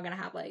loud, they're now going to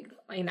have, like,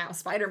 now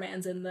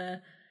Spider-Man's in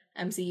the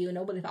MCU.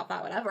 Nobody thought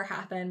that would ever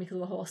happen because of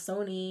the whole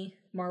Sony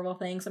Marvel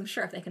thing. So I'm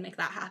sure if they can make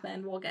that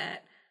happen,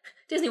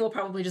 Disney will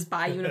probably just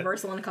buy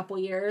Universal in a couple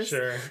years.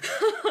 Sure.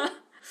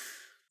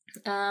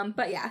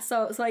 But yeah,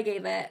 so I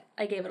gave it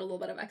a little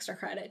bit of extra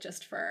credit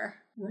just for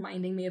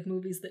reminding me of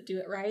movies that do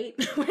it right,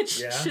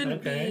 which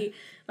shouldn't be,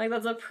 like,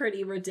 that's a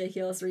pretty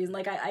ridiculous reason.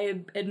 Like,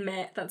 I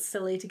admit that's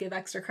silly to give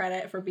extra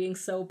credit for being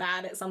so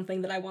bad at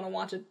something that I want to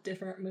watch a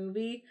different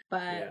movie,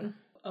 but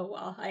oh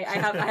well, I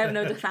have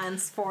no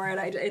defense for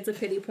it. It's a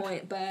pity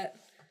point, but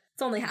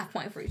it's only half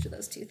point for each of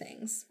those two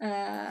things.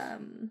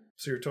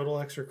 So your total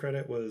extra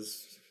credit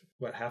was,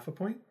 what, half a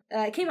point?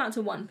 It came out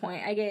to 1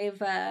 point. I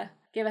gave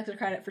extra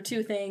credit for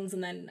two things,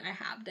 and then I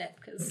halved it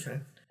because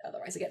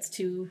otherwise it gets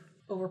too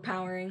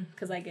overpowering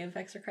because I give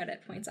extra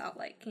credit points out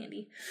like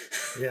candy.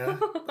 Yeah.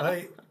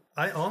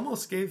 I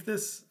almost gave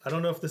this, I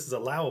don't know if this is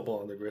allowable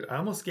on the grid, I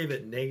almost gave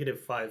it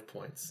 -5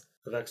 points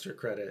of extra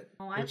credit,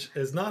 which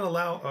is not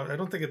I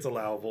don't think it's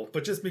allowable,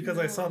 but just because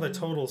I saw the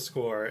total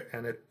score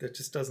and it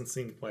just doesn't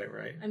seem quite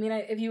right. I mean,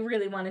 if you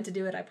really wanted to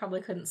do it, I probably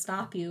couldn't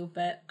stop you,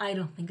 but I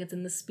don't think it's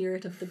in the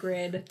spirit of the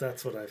grid.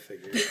 That's what I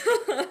figured.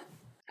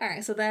 All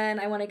right, so then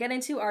I want to get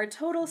into our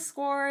total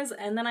scores,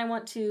 and then I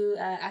want to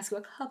ask you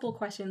a couple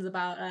questions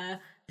about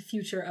the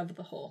future of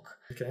the Hulk,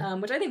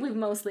 which I think we've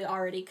mostly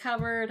already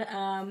covered,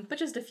 but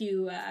just a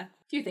few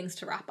things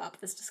to wrap up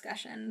this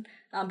discussion.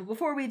 But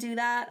before we do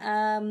that,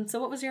 so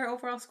what was your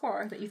overall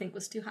score that you think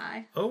was too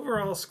high?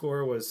 Overall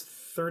score was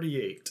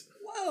 38.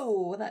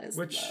 Whoa, that is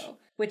low.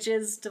 Which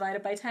is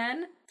divided by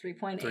 10?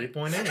 3.8.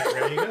 3.8.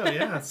 There you go.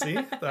 Yeah, see?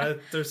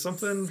 There's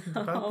something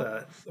about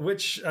that.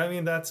 Which, I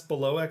mean, that's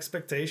below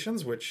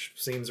expectations, which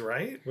seems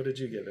right. What did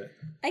you give it?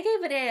 I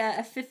gave it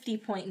a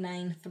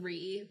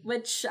 50.93,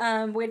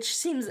 which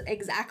seems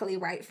exactly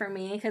right for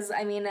me. Because,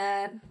 I mean,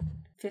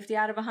 50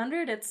 out of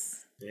 100,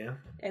 it's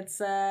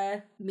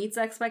meets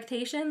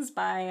expectations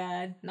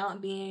by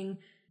not being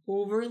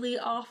overly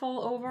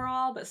awful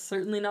overall, but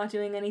certainly not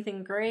doing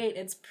anything great.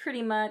 It's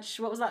pretty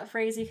much, what was that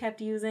phrase you kept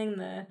using?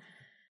 The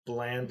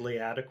blandly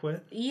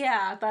adequate?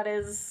 Yeah,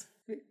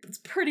 it's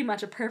pretty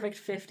much a perfect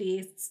 50.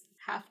 It's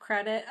half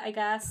credit, I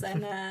guess.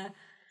 And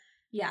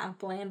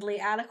blandly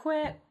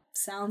adequate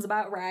sounds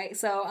about right.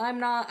 So I'm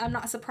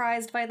not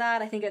surprised by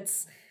that. I think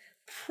it's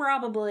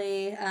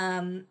probably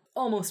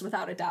almost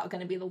without a doubt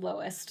going to be the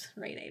lowest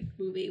rated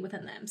movie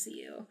within the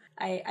MCU.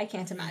 I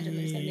can't imagine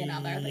there's going to be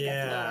another that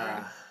gets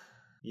lower.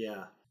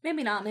 Yeah.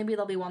 Maybe not. Maybe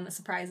there'll be one that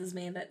surprises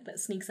me that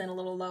sneaks in a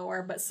little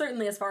lower. But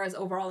certainly as far as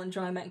overall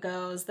enjoyment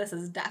goes, this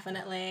is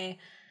definitely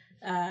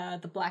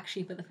the black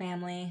sheep of the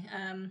family,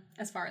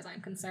 as far as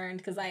I'm concerned.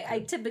 Because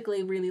I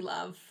typically really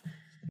love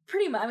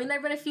pretty much... I mean, there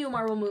have been a few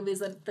Marvel movies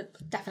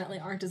that definitely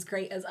aren't as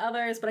great as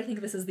others, but I think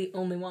this is the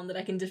only one that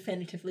I can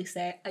definitively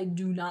say I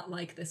do not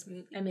like this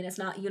movie. I mean, it's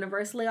not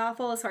universally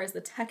awful as far as the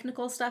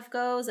technical stuff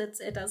goes.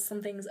 It does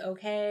some things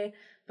okay.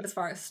 But as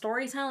far as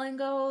storytelling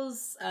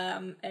goes,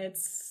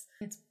 it's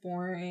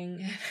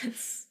boring.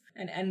 It's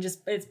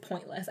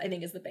pointless, I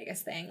think, is the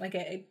biggest thing. Like,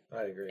 I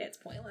agree. It's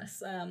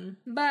pointless.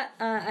 But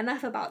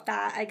enough about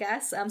that, I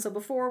guess. So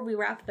before we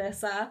wrap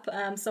this up,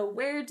 so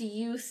where do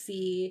you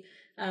see...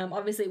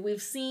 obviously,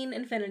 we've seen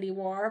Infinity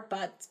War,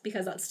 but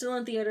because that's still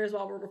in theaters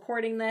while we're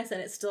recording this,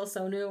 and it's still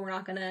so new, we're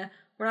not gonna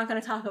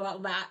talk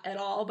about that at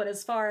all. But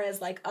as far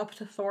as, like, up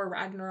to Thor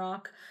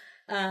Ragnarok,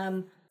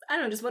 I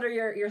don't know, just what are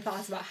your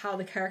thoughts about how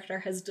the character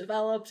has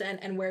developed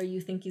and where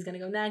you think he's going to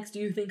go next? Do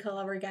you think he'll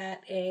ever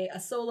get a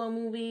solo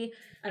movie?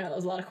 I know that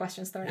was a lot of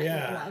questions thrown at me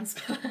at once.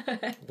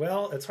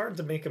 Well, it's hard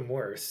to make him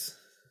worse.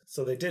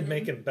 So they did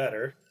make him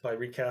better by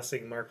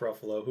recasting Mark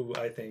Ruffalo, who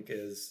I think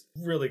is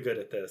really good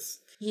at this.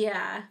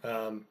 Yeah.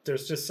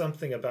 There's just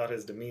something about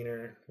his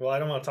demeanor. Well, I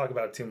don't want to talk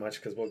about it too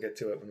much because we'll get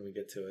to it when we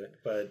get to it.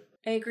 But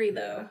I agree,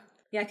 though.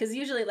 Yeah, because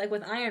usually, like,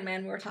 with Iron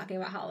Man, we were talking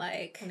about how,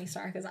 like, Tony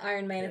Stark is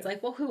Iron Man. It's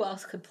like, well, who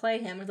else could play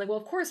him? It's like, well,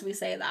 of course we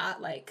say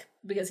that, like,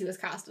 because he was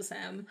cast as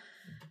him.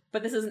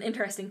 But this is an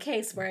interesting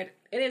case where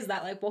it is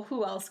that, like, well,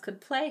 who else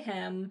could play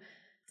him?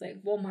 It's like,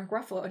 well, Mark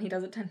Ruffalo, and he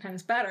does it 10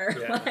 times better.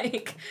 Yeah.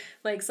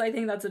 like, so I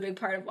think that's a big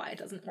part of why it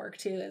doesn't work,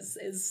 too,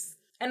 is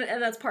and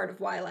that's part of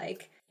why,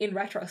 like, in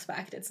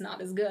retrospect, it's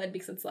not as good,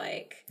 because it's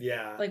like,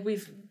 like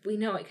we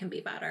know it can be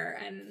better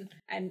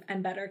and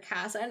better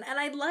cast, and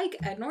I like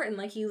Ed Norton,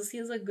 like he's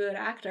a good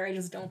actor. I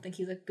just don't think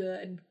he's a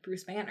good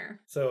Bruce Banner.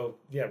 So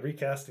yeah,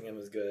 recasting him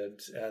is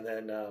good, and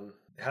then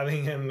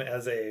having him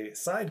as a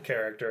side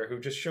character who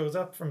just shows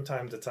up from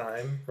time to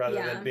time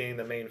rather than being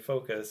the main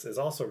focus is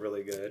also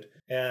really good.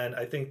 And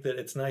I think that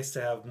it's nice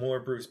to have more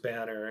Bruce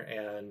Banner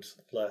and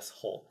less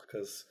Hulk,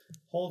 because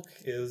Hulk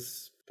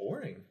is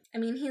boring. I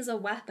mean, he's a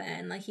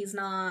weapon. Like, he's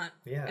not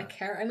a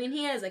character. I mean,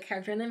 he is a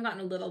character, and they've gotten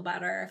a little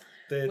better.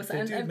 They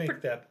do make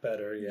that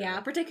better,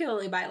 Yeah,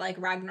 particularly by, like,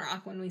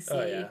 Ragnarok, when we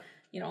see,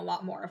 you know, a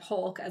lot more of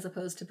Hulk as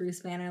opposed to Bruce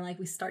Banner. Like,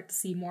 we start to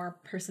see more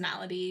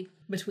personality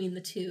between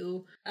the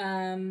two.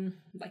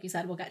 Like you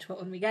said, we'll get to it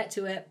when we get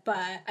to it,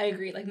 but I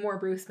agree, like, more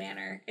Bruce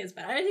Banner is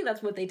better. I think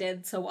that's what they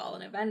did so well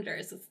in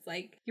Avengers. It's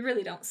like, you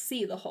really don't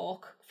see the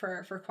Hulk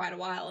for quite a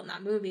while in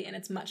that movie, and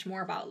it's much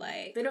more about,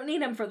 like, they don't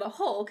need him for the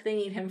Hulk, they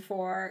need him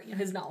for, you know,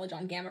 his knowledge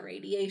on gamma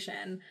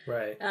radiation.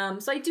 Right.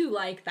 So I do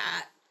like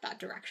that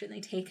direction they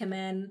take him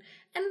in.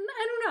 And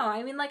I don't know,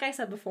 I mean, like I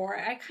said before,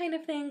 I kind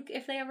of think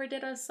if they ever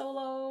did a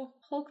solo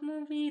Hulk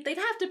movie, it'd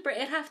have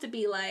to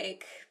be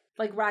like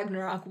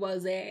Ragnarok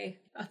was a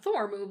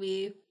Thor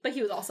movie, but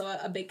he was also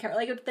a big character.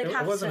 Like, it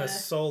wasn't a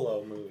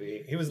solo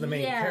movie. He was the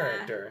main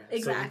character.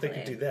 Exactly. So they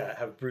could do that.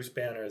 Have Bruce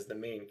Banner as the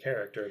main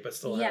character, but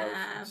still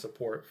have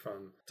support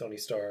from Tony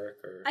Stark.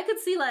 Or I could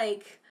see,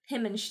 like,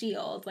 him and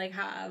S.H.I.E.L.D. like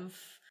have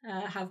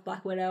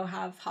Black Widow,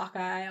 have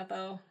Hawkeye,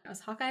 although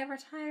is Hawkeye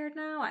retired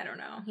now? I don't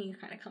know. He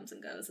kind of comes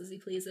and goes as he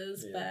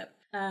pleases, but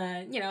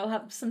you know,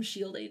 have some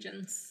S.H.I.E.L.D.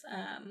 agents.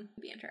 Would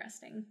be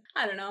interesting.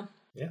 I don't know.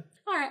 Yeah.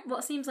 All right. Well,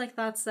 it seems like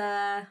that's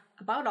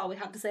about all we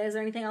have to say. Is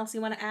there anything else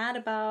you want to add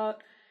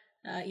about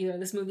either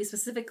this movie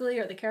specifically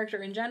or the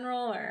character in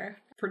general, or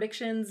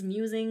predictions,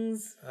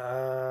 musings?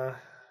 I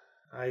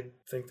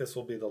think this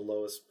will be the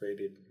lowest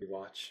rated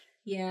rewatch.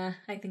 Yeah,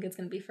 I think it's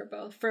going to be for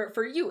both.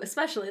 For you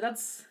especially.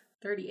 That's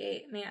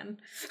 38, man.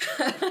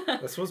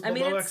 This was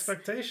below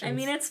expectations. I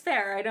mean, it's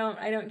fair. I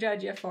don't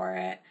judge you for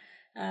it.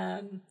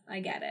 I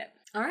get it.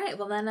 All right.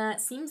 Well, then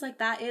it seems like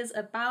that is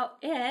about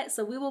it.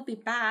 So we will be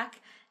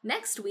back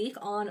next week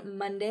on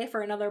Monday for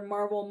another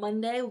Marvel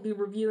Monday. We'll be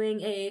reviewing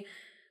a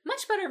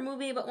much better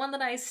movie, but one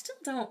that I still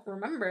don't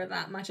remember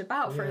that much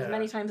about for as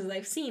many times as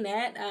I've seen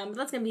it. But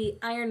that's going to be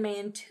Iron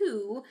Man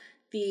 2,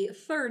 the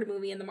third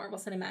movie in the Marvel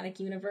Cinematic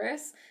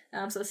Universe.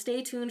 So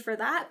stay tuned for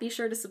that. Be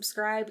sure to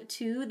subscribe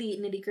to the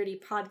Nitty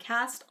Gritty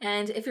podcast.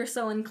 And if you're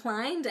so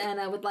inclined and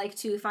would like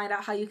to find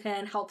out how you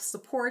can help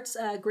support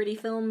Gritty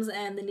Films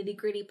and the Nitty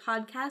Gritty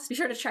podcast, be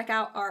sure to check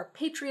out our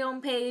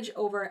Patreon page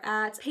over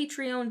at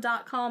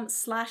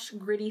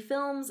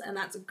patreon.com/grittyfilms. And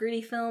that's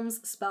Gritty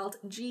Films, spelled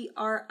GRIDDY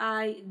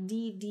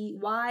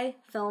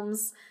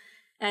films.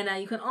 And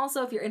you can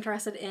also, if you're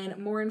interested in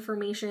more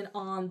information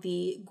on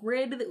the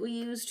grid that we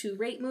use to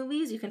rate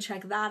movies, you can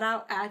check that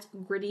out at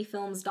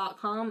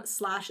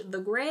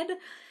grittyfilms.com/thegrid.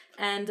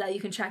 And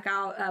you can check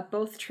out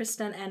both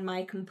Tristan and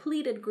my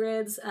completed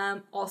grids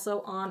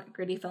also on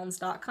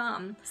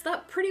grittyfilms.com. So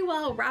that pretty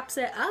well wraps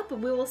it up.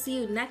 We will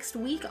see you next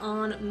week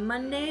on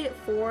Monday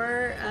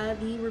for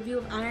the review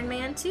of Iron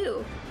Man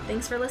 2.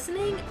 Thanks for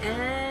listening,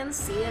 and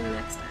see you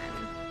next time.